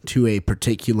tied to a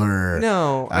particular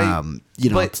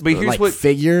but here's like what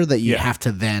figure that you have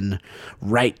to then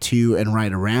write to and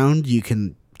write around. You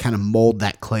can kind of mold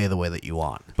that clay the way that you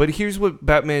want. But here's what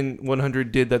Batman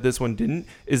 100 did that this one didn't,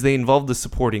 is they involved the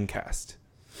supporting cast.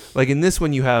 Like in this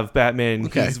one, you have Batman.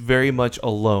 Okay. He's very much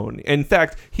alone. In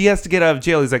fact, he has to get out of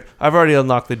jail. He's like, I've already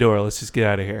unlocked the door. Let's just get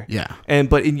out of here. Yeah.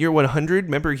 But in year 100,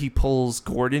 remember he pulls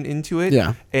Gordon into it.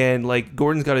 Yeah. And like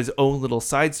Gordon's got his own little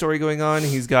side story going on.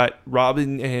 He's got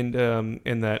Robin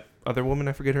and that other woman.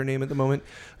 I forget her name at the moment.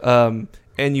 And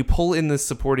you pull in the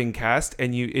supporting cast,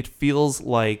 and it feels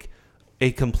like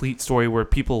a complete story where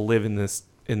people live in this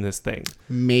thing.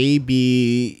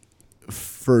 Maybe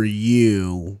for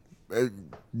you.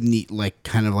 Neat, like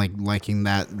kind of like liking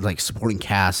that, like supporting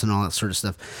cast and all that sort of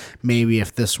stuff. Maybe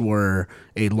if this were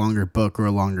a longer book or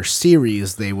a longer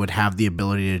series, they would have the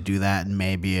ability to do that, and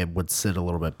maybe it would sit a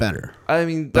little bit better. I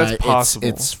mean, that's possible.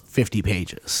 It's 50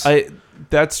 pages.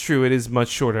 That's true. It is much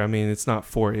shorter. I mean, it's not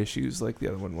 4 issues like the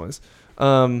other one was.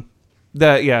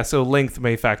 So length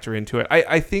may factor into it.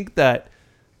 I think that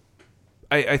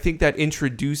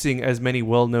introducing as many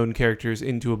well-known characters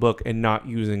into a book and not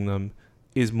using them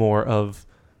is more of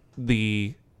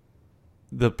the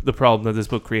problem that this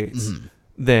book creates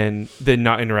than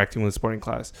not interacting with the supporting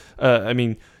class. I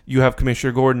mean, you have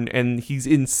Commissioner Gordon, and he's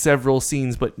in several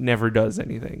scenes but never does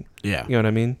anything. Yeah. You know what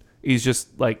I mean? He's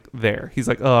just like there. He's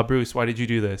like, oh, Bruce, why did you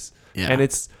do this? Yeah. And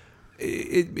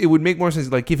it would make more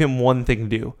sense, like, give him one thing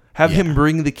to do. Have him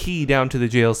bring the key down to the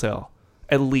jail cell,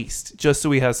 at least, just so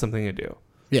he has something to do.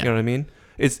 Yeah. You know what I mean?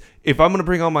 It's, if I'm going to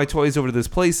bring all my toys over to this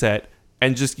play set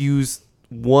and just use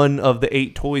one of the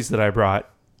 8 toys that I brought,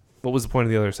 what was the point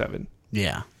of the other 7?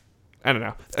 Yeah. I don't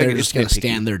know. They're just going to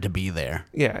stand there to be there.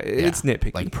 Yeah, it's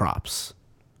nitpicky. Like props.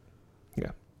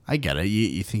 Yeah. I get it.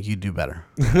 You think you'd do better.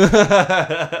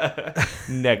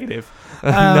 Negative.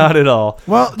 Not at all.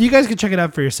 Well, you guys can check it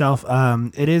out for yourself.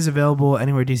 It is available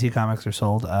anywhere DC Comics are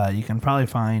sold. You can probably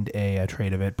find a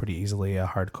trade of it pretty easily. A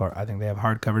hardcover. I think they have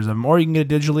hardcovers of them, or you can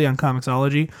get it digitally on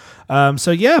Comixology.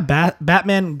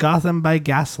 Batman Gotham by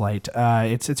Gaslight.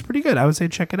 It's pretty good. I would say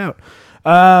check it out.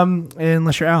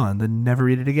 Unless you're Alan, then never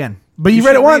read it again. But you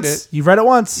read it once. You've read it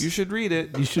once. You should read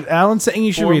it. You should. Alan's saying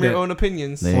you should Form read your it. own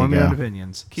opinions. Form your own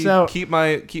opinions. Keep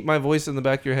my voice in the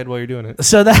back of your head while you're doing it.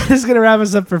 So that is going to wrap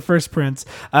us up for First Prints.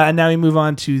 And now we move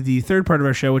on to the third part of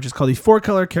our show, which is called the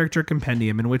 4-Color Character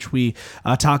Compendium, in which we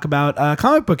talk about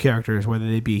comic book characters, whether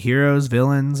they be heroes,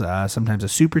 villains, sometimes a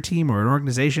super team or an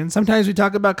organization. Sometimes we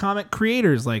talk about comic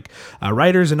creators, like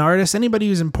writers and artists, anybody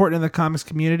who's important in the comics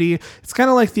community. It's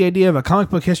kind of like the idea of a comic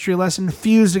book history lesson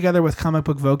fused together with comic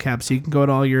book vocab, so you can go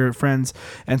to all your friends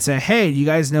and say, hey, you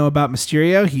guys know about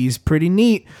Mysterio? He's pretty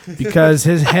neat because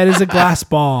his head is a glass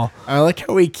ball. I like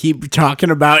how we keep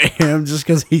talking about him just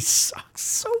because he sucks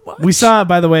so much. We saw,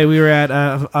 by the way, we were at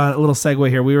a little segue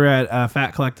here. We were at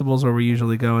Fat Collectibles, where we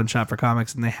usually go and shop for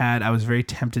comics, and I was very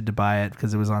tempted to buy it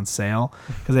because it was on sale,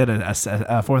 because they had a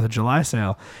 4th of July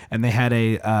sale, and they had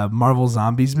a Marvel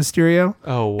Zombies Mysterio.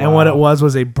 Oh, wow. And what it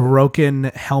was a broken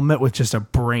helmet with just a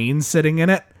brain sitting in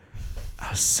it. I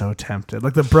was so tempted.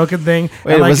 Like the broken thing.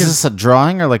 Wait, was this a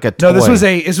drawing or like a toy? No, this was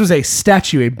a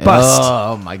statue, a bust.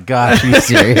 Oh my gosh, are you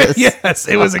serious? Yes,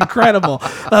 it was incredible.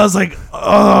 I was like,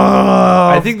 oh.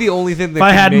 I think the only thing that if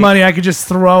I had money, I could just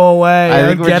throw away. I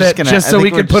think or get it just so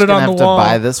we could put it on the wall. To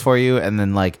buy this for you and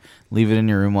then like leave it in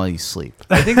your room while you sleep.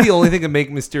 I think the only thing that make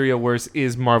Mysterio worse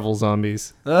is Marvel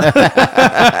Zombies.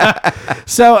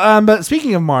 So, but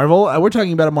speaking of Marvel, we're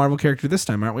talking about a Marvel character this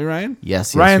time, aren't we, Ryan?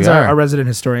 Yes, Ryan's we are. our resident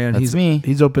historian. That's me.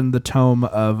 He's opened the tome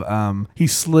of. He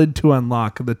slid to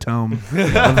unlock the tome of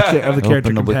the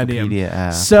character the compendium. Wikipedia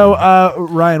app. So,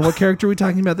 Ryan, what character are we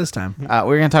talking about this time?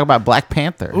 We're going to talk about Black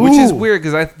Panther. Which is weird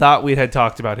because I thought we had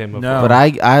talked about him before. No. But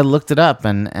I looked it up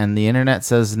and the internet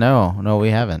says no, we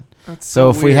haven't. That's So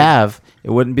if we weird. have,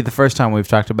 it wouldn't be the first time we've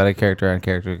talked about a character on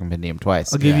Character Compendium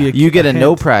twice. I'll give you. You get a hint.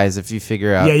 no prize if you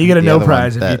figure out. Yeah, you get a the no other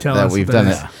prize one if you that- tell that us we've that done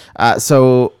it's- it.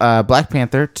 So Black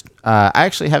Panther. I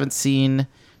actually haven't seen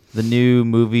the new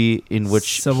movie in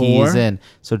which Civil he's War? in.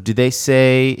 So do they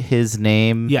say his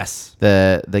name? Yes.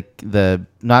 The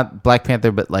not Black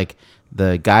Panther, but like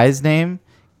the guy's name.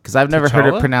 Because I've never heard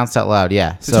it T'Challa? pronounced out loud.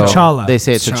 Yeah. So T'Challa. They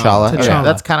say it's T'Challa. T'Challa. Okay,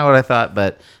 that's kind of what I thought,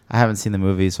 but I haven't seen the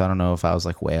movie, so I don't know if I was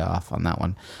like way off on that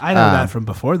one. I know that from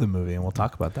before the movie, and we'll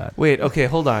talk about that. Wait, okay,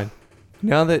 hold on.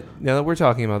 Now that we're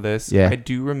talking about this, Yeah. I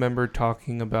do remember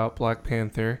talking about Black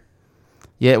Panther.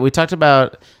 Yeah, we talked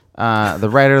about The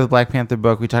writer of the Black Panther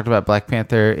book. We talked about Black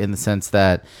Panther in the sense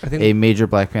that I think a major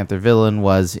Black Panther villain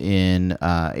was in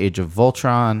Age of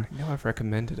Voltron. I know I've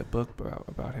recommended a book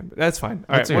about him, but that's fine.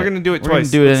 All right, That's we're okay. going to do it We're gonna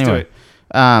twice. do it Let's anyway. do it.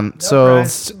 So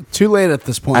It's too late at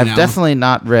this point. I've now. definitely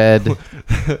not read.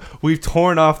 We've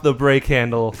torn off the brake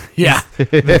handle. Yeah.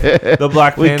 The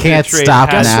Black We Panther can't trade stop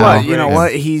has Guess now. what? You know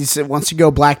what? He's once you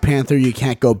go Black Panther, you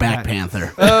can't go back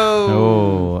Panther.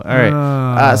 Oh, all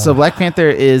right. So Black Panther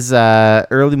is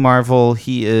early Marvel.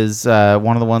 He is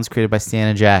one of the ones created by Stan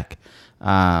and Jack.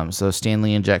 So Stan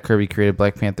Lee and Jack Kirby created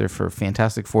Black Panther for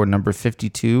Fantastic Four number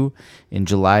 52 in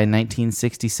July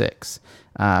 1966.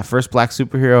 First black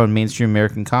superhero in mainstream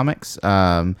American comics.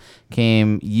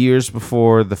 Came years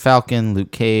before The Falcon,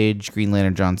 Luke Cage, Green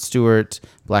Lantern, John Stewart,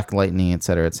 Black Lightning,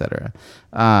 etc., etc.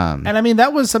 And I mean,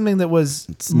 that was something that was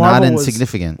It's not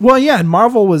insignificant. Well, yeah, and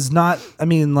Marvel was not. I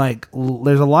mean, like,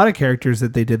 there's a lot of characters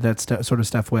that they did that sort of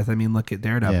stuff with. I mean, look at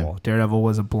Daredevil. Yeah. Daredevil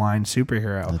was a blind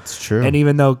superhero. That's true. And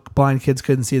even though blind kids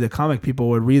couldn't see the comic, people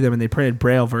would read them, and they printed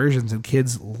Braille versions, and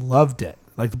kids loved it.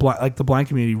 Like the blind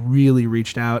community really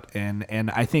reached out, and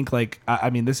I think I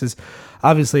mean, this is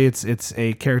obviously it's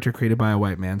a character created by a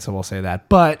white man, so we'll say that.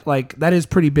 But like that is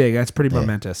pretty big. That's pretty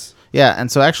momentous. Yeah,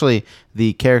 and so actually,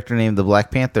 the character named the Black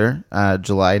Panther,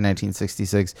 July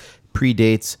 1966,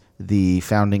 predates the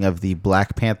founding of the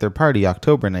Black Panther Party,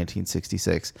 October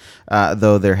 1966.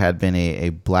 Though there had been a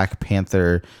Black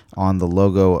Panther on the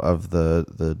logo of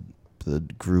the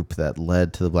group that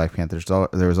led to the Black Panthers.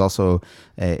 There was also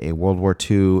a World War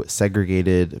II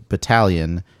segregated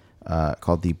battalion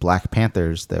called the Black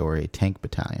Panthers. They were a tank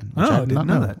battalion. Which Oh, I I didn't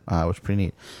know that. Which was pretty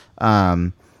neat.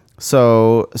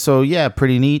 So yeah,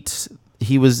 pretty neat.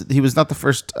 He was not the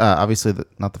first, obviously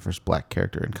not the first black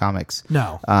character in comics.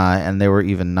 No. And there were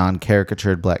even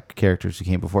non-caricatured black characters who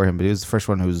came before him, but he was the first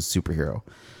one who was a superhero.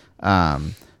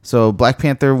 So Black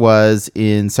Panther was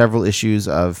in several issues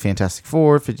of Fantastic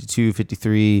Four, 52,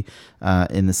 53,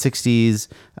 in the 60s,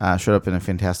 showed up in a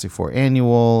Fantastic Four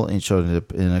annual, and showed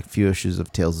up in a few issues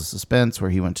of Tales of Suspense, where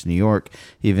he went to New York.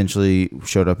 He eventually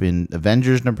showed up in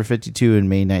Avengers number 52 in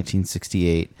May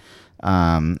 1968.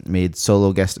 Made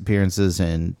solo guest appearances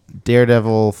in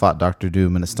Daredevil, fought Doctor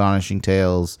Doom in Astonishing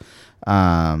Tales,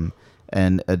 and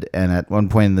at one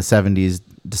point in the 70s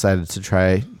decided to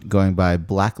try going by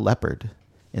Black Leopard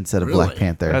instead of Black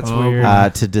Panther. That's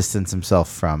weird. To distance himself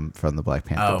from the Black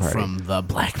Panther Party. From the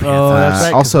Black Panther. Oh, that's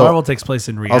right. 'Cause also- Marvel takes place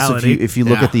in reality. Also, if you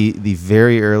look Yeah. at the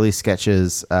very early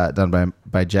sketches done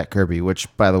by Jack Kirby, which,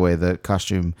 by the way,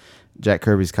 Jack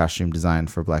Kirby's costume design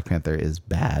for Black Panther is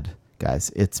bad,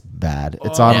 guys. It's bad.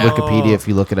 It's on Wikipedia if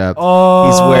you look it up.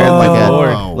 He's wearing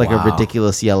like a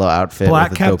ridiculous yellow outfit.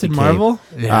 Black with a dopey Captain cape. Marvel?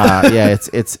 Yeah,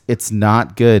 it's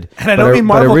not good. And I don't mean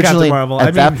Marvel Captain Marvel, I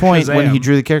At that mean point, when he Shazam.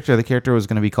 drew the character was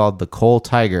going to be called the Coal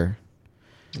Tiger.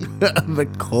 The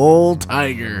Coal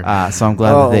Tiger. So I'm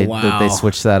glad that they wow.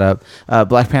 switched that up.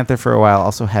 Black Panther for a while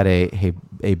also had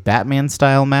a Batman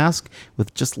style mask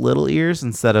with just little ears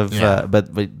instead of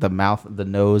but the mouth, the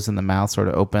nose and the mouth sort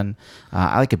of open.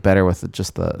 I like it better with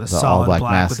just the all solid black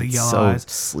black mask. with the It's yellow so eyes.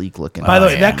 sleek looking. By the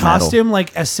way, that metal. costume,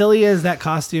 like as silly as that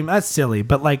costume, that's silly,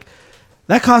 but like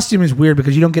that costume is weird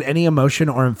because you don't get any emotion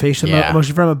or facial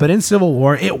emotion from it. But in Civil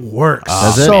War, it works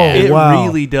Does it? so It well.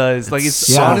 really does. Like it's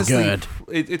so honestly, good.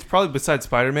 it's probably besides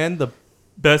Spider-Man the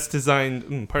best designed.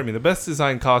 The best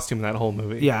designed costume in that whole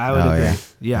movie. Yeah, I would Oh, agree. yeah.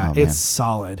 Yeah, Oh, it's man.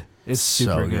 solid. It's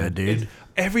super so good, dude.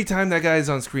 Every time that guy is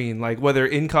on screen, like whether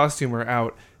in costume or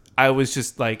out, I was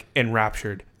just like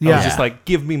enraptured. I Yeah. was just like,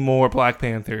 give me more Black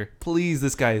Panther, please.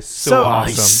 This guy is so, So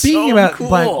awesome. speaking So about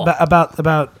cool.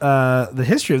 about the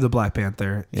history of the Black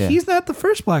Panther, Yeah. he's not the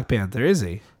first Black Panther, is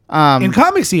he? Um, In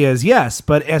comics, he is, yes,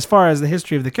 but as far as the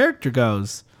history of the character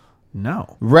goes,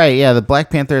 no. Right, yeah, the Black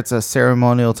Panther, it's a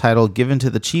ceremonial title given to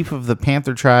the chief of the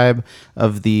Panther tribe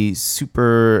of the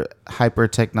super hyper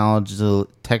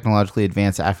technologically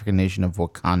advanced African nation of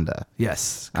Wakanda.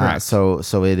 Yes, correct. So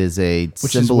it is a Which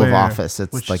is symbol of where- office.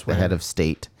 It's which like is the where- head of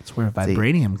state. That's where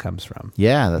vibranium comes from.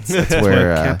 Yeah, that's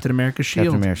where Captain America's shield.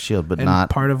 Captain America's shield, but and not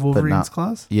part of but Wolverine's not-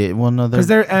 claws. Yeah, well, no, Because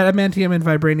they're adamantium and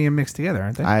vibranium mixed together,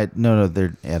 aren't they? no,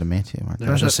 they're adamantium, aren't they?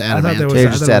 They're just I thought there was, adamantium. They're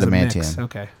I just thought it was a mix. adamantium.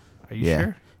 Okay, are you Yeah.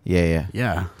 sure? Yeah.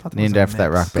 Yeah. I thought it Named was a after that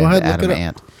mix. rock Go band, ahead, look Adam it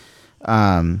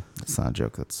Ant. That's not a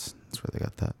joke. That's where they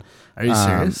got that. Are you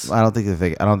serious? I don't think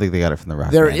they got it from the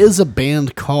rock There band. is a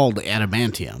band called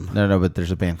Adamantium. No, but there's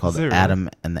a band called Is there really? Adam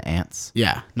and the Ants.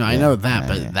 Yeah. No, I Yeah, know that, yeah,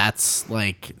 but yeah. that's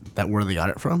like that where they got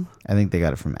it from? I think they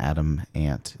got it from Adam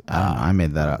Ant. I don't know. I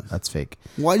made that up. That's fake.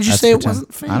 Why did you That's say it pretend.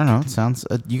 wasn't fake? I don't know. It sounds.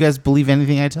 You guys believe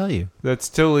anything I tell you? That's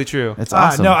totally true. It's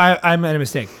awesome. No, I made a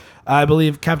mistake. I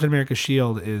believe Captain America's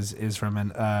shield is from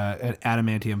an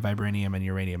adamantium, vibranium, and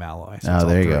uranium alloy. So it's Oh, all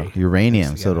there you go. three Uranium,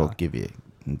 mixed so it'll together.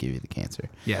 give you the cancer.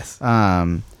 Yes.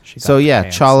 She So got the yeah,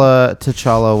 pants.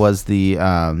 T'Challa was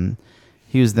the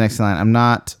he was the next line. I'm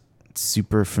not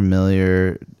super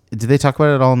familiar. Did they talk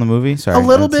about it all in the movie? Sorry, A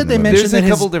little I haven't seen bit, they the movie. mentioned There's a that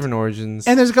his- couple different origins.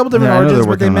 And there's a couple different Yeah, I know they're origins, but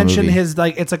working they on the mentioned movie.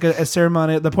 his it's like a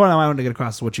ceremony. The point I want to get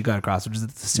across is what you got across, which is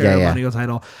it's a ceremonial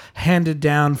title handed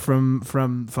down from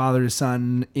father to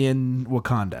son in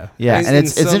Wakanda. Yeah, In- and in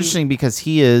it's some- interesting because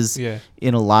he is Yeah.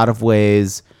 in a lot of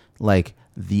ways like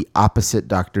the opposite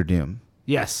Doctor Doom.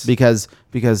 Yes. Because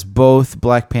both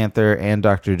Black Panther and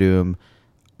Doctor Doom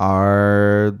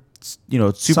are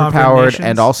super Sovereign powered nations.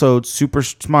 and also super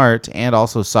smart and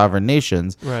also sovereign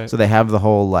nations. Right. So they have the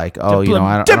whole like, I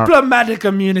don't diplomatic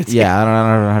immunity. yeah, I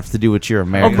don't have to do what your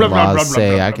American blah, blah, laws blah, blah,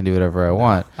 say. blah, I can do whatever I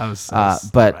want. I was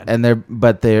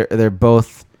right. They're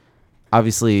both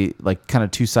obviously like kind of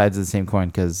two sides of the same coin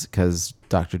because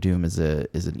Doctor Doom is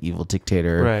an evil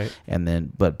dictator, Right.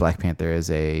 And but Black Panther is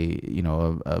a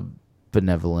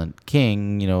benevolent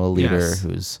king, a leader Yes.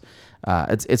 who's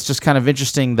it's just kind of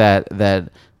interesting that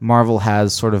Marvel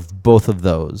has sort of both of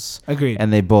those. Agreed.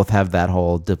 And they both have that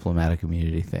whole diplomatic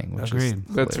immunity thing, which is Agreed.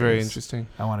 That's very hilarious. interesting.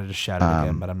 I wanted to shout it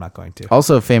again, but I'm not going to.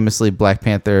 Also, famously, Black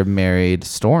Panther married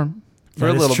Storm, For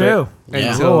That a is little true. bit.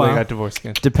 Yeah. Until Oh, they wow. got divorced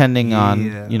again. depending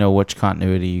on Yeah. which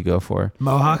continuity you go for.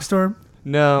 Mohawk Storm?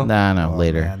 No. No, Oh,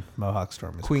 later. man. Mohawk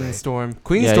Storm is Queen great. Storm.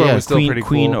 Queen Storm was still Queen, pretty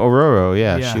Queen cool. Ororo,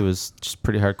 Yeah. she was just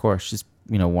pretty hardcore. She's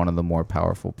one of the more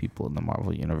powerful people in the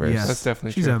Marvel universe. Yes. That's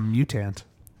definitely She's true. a mutant.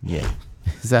 Yeah.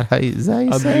 Is that how you say A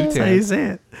it? mutant. That's how you say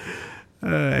it.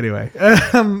 Anyway.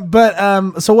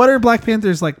 So what are Black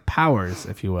Panther's like powers,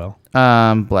 if you will?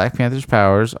 Black Panther's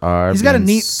powers are. He's got a being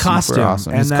neat super costume,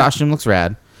 Awesome. and His that- costume looks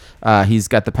rad. He's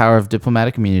got the power of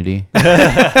diplomatic immunity.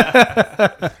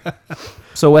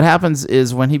 So what happens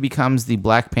is when he becomes the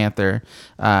Black Panther,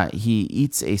 he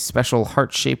eats a special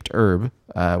heart-shaped herb,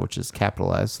 which is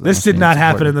capitalized. So that This must did mean not it's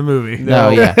happen in important. the movie. No,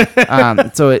 yeah.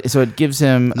 So it gives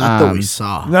him. Not that we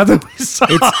saw. Not that we saw.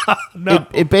 No.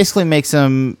 It basically makes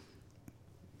him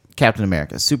Captain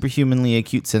America. Superhumanly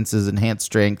acute senses, enhanced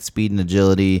strength, speed and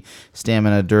agility,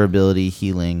 stamina, durability,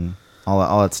 healing,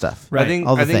 all that stuff. Right.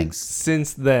 All the I think things.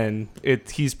 since then,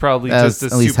 he's probably That's just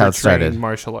a at least how super it started. trained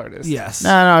martial artist. Yes. No,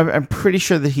 I'm pretty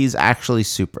sure that he's actually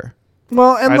super.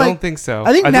 Well, and I like, don't think so.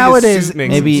 I think his nowadays- suit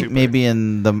makes him Maybe super.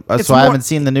 in the. It's So I more- haven't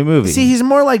seen the new movie. see, he's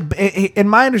more like, in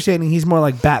my understanding, he's more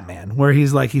like Batman, where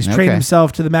he's trained Okay.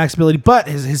 himself to the max ability, but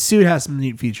his suit has some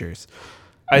neat features.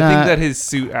 I think Nah. that his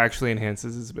suit actually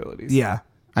enhances his abilities. Yeah.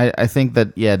 I think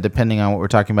that depending on what we're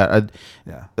talking about,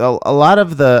 Yeah. a lot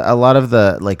of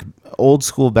the like old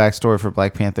school backstory for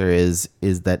Black Panther is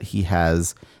that he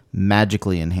has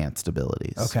magically enhanced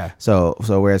abilities. Okay. So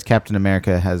whereas Captain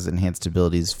America has enhanced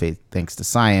abilities thanks to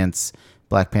science,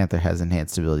 Black Panther has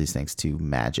enhanced abilities thanks to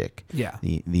magic. Yeah.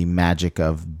 The magic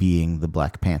of being the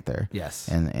Black Panther. Yes.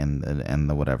 And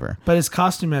the whatever. But his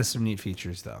costume has some neat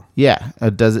features, though. Yeah.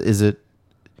 Is it?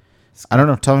 I don't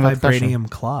know. Tell me about the costume. Vibranium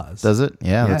claws. Does it?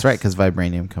 Yeah, Yes. that's right. Because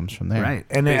vibranium comes from there. Right,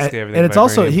 and Basically and everything it's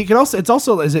also vibranium. it's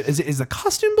also is the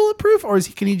costume bulletproof or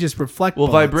can he just reflect? Well,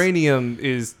 bullets? vibranium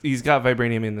he's got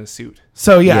vibranium in the suit.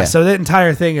 So Yeah. so the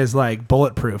entire thing is like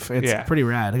bulletproof. It's Yeah. pretty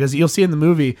rad because you'll see in the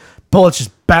movie bullets just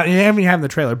bounce. You haven't even have in the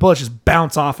trailer. Bullets just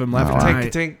bounce off him left and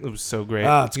right. Tank, it was so great.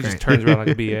 Oh, it's he great. just turns around like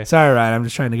a BA. Sorry, Ryan. I'm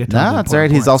just trying to get to No, the that's all right.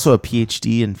 important He's points. also a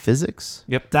PhD in physics.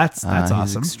 Yep, That's He's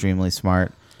awesome. extremely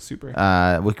smart. super.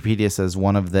 Wikipedia says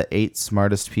one of the 8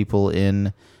 smartest people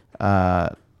in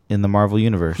the Marvel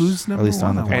universe. Who's Or at least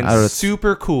number on the one? and I don't know,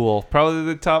 super cool. Probably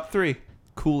the top 3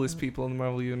 coolest people in the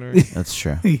Marvel universe. that's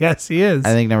true. Yes, he is. I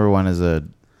think number 1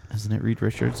 isn't it Reed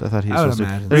Richards? I thought he was I would supposed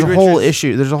to. imagine. There's Reed a whole Richards-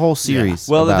 issue. There's a whole series.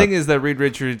 Well, the about- thing is that Reed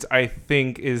Richards, I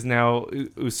think, is now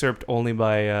usurped only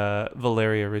by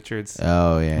Valeria Richards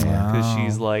Oh yeah. because Wow.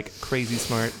 she's like crazy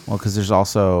smart. Well, because there's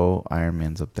also Iron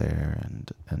Man's up there,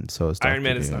 and so is Iron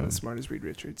Man Dr. is not Doom. as smart as Reed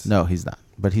Richards. No, he's not.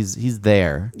 But he's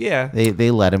there. Yeah.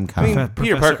 They let him I come. mean, Profe-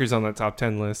 Peter Professor- Parker's on that top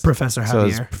 10 list. Professor So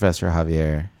is Javier. Professor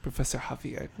Javier. Professor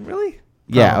Javier. Really?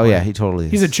 Yeah. Probably. Oh yeah. He totally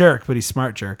is. He's a jerk, but he's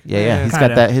smart jerk. Yeah, yeah. Yeah. He's Kinda.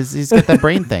 got that. He's got that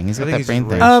brain thing. He's I got think that he's brain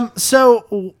just thing. rich.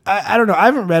 So I don't know. I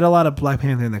haven't read a lot of Black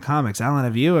Panther in the comics. Alan,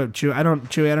 have you? Chewy, I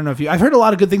don't know if you. I've heard a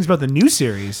lot of good things about the new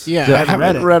series. Yeah, I I haven't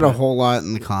haven't it, read a but- whole lot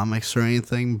in the comics or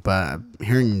anything, but I'm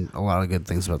hearing a lot of good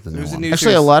things about the new There's a one. new-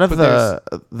 Actually, a series, lot of but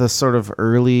the sort of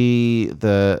early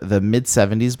the mid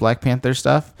 '70s Black Panther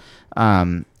stuff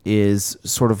is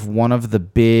sort of one of the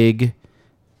big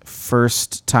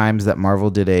first times that Marvel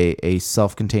did a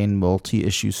self-contained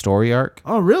multi-issue story arc.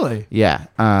 Oh, really? Yeah.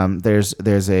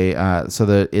 There's a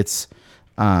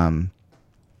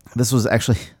this was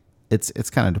actually it's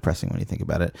kind of depressing when you think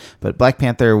about it. But Black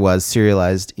Panther was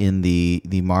serialized in the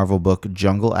Marvel book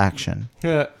Jungle Action.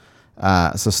 Yeah.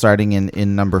 So starting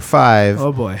in number 5.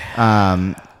 Oh boy.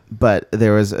 But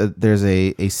there's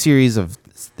a series of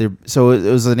so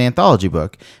it was an anthology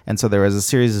book, and so there was a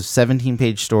series of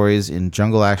 17-page stories in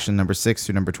Jungle Action number 6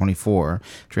 through number 24,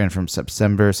 which ran from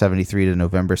September 73 to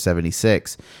November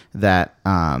 76. That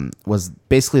was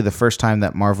basically the first time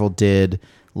that Marvel did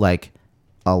like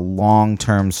a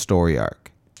long-term story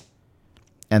arc.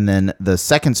 And then the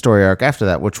second story arc after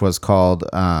that, which was called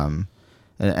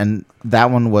and that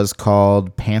one was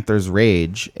called Panther's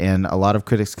Rage, and a lot of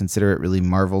critics consider it really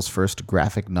Marvel's first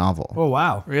graphic novel. Oh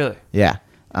wow. Really? Yeah.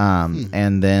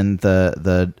 And then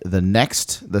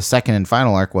the second and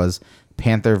final arc was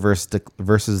Panther versus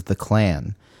the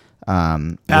Klan.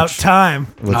 About time.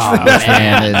 Which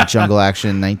ran in Jungle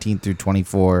Action 19 through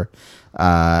 24.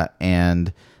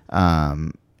 And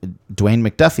Dwayne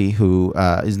McDuffie, who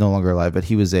is no longer alive, but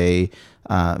he was a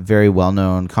very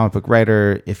well-known comic book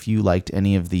writer. If you liked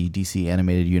any of the DC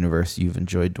animated universe, you've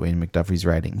enjoyed Dwayne McDuffie's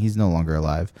writing. He's no longer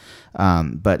alive,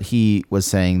 but he was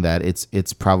saying that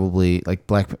it's probably like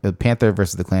Black Panther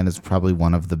versus the Klan is probably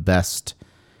one of the best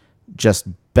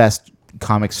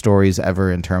comic stories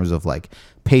ever in terms of like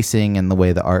pacing and the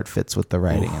way the art fits with the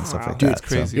writing and stuff like that. It's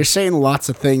crazy. You're saying lots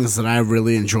of things that I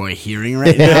really enjoy hearing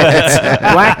right now. It's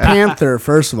Black Panther,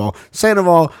 first of all. Second of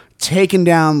all, taking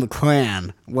down the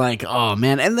Klan. Like, oh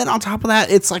man. And then on top of that,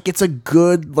 it's like it's a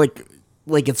good like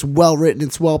it's well written,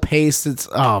 it's well paced. It's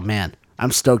oh man.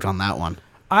 I'm stoked on that one.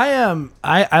 I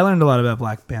learned a lot about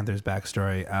Black Panther's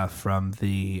backstory from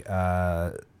the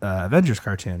Avengers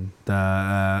cartoon,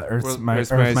 the Earth's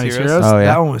Mightiest Heroes. Oh, yeah.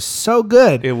 That one was so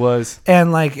good. It was.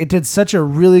 And like it did such a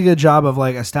really good job of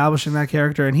like establishing that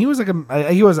character. And he was like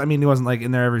he wasn't like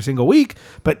in there every single week,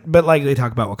 but like they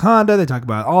talk about Wakanda, they talk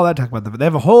about all that, they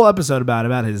have a whole episode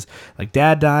about his like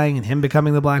dad dying and him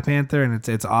becoming the Black Panther, and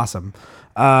it's awesome.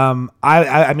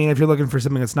 I mean, if you're looking for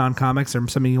something that's non-comics or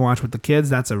something you watch with the kids,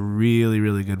 that's a really,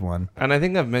 really good one. And I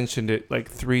think I've mentioned it like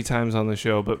 3 times on the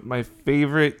show, but my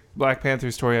favorite Black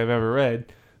Panther story I've ever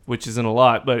read, which isn't a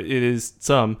lot, but it is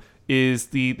some, is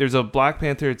there's a Black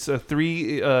Panther. It's a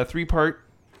three-part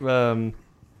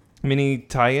mini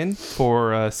tie-in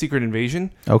for Secret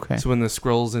Invasion. Okay. So when the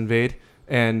Skrulls invade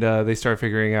and they start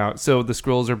figuring out. So the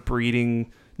Skrulls are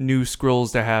breeding new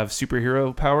Skrulls to have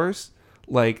superhero powers,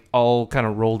 like all kind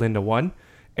of rolled into one,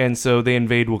 and so they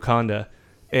invade Wakanda,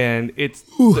 and it's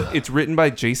written by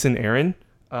Jason Aaron.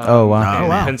 Oh wow!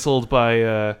 And penciled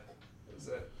by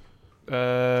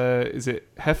is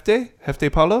it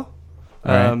Hefte Paulo?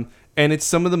 Right. And it's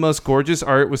some of the most gorgeous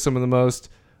art with some of the most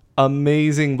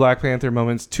amazing Black Panther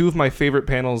moments. 2 of my favorite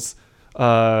panels,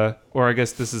 or I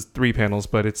guess this is 3 panels,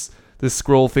 but it's this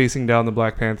Skrull facing down the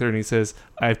Black Panther, and he says,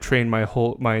 "I've trained my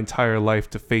entire life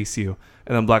to face you."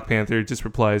 And then Black Panther just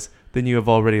replies, "Then you have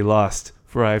already lost,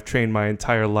 for I have trained my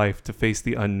entire life to face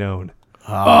the unknown." Dude.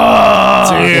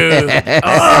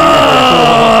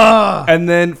 And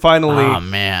then finally, Oh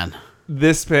man.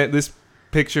 this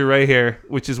picture right here,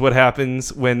 which is what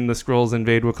happens when the Skrulls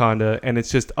invade Wakanda, and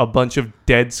it's just a bunch of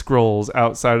dead Skrulls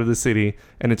outside of the city,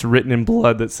 and it's written in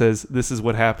blood that says, "This is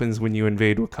what happens when you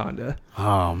invade Wakanda."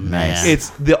 Oh man. It's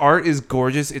the art is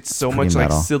gorgeous. It's so much like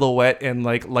metal. silhouette and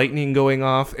like lightning going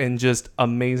off and just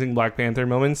amazing Black Panther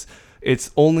moments.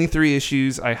 It's only 3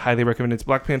 issues. I highly recommend it. It's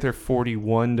Black Panther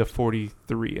 41 to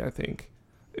 43, I think.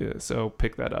 So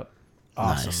pick that up.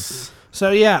 Awesome. Nice.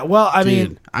 So yeah, well, I mean,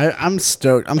 Dude, I'm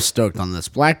stoked. I'm stoked on this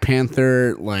Black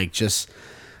Panther, like just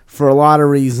for a lot of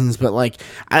reasons, but like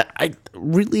I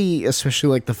really especially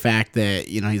like the fact that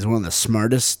he's one of the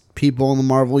smartest people in the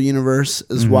Marvel universe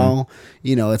as well.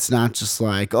 It's not just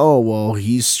like, oh well,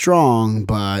 he's strong,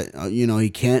 but he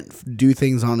can't do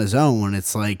things on his own.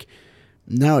 It's like,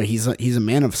 no, he's a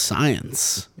man of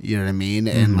science. You know what I mean?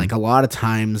 And like a lot of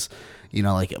times,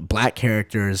 like black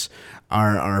characters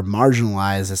are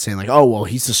marginalized as saying like, oh well,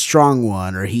 he's the strong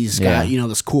one, or he's got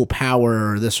this cool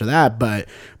power or this or that, but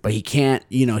he can't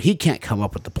he can't come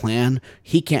up with the plan,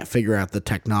 he can't figure out the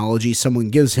technology. Someone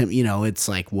gives him, it's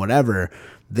like whatever.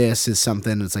 This is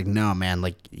something that's like, no man,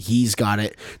 like he's got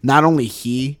it. Not only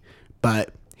he,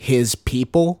 but his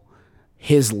people,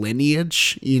 his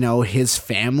lineage, his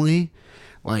family,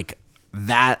 like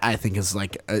that I think is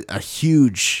like a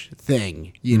huge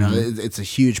thing. It's a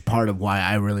huge part of why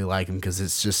I really like him, because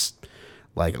it's just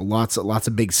like lots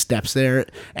of big steps there,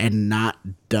 and not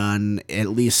done, at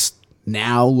least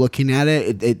now looking at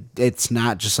it's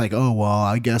not just like, oh well,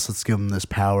 I guess let's give him this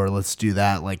power, let's do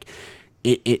that. Like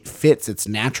it fits, it's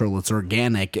natural, it's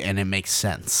organic, and it makes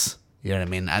sense. You know what I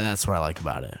mean? That's what I like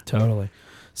about it. totally.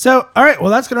 So, all right,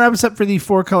 well, that's going to wrap us up for the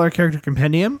 4-color character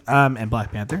compendium and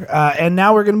Black Panther. And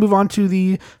now we're going to move on to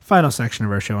the final section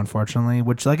of our show, unfortunately,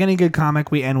 which, like any good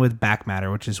comic, we end with Back Matter,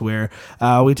 which is where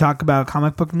we talk about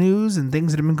comic book news and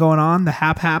things that have been going on, the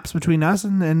haps between us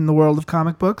and the world of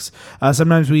comic books.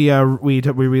 Sometimes we read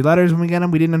letters when we get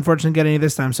them. We didn't, unfortunately, get any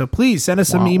this time. So please send us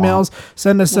some emails,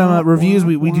 send us some reviews.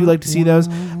 We do like to see those.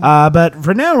 But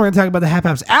for now, we're going to talk about the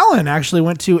haps. Alan actually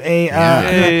went to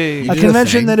a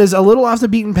convention that is a little off the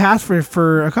beaten path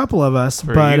for a couple of us,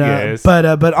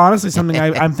 but honestly, something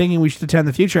I'm thinking we should attend in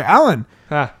the future. Alan,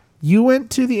 you went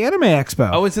to the Anime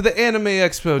Expo. I went to the Anime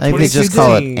Expo. I think they just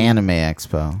call it Anime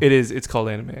Expo. It is. It's called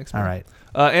Anime Expo. All right.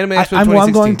 Anime Expo.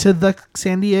 I'm going to the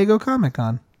San Diego Comic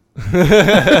Con.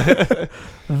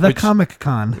 Comic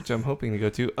Con, which I'm hoping to go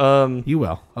to. You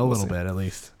will a little bit at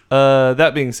least.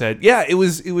 That being said, yeah, it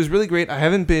was really great. I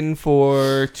haven't been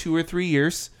for 2 or 3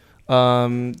 years.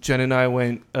 Jen and I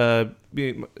went.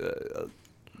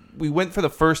 We went for the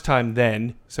first time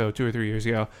then, so 2 or 3 years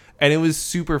ago, and it was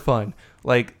super fun.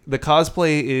 Like, the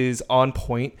cosplay is on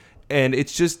point, and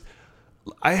it's just,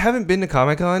 I haven't been to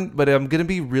Comic-Con, but I feel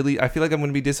like I'm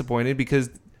gonna be disappointed because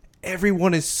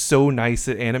everyone is so nice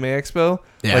at Anime Expo.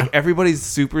 Yeah. Like, everybody's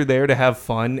super there to have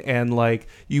fun, and like,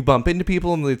 you bump into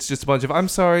people and it's just a bunch of I'm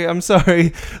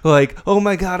sorry, like, oh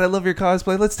my god, I love your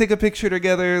cosplay, let's take a picture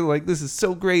together, like, this is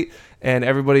so great, and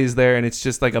everybody's there, and it's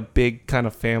just like a big kind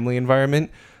of family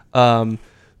environment. So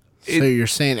you're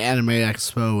saying Anime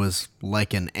Expo was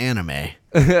like an anime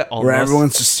where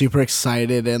everyone's just super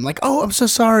excited and like, oh, I'm so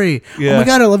sorry. Yeah. Oh my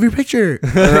god, I love your picture.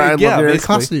 Or, I love your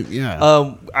costume. Yeah.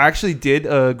 I actually did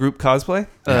a group cosplay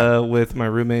with my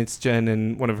roommates Jen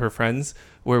and one of her friends,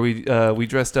 where we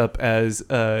dressed up as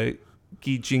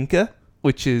Gijinka,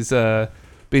 which is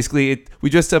basically we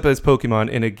dressed up as Pokemon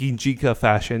in a Gijinka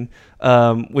fashion,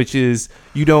 which is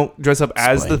you don't dress up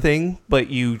as the thing, but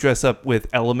you dress up with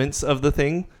elements of the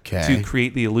thing to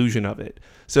create the illusion of it.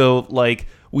 So, like,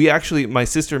 my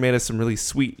sister made us some really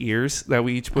sweet ears that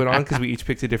we each put on because we each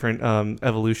picked a different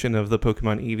evolution of the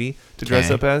Pokemon Eevee to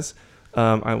dress up as.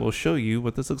 I will show you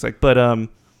what this looks like. But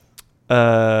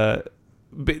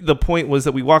the point was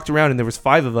that we walked around and there was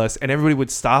 5 of us, and everybody would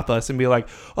stop us and be like,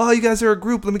 oh, you guys are a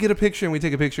group, let me get a picture. And we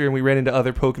take a picture, and we ran into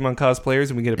other Pokemon cosplayers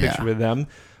and we get a picture with them.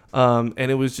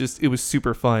 And it was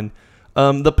super fun.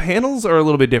 The panels are a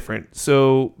little bit different.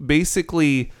 So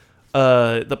basically,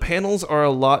 the panels are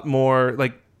a lot more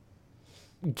like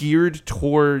geared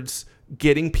towards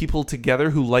getting people together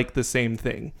who like the same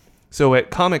thing. So at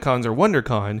Comic Cons or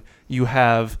WonderCon, you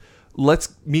have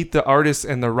let's meet the artists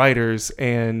and the writers,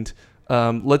 and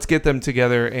let's get them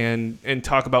together and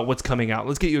talk about what's coming out.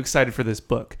 Let's get you excited for this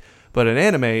book. But in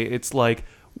anime, it's like,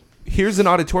 here's an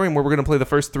auditorium where we're going to play the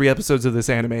first 3 episodes of this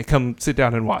anime. Come sit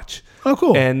down and watch. Oh,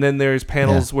 cool. And then there's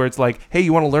panels where it's like, hey,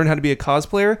 you want to learn how to be a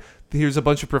cosplayer? Here's a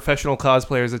bunch of professional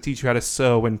cosplayers that teach you how to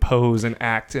sew and pose and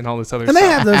act and all this other stuff. And they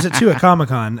have those too at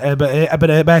Comic-Con,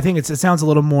 but I think it sounds a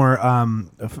little more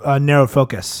narrow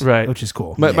focus, right? Which is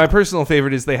cool. My personal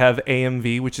favorite is they have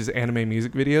AMV, which is anime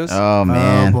music videos. Oh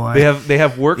man, boy. They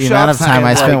have workshops. The amount of time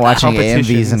I spent watching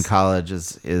AMVs in college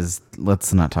is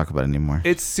let's not talk about it anymore.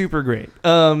 It's super great.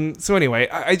 So anyway,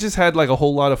 I just had like a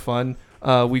whole lot of fun.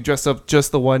 We dressed up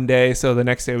just the one day, so the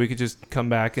next day we could just come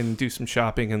back and do some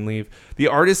shopping and leave. The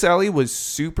artist alley was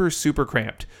super, super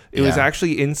cramped. It was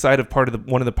actually inside of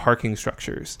one of the parking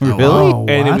structures. Really?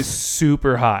 And it was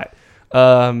super hot.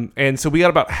 And so we got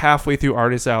about halfway through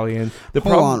artist alley, and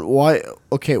Hold on, why?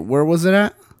 Okay, where was it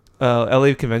at?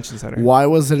 LA Convention Center. Why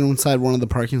was it inside one of the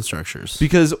parking structures?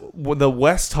 Because the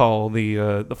West Hall,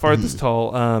 the farthest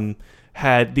hall,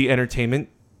 had the entertainment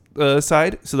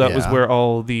side, so that was where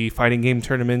all the fighting game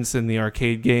tournaments and the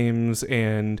arcade games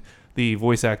and the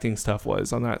voice acting stuff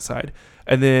was on that side.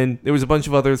 And then there was a bunch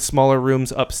of other smaller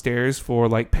rooms upstairs for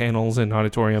like panels and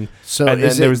auditorium. So and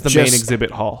then there was the main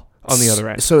exhibit hall on the other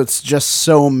end. So it's just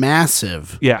so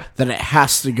massive, that it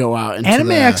has to go out into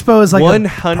Anime Expo is like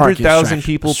 100,000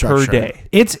 people per day.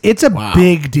 It's a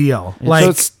big deal. Like, so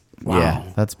it's,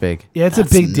 yeah, that's big. Yeah, it's a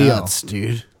big nuts,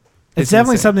 deal, dude. It's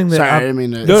definitely insane. something that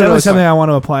Sorry, something I want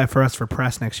to apply for us for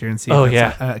press next year and see.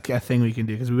 if that's a thing we can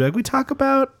do, because we talk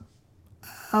about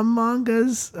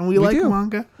mangas and we like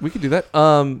manga. We could do that.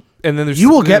 And then there's you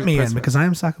will get me in because I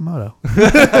am Sakamoto.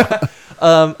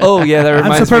 Oh yeah, that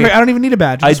reminds I'm so perfect. I don't even need a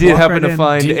badge. I did happen to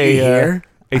find a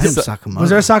Sakamoto. Was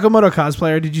there a Sakamoto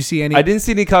cosplayer? Did you see any? I didn't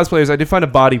see any cosplayers. I did find a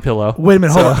body pillow. Wait a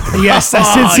minute, hold on. Yes,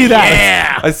 I did see that.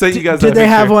 Yeah. I sent you guys. Did they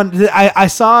have one? I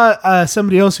saw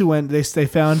somebody else who went. They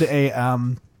found a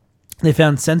They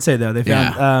found Sensei though. They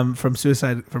found Yeah. from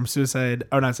Suicide.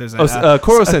 Oh, not Suicide.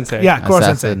 Koro Sensei. Yeah, Koro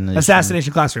Sensei. Assassination.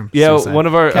 Assassination Classroom. Yeah, Suicide. one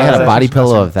of our. I had a body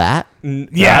pillow of that.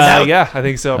 Yeah, I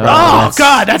think so. Bro. Oh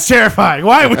God, that's terrifying.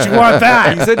 Why would you want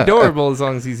that? He's adorable as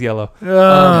long as he's yellow. Oh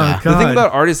God. The thing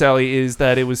about Artist Alley is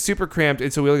that it was super cramped,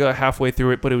 and so we only got halfway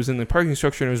through it, but it was in the parking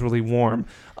structure and it was really warm.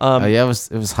 Oh yeah, it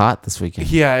was hot this weekend.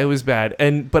 Yeah, it was bad.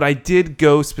 But I did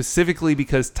go specifically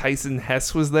because Tyson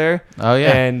Hess was there. Oh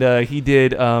yeah, And he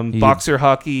did boxer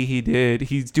hockey.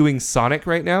 He's doing Sonic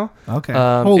right now. Okay.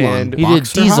 Hold on. and he did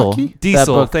Boxer Diesel. hockey? That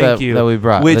Diesel, book thank you. That we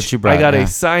brought. Which that you brought. I got yeah. a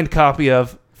signed copy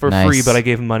of for Nice. free, but I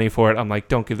gave him money for it. I'm like,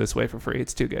 don't give this away for free.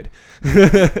 It's too good.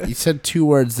 You said 2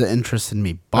 words that interested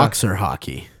me. Boxer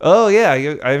hockey. Oh yeah,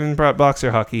 I haven't brought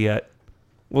boxer hockey yet.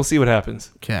 We'll see what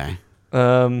happens. Okay.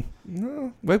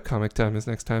 No, webcomic time is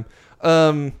next time.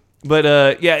 Yeah,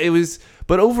 it was.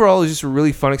 But overall, it was just a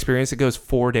really fun experience. It goes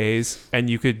 4 days, and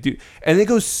you could do, and it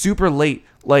goes super late.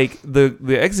 Like the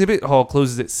exhibit hall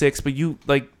closes at 6, but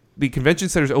the convention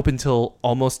center is open till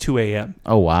almost 2 a.m.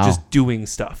 Oh wow, Just doing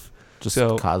stuff. just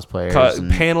so, cosplayers,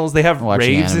 and panels. They have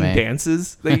watching raves anime. and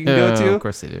dances that you can go to. Of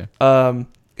course they do.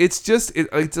 It's just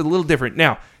it's a little different.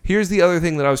 Now, here's the other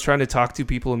thing that I was trying to talk to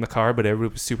people in the car, but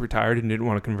everybody was super tired and didn't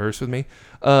want to converse with me.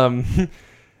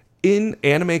 In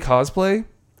anime cosplay,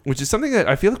 which is something that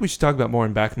I feel like we should talk about more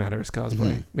in Back Matters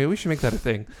cosplay. Maybe we should make that a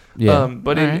thing. Yeah.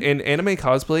 But Alright. in anime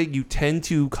cosplay, you tend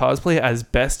to cosplay as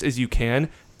best as you can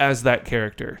as that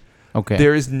character. Okay.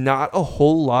 There is not a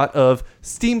whole lot of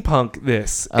steampunk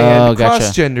this and gotcha.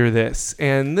 cross-gender this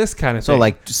and this kind of So thing.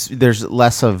 like there's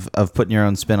less of putting your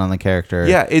own spin on the character.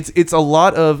 Yeah, it's a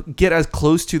lot of get as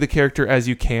close to the character as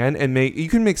you can and you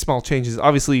can make small changes.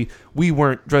 Obviously, we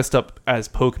weren't dressed up as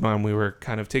Pokemon. We were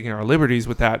kind of taking our liberties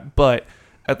with that, but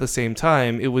at the same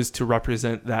time, it was to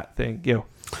represent that thing.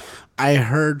 I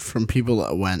heard from people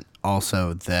that went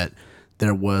also that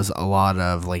there was a lot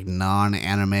of like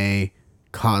non-anime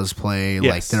cosplay. Yes.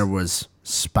 Like there was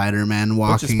Spider-Man Bunch of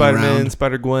walking Spider-Man, around.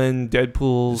 Spider-Gwen,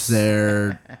 Deadpool's.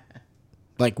 There,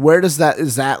 like, where does that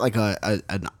is that like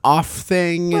an off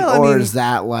thing, Well, I or mean- is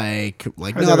that like Or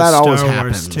no, there that was always Star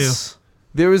Wars, happens.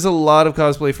 There is a lot of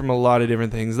cosplay from a lot of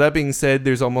different things. That being said,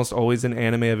 there's almost always an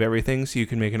anime of everything, so you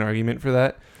can make an argument for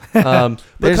that. But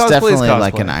There's cosplay is definitely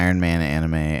like cosplay. an Iron Man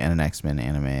anime and an X-Men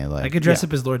anime. Like I could dress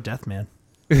up as Lord Deathman.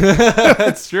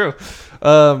 That's true.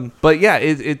 But yeah,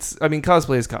 it's. I mean,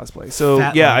 cosplay is cosplay. So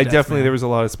Fat yeah, Lord I Deathman. definitely there was a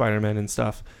lot of Spider-Man and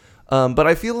stuff. But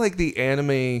I feel like the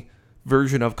anime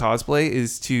version of cosplay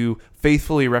is to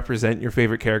faithfully represent your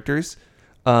favorite characters,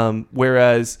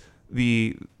 whereas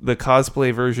the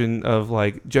cosplay version of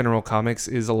like general comics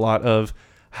is a lot of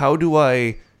how do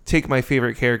I take my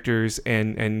favorite characters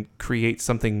and create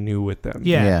something new with them.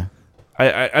 Yeah.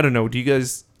 I don't know. Do you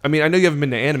guys? I mean, I know you haven't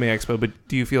been to Anime Expo, but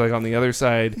do you feel like on the other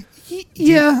side?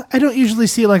 Yeah, I don't usually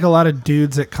see like a lot of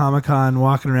dudes at Comic-Con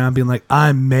walking around being like,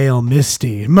 "I'm male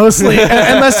Misty." Mostly,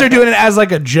 unless they're doing it as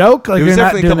like a joke. Like There was you're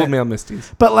not definitely a doing couple it. male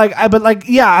Misties. But like,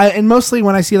 and mostly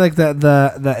when I see like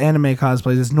the anime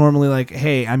cosplays, it's normally like,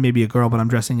 "Hey, I may be a girl, but I'm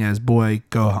dressing as boy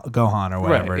Gohan or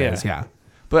whatever Right, it is." Yeah.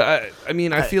 But I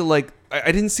mean, I feel like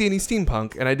I didn't see any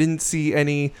steampunk, and I didn't see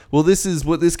any. Well, this is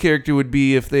what this character would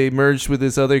be if they merged with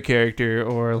this other character,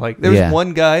 or like there was Yeah.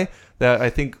 one guy that I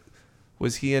think he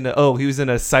was in a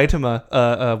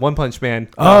Saitama One Punch Man.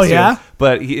 Oh, costume, yeah?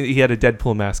 but he had a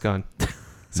Deadpool mask on,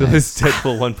 so this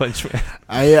Deadpool One Punch Man.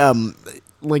 I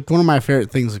like one of my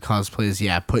favorite things with cosplay is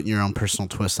putting your own personal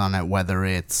twist on it, whether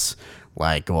it's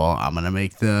like, well, I'm gonna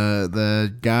make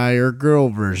the guy or girl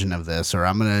version of this, or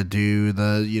I'm gonna do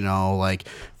the like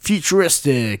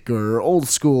futuristic or old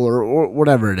school or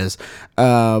whatever it is.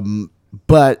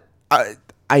 But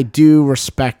I do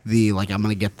respect the like I'm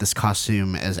gonna get this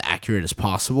costume as accurate as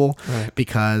possible,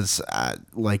 because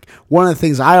like one of the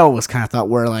things I always kind of thought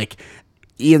were like.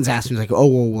 Ian's asked me like, "Oh,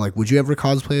 well, like, would you ever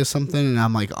cosplay as something?" And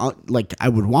I'm like I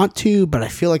would want to, but I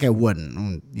feel like I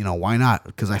wouldn't. Why not?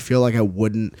 Because I feel like I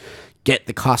wouldn't get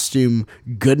the costume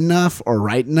good enough or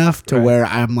right enough to where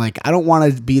I'm like, I don't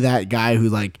want to be that guy who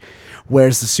like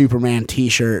wears the Superman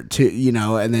T-shirt to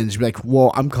and then just be like,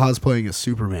 "Well, I'm cosplaying as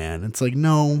Superman." It's like,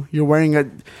 no, you're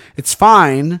wearing it's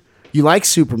fine. You like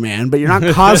Superman, but you're not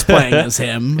cosplaying as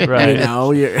him. Right.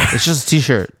 You're it's just a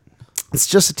T-shirt. it's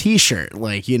just a t-shirt,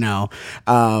 like, you know.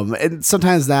 And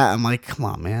sometimes that I'm like, come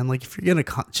on, man, like if you're gonna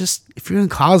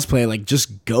cosplay, like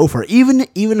just go for it, even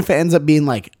if it ends up being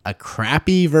like a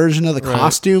crappy version of the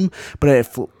costume, but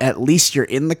if at least you're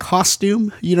in the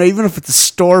costume, you know, even if it's a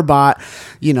store-bought,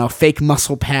 you know, fake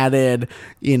muscle padded,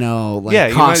 you know,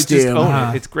 like costume, you might just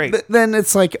own it. It's great. Then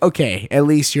it's like, okay, at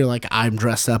least you're like, I'm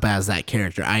dressed up as that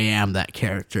character, I am that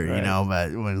character, you know.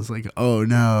 But when it's like, oh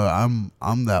no,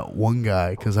 I'm that one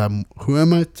guy because who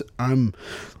am I?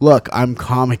 I'm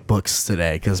comic books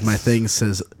today because my thing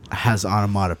has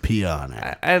onomatopoeia on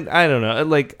it. And I don't know.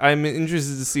 Like, I'm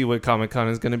interested to see what Comic-Con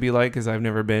is going to be like because I've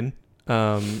never been.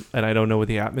 And I don't know what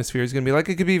the atmosphere is going to be like.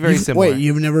 It could be very similar. Wait,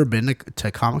 you've never been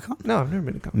to Comic-Con? No, I've never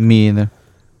been to Comic-Con. Me either.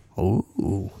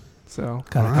 Oh. So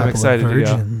I'm excited to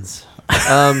virgins.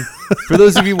 go. For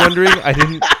those of you wondering, I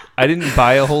didn't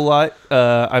buy a whole lot.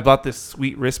 I bought this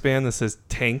sweet wristband that says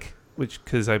Tank,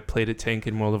 because I played a tank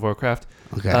in World of Warcraft.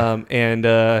 Okay. And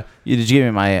Did you give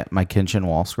me my Kenshin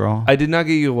wall scroll? I did not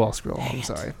get you a wall scroll. I'm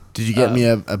sorry. Did you get me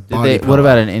a Did body they, what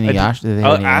about an Inuyasha? Did they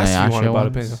have I'll any ask you Inuyasha want to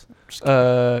ones? buy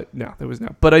a pin. No, there was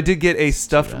not. But I did get a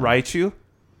stuffed Raichu,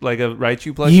 like a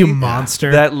Raichu plushie. You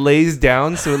monster. That lays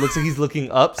down, so it looks like he's looking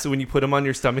up. So when you put him on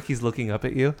your stomach, he's looking up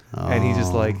at you, and he's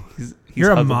just like he's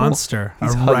You're a huggable. monster.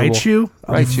 He's a huggable. Raichu?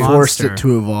 A Raichu. You forced monster. it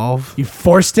to evolve? You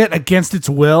forced it against its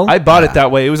will? I bought it that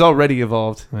way. It was already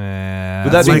evolved. Yeah,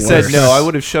 With that being like said, worse. no, I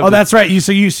would have shoved. Oh, it. that's right. You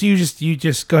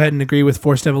just go ahead and agree with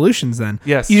forced evolutions then.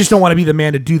 Yes. You just don't want to be the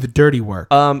man to do the dirty work.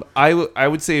 I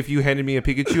would say if you handed me a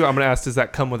Pikachu, I'm gonna ask, does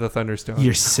that come with a Thunderstone?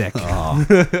 You're sick.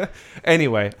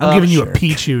 Anyway, I'm giving you a sure.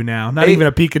 Pichu now, not Hey- even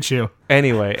a Pikachu.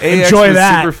 Anyway, Enjoy AX was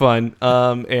that. super fun,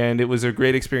 and it was a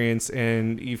great experience.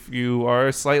 And if you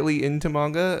are slightly into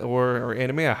manga or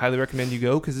anime, I highly recommend you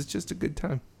go because it's just a good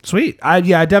time. Sweet. I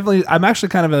definitely. I'm actually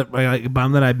kind of like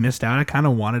bummed that I missed out. I kind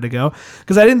of wanted to go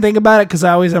because I didn't think about it because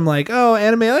I'm like, oh,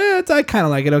 anime. I kind of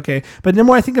like it. Okay, but the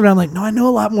more I think of it, I'm like, no, I know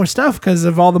a lot more stuff because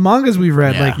of all the mangas we've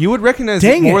read. Yeah. Like, You would recognize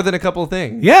Dang it more it. than a couple of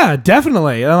things. yeah,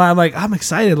 definitely. And I'm like, I'm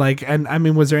excited. Like, and I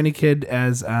mean, was there any kid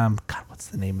as God? What's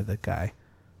the name of the guy?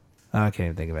 I can't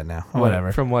even think of it now.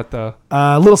 Whatever. From what though?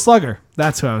 Little Slugger.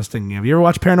 That's who I was thinking of. You ever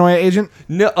watch Paranoia Agent?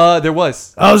 No, there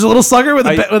was. Oh, it was a little slugger with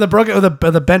I-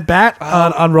 a bent bat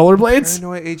on rollerblades.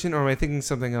 Paranoia Agent, or am I thinking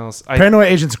something else? Paranoia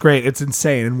Agent's great. It's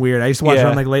insane and weird. I used to watch it Yeah.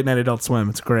 on like late night Adult Swim.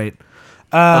 It's great.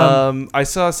 I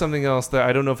saw something else that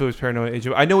I don't know if it was Paranoia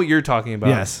Agent. I know what you're talking about.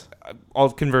 Yes. I'll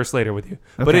converse later with you.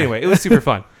 But Okay. anyway, it was super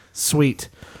fun. Sweet.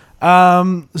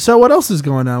 So what else is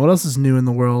going on? What else is new in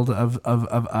the world of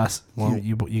us? Well-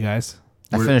 you guys.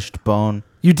 I finished Bone.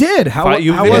 You did. How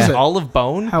You how finished was it? all of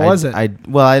Bone? How was it? I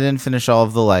didn't finish all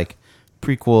of the like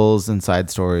prequels and side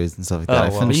stories and stuff like that. Oh, I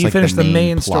well. But finished you like finished the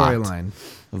main plot storyline.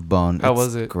 of Bone. How It's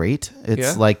was it? Great. It's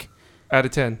Yeah? like Out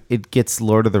of 10. it gets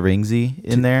Lord of the Ringsy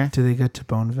in there. Do they get to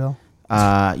Boneville?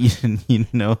 You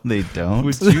know they don't.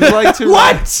 Would you like to?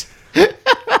 What?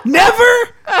 Never.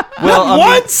 Well, I mean,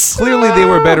 Once? clearly they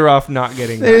were better off not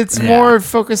getting that. It's Yeah. more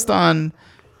focused on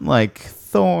like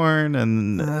Thorn,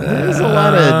 and there's a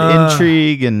lot of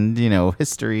intrigue and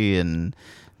history and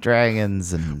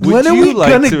dragons and. Would When are you we like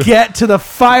gonna to- get to the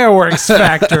fireworks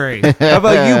factory? How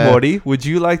about you, Morty? Would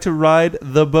you like to ride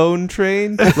the Bone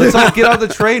Train? Let's all get on the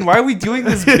train. Why are we doing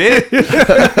this bit?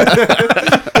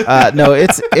 No,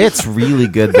 it's really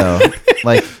good though.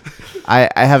 Like I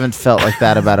haven't felt like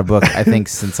that about a book. I think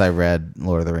since I read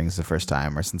Lord of the Rings the first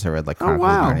time, or since I read like Chronicles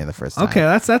wow. of Narnia the first time. Okay,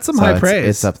 that's some So high it's- praise.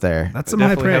 It's up there. That's some high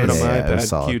Definitely have it praise. on my Yeah, it was iPad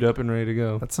solid. queued up and ready to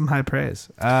go. That's some high praise.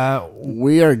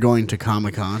 We are going to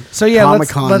Comic-Con. So, yeah,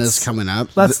 Comic-Con let's- is coming up.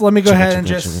 let me go ahead and Chugga,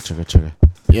 just. chugga, chugga, chugga.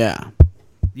 Yeah.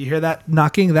 You hear that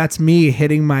knocking? That's me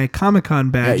hitting my Comic-Con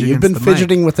Yeah, badge. you've against been the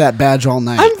fidgeting mic. with that badge all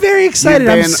night. I'm very excited.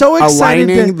 You've I'm been so excited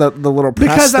aligning that- the little press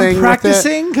because thing I'm with it.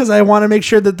 practicing because I want to make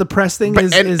sure that the press thing But,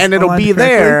 is and it'll aligned be correctly.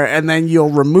 there, and then you'll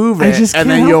remove I it, just and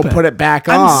can't then you'll help it. put it back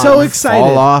on. I'm so excited.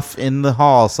 Fall off in the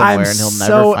hall somewhere, I'm and he'll never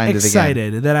so find it again.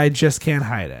 excited that I just can't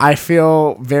hide it. I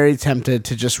feel very tempted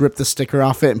to just rip the sticker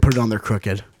off it and put it on there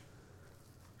crooked.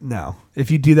 No,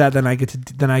 if you do that, then I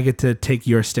get to take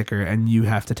your sticker, and you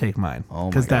have to take mine. Oh my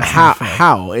Because God. that's How? not fair.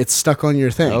 How? It's stuck on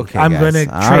your thing. Okay, I'm guys.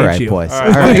 gonna All trade right, you. boys. All All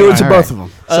right. right, Do it to all both right. of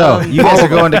them. So you guys are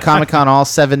going to Comic-Con all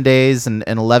 7 days and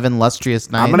 11 lustrious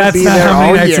nights. I'm gonna That's be not there how many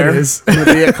all nights it year. is. I'm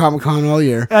gonna be at Comic-Con all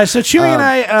year. So Chewy and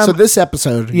I. So this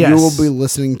episode, yes. you will be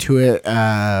listening to it.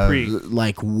 Pre.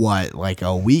 Like what? Like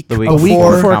a week. the week A week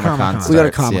before, before Comic-Con Comic-Con. We go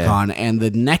to starts, Comic yeah. Con, and the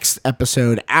next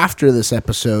episode after this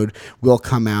episode will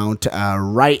come out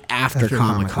right after after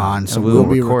Comic-Con. So we'll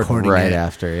we'll be record recording right it.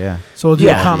 after, yeah. So we'll do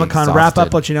Yeah. a Comic-Con wrap up,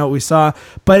 Exhausted. let you know what we saw.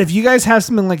 But if you guys have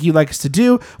something like you'd like us to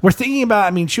do, we're thinking about,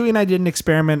 I mean, Chewy and I did an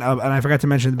experiment, and I forgot to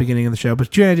mention at the beginning of the show, but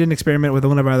Chewy and I did an experiment with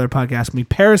one of our other podcasts. We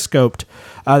periscoped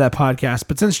that podcast.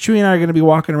 But since Chewy and I are going to be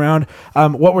walking around,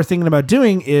 what we're thinking about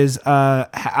doing is,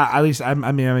 at least, I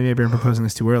maybe I'm proposing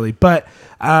this too early, but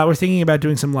we're thinking about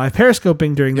doing some live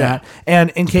periscoping during that. And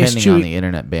in case Depending on Chewy... the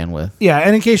internet bandwidth. Yeah,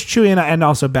 and in case Chewy and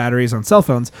also batteries on cell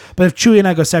phones. But if Chewy and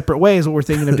I go separate ways, what we're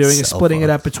thinking of doing is Cell splitting it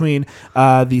phones. up between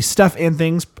the Stuff and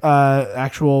Things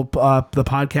the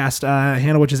podcast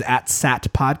handle, which is at Sat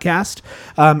Podcast,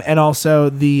 and also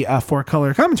the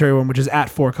 4-Color commentary one, which is at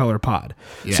 4-Color Pod.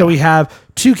 Yeah. So we have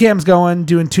two cams going,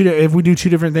 doing if we do two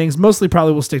different things, mostly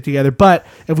probably we'll stick together. But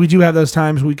if we do have those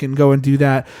times, we can go and do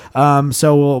that.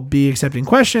 So we'll be accepting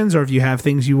questions, or if you have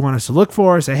things you want us to look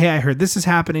for, say, hey, I heard this is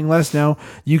happening, let us know.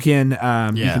 You can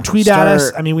tweet at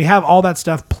us. I mean, we have all that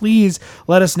stuff. Please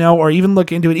let us know, or even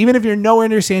look into it. Even if you're nowhere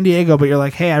near San Diego, but you're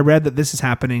like, hey, I read that this is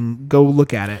happening, go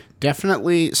look at it.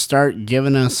 Definitely start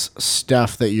giving us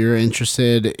stuff that you're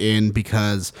interested in,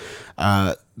 because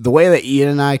the way that Ian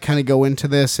and I kind of go into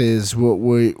this is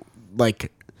we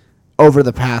like over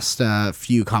the past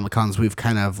few Comic-Cons, we've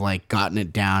kind of like gotten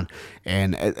it down,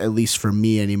 and at least for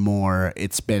me anymore,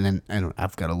 it's been, and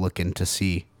I've got to look in to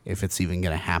see if it's even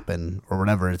going to happen or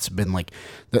whatever. It's been like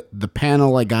the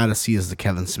panel I got to see is the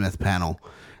Kevin Smith panel.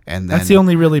 And then, That's the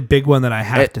only really big one that I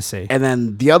have to see. And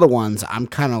then the other ones, I'm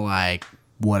kind of like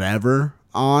whatever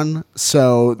on.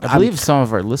 So I believe some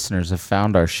of our listeners have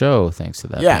found our show thanks to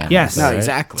that. Yeah. panel, Yes. No, right?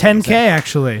 exactly. 10K Exactly.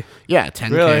 actually, Yeah,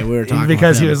 10K. Really? We were talking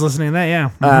because about he that. was listening to that.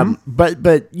 Yeah. Mhm.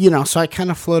 But you know, so I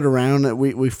kind of float around.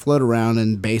 We float around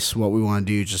and base what we want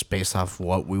to do just based off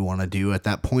what we want to do at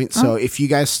that point. So if you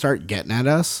guys start getting at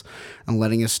us and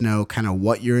letting us know kind of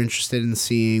what you're interested in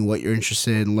seeing, what you're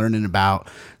interested in learning about,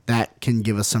 that can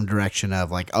give us some direction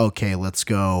of like, okay, let's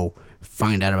go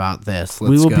find out about this. We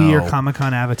will be go. your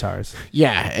Comic-Con avatars,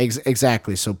 Yeah,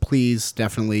 exactly. So please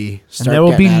definitely start. and there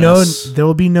will be getting at us. there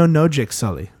will be no Nojik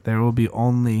Sully. There will be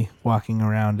only walking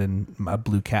around in a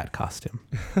blue cat costume.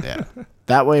 Yeah,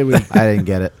 that way we. I didn't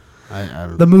get it. I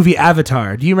don't The movie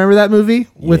Avatar. Do you remember that movie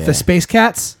with Yeah. the space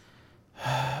cats?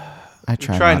 I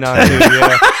tried Try not not to. to.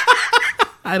 Yeah.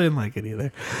 I didn't like it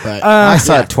either. But I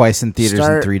saw yeah. it twice in theaters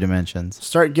Start- in 3 dimensions.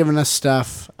 Start giving us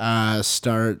stuff.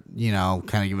 Start, you know,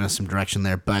 kind of giving us some direction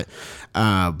there. But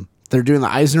they're doing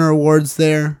the Eisner Awards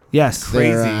there. Yes.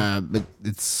 They're,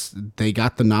 they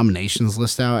got the nominations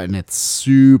list out, and it's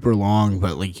super long.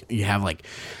 But like you have like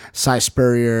Cy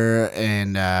Spurrier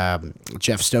and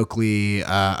Jeff Stokely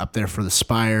up there for The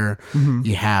Spire.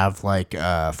 You have like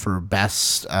for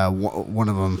best one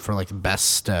of them for like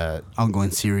best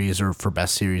ongoing series or for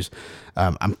best series.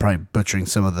 I'm probably butchering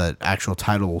some of the actual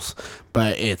titles,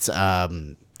 but it's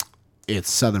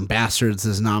Southern Bastards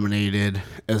is nominated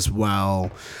as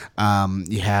well.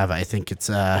 You have, I think it's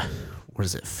what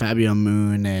is it, Fabio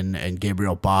Moon and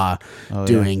Gabriel Ba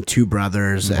doing Two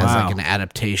Brothers as Wow. like an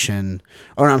adaptation.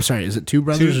 Or I'm sorry, is it Two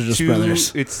Brothers or just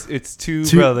Brothers? It's two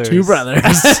brothers. Two Brothers.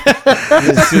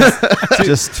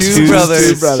 Just Two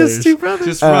brothers. Two brothers. Just two brothers.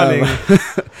 Just running.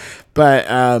 But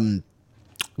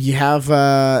you have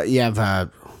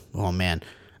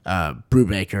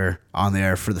Brubaker on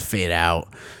there for the Fade Out.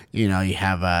 You know, you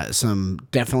have some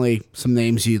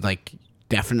names you'd like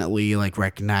definitely like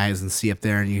recognize and see up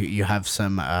there, and you have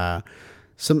some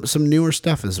newer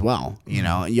stuff as well. You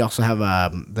know, you also have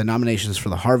the nominations for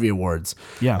the Harvey Awards.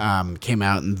 Came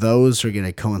out, and those are going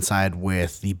to coincide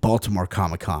with the Baltimore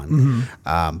Comic-Con.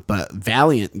 But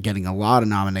Valiant getting a lot of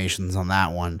nominations on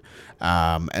that one,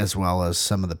 as well as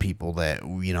some of the people that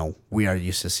you know we are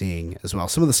used to seeing as well.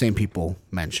 Some of the same people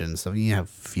mentioned. So you have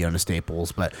Fiona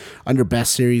Staples, but under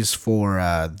Best Series for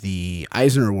the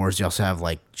Eisner Awards, you also have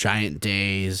like Giant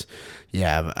Days. You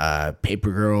have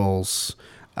Paper Girls.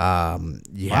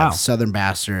 You have Southern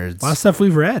Bastards. A lot of stuff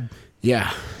we've read.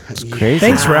 Yeah. It's crazy.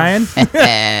 Thanks, Ryan.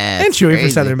 And Chewy for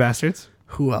crazy. Southern Bastards.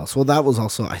 Who else? Well, that was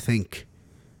also, I think,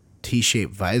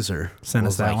 T-Shaped Visor Sent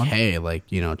us was that like, one. hey, like,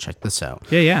 you know, check this out.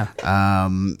 Yeah.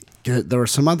 There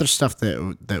was some other stuff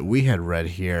that we had read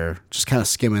here, just kind of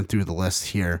skimming through the list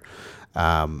here.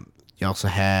 You also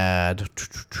had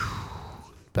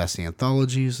Best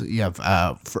Anthologies. You have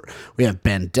we have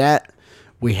Bendette.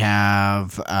 We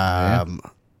have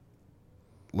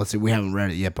let's see, we haven't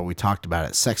read it yet, but we talked about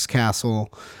it. Sex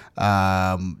Castle.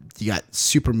 You got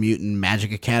Super Mutant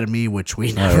Magic Academy, which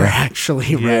we never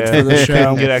actually read for the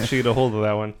show. Couldn't get a hold of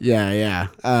that one. Yeah.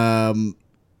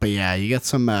 But yeah, you got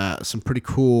some pretty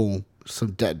cool,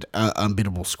 some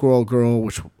Unbeatable Squirrel Girl,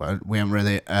 which we haven't read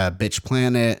it. Bitch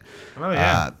Planet. Oh,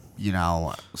 yeah.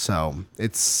 So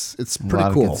it's A pretty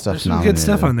lot cool. of good stuff. There's some good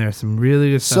stuff on there. Some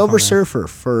really good stuff. Silver on there. Surfer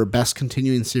for best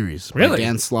continuing series. by Really?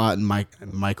 Dan Slott and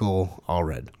Michael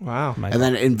Allred. Wow. And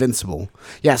then Invincible.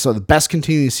 Yeah, so the best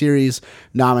continuing series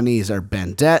nominees are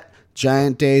Bandette,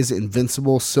 Giant Days,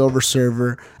 Invincible, Silver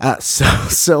Surfer, and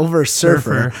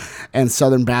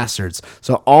Southern Bastards.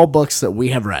 So all books that we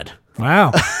have read.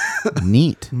 Wow.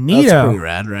 Neat. That's pretty Neato.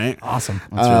 rad, right? Awesome.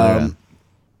 That's really rad.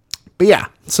 But yeah,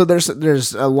 so there's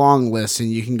a long list, and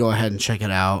you can go ahead and check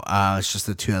it out. It's just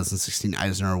the 2016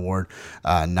 Eisner Award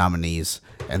nominees,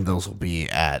 and those will be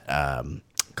at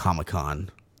Comic-Con.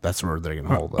 That's where they're going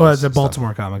to hold those. Oh, it's at and stuff.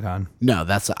 Baltimore Comic Con. No,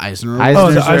 that's the Eisner Eisner's Award.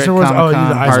 Oh, the are at Eisner Awards. Oh, Comic-Con,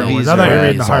 the Eisner Awards. Harvey's I thought you are were at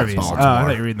reading the Harveys. Baltimore. Oh, I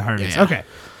thought you were reading the Harveys. Yeah. Okay.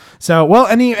 So, well,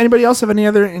 anybody else have any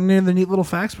other neat little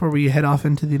facts before we head off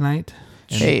into the night?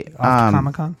 Hey, off to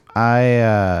Comic Con.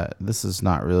 This is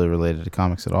not really related to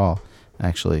comics at all,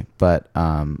 actually, but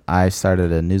I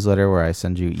started a newsletter where I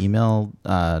send you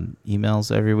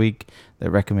emails every week that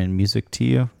recommend music to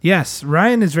you. Yes,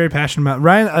 Ryan is very passionate about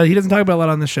Ryan. He doesn't talk about a lot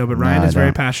on this show, but Ryan No, I is very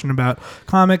don't. passionate about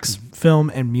comics,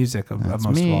 film, and music. Of That's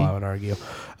most me. of all, I would argue.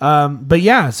 But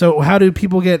yeah, so how do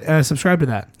people get subscribed to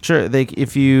that? Sure.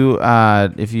 If you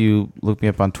look me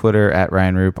up on Twitter at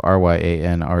Ryan Rupp,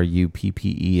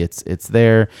 RyanRuppe, it's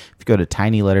there. If you go to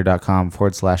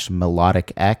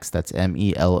tinyletter.com/melodicx, that's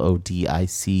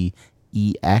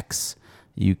MELODICEX,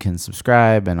 you can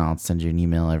subscribe, and I'll send you an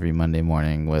email every Monday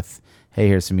morning with, hey,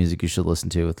 here's some music you should listen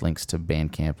to, with links to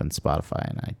Bandcamp and Spotify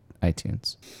and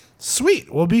iTunes.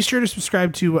 Sweet. Well, be sure to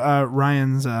subscribe to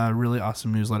Ryan's really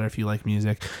awesome newsletter if you like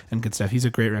music and good stuff. He's a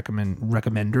great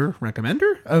recommender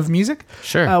of music.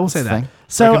 Sure. We'll say That's the that. thing.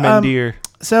 So, Recommendeer.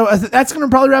 That's going to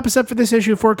probably wrap us up for this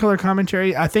issue of Four Color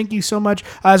Commentary. Thank you so much.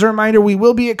 As a reminder, we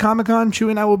will be at Comic-Con.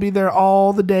 Chewy and I will be there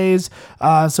all the days.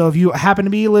 So if you happen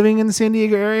to be living in the San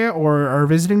Diego area or are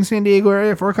visiting the San Diego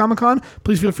area for Comic-Con,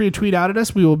 please feel free to tweet out at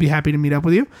us. We will be happy to meet up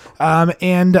with you.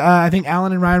 And I think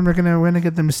Alan and Ryan, we're going to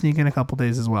get them to sneak in a couple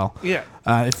days as well. Yeah.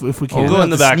 If we can. We'll go in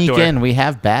the back Sneak door. in. We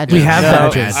have badges. We have No,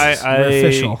 badges. I We're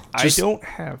official. I don't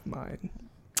have mine.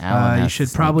 Alan You has should to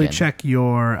sneak probably in. check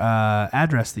your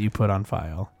address that you put on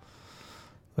file.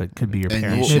 It could be your And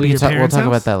parents. you- Maybe We'll your talk parents'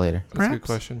 about house? that later. That's a good Perhaps?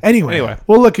 question. Anyway,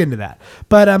 we'll look into that.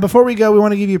 But before we go, we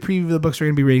want to give you a preview of the books we're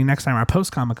going to be reading next time, our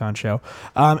post-Comic-Con show.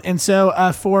 And so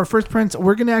for First Prints,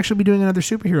 we're going to actually be doing another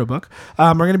superhero book.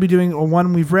 We're going to be doing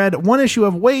one we've read, one issue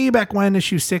of way back when,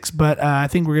 issue 6, but I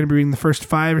think we're going to be reading the first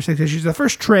 5 or 6 issues. The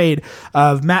first trade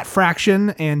of Matt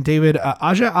Fraction and David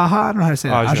Aja. I don't know how to say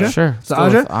that. Aja. Aja? Sure. So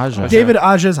Let's go Aja? with Aja. David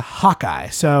Aja's Hawkeye.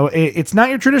 So it's not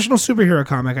your traditional superhero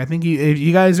comic. I think if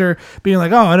you guys are being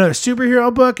like, oh, another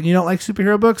superhero book, and you don't like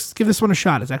superhero books, give this one a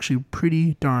shot. It's actually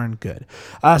pretty darn good.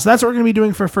 So that's what we're going to be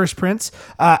doing for First Prints.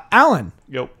 Alan,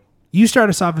 Yep. you start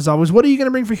us off as always. What are you going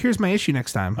to bring for Here's My Issue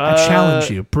next time? I challenge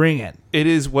you. Bring it. It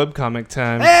is webcomic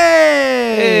time.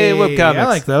 Hey! webcomics. I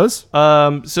like those.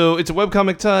 So it's a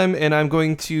webcomic time, and I'm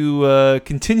going to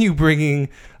continue bringing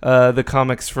the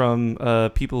comics from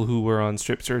people who were on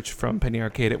Strip Search from Penny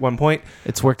Arcade at one point.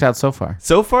 It's worked out so far.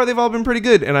 So far, they've all been pretty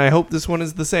good, and I hope this one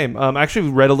is the same. I actually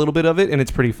read a little bit of it, and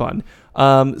it's pretty fun.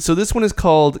 So this one is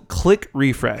called Click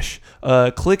Refresh.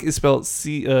 Click is spelled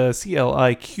CLIQUE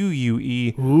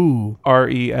Ooh.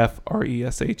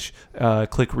 REFRESH.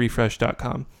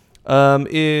 Clickrefresh.com.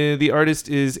 The artist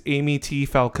is Amy T.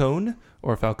 Falcone,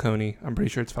 or Falcone. I'm pretty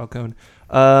sure it's Falcone.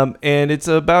 And it's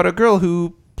about a girl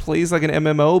who plays like an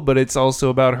MMO, but it's also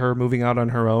about her moving out on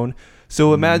her own.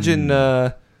 So imagine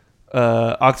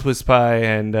Octopus Pie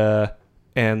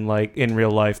and like in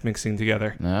real life mixing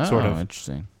together, Oh, sort of.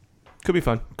 interesting. Could be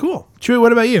fun. Cool. Chewy,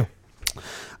 what about you?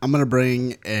 I'm gonna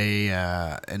bring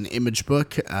an image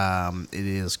book. It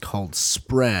is called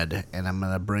Spread, and I'm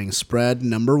gonna bring Spread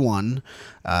 #1.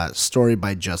 Story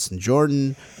by Justin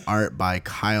Jordan, art by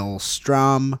Kyle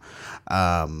Strom.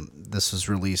 This was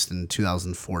released in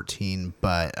 2014,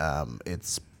 but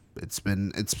it's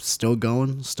still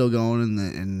going,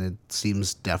 and it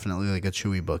seems definitely like a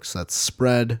Chewy book. So that's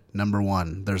Spread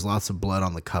 #1. There's lots of blood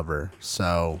on the cover,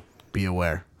 so be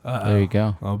aware. There you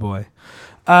go. Oh boy.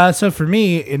 So for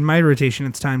me, in my rotation,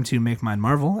 it's time to make mine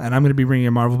Marvel, and I'm going to be bringing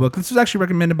a Marvel book. This was actually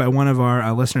recommended by one of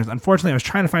our listeners. Unfortunately, I was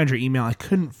trying to find your email. I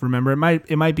couldn't remember. It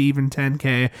might be even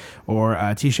 10K or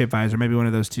T-Shape Vibes, or maybe one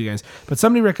of those two guys. But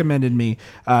somebody recommended me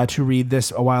to read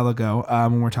this a while ago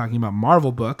when we're talking about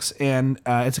Marvel books, and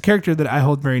it's a character that I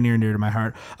hold very near and dear to my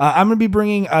heart. I'm going to be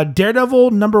bringing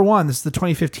Daredevil #1. This is the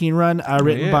 2015 run,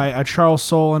 written by Charles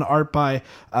Soule and art by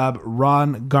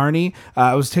Ron Garney.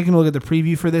 I was taking a look at the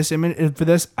preview for this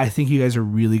this, I think you guys are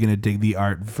really going to dig the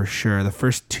art for sure. The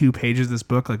first 2 pages of this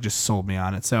book like just sold me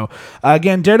on it. So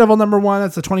again, Daredevil #1,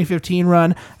 that's the 2015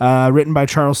 run, written by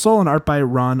Charles Soule and art by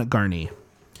Ron Garney.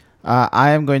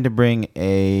 I am going to bring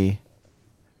a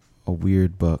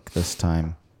weird book this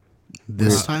time.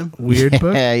 This time? Weird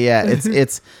book? Yeah.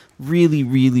 It's really,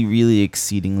 really, really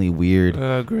exceedingly weird.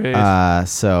 Oh, great.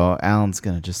 So Alan's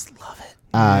gonna just love it.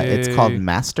 It's Yay. called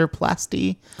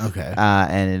Masterplasty. Okay.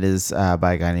 And it is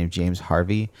by a guy named James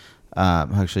Harvey, who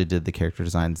actually did the character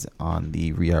designs on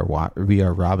the We Are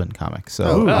Robin comic.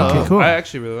 So, okay, cool. I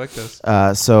actually really like this.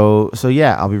 so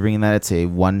yeah, I'll be bringing that. It's a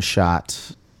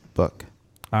one-shot book.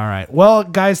 All right. Well,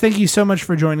 guys, thank you so much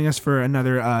for joining us for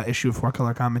another issue of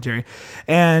 4-Color Commentary.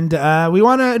 And we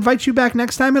want to invite you back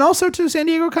next time, and also to San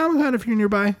Diego Comic-Con if you're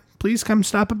nearby. Please come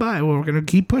stop by. We're going to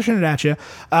keep pushing it at you.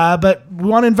 But we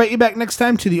want to invite you back next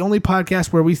time to the only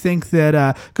podcast where we think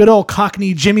that good old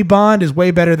Cockney Jimmy Bond is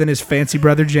way better than his fancy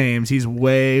brother James. He's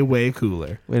way, way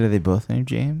cooler. Wait, are they both named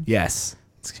James? Yes.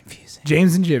 It's confusing.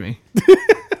 James and Jimmy.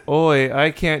 Oi,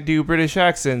 I can't do British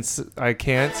accents. I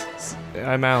can't.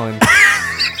 I'm Alan.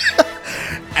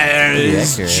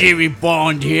 This accurate. is Jimmy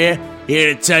Bond here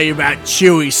to tell you about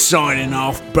Chewie signing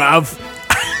off, bruv.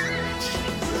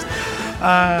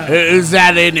 Who's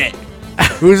that in it?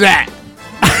 Who's that?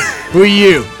 Who are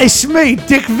you? It's me,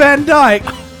 Dick Van Dyke.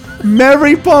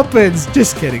 Mary Poppins.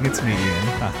 Just kidding. It's me, Ian.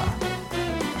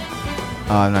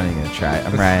 Oh, I'm not even gonna try.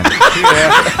 I'm Ryan.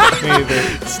 Yeah, me either.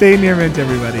 Stay near Mint,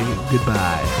 everybody.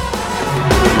 Goodbye.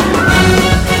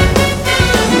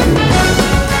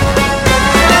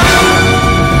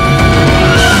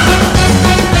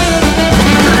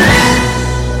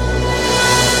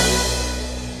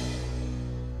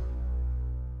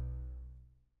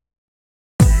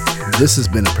 This has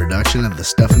been a production of the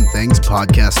Stuff and Things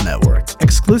Podcast Network.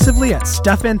 Exclusively at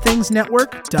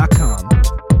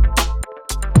StuffAndThingsNetwork.com.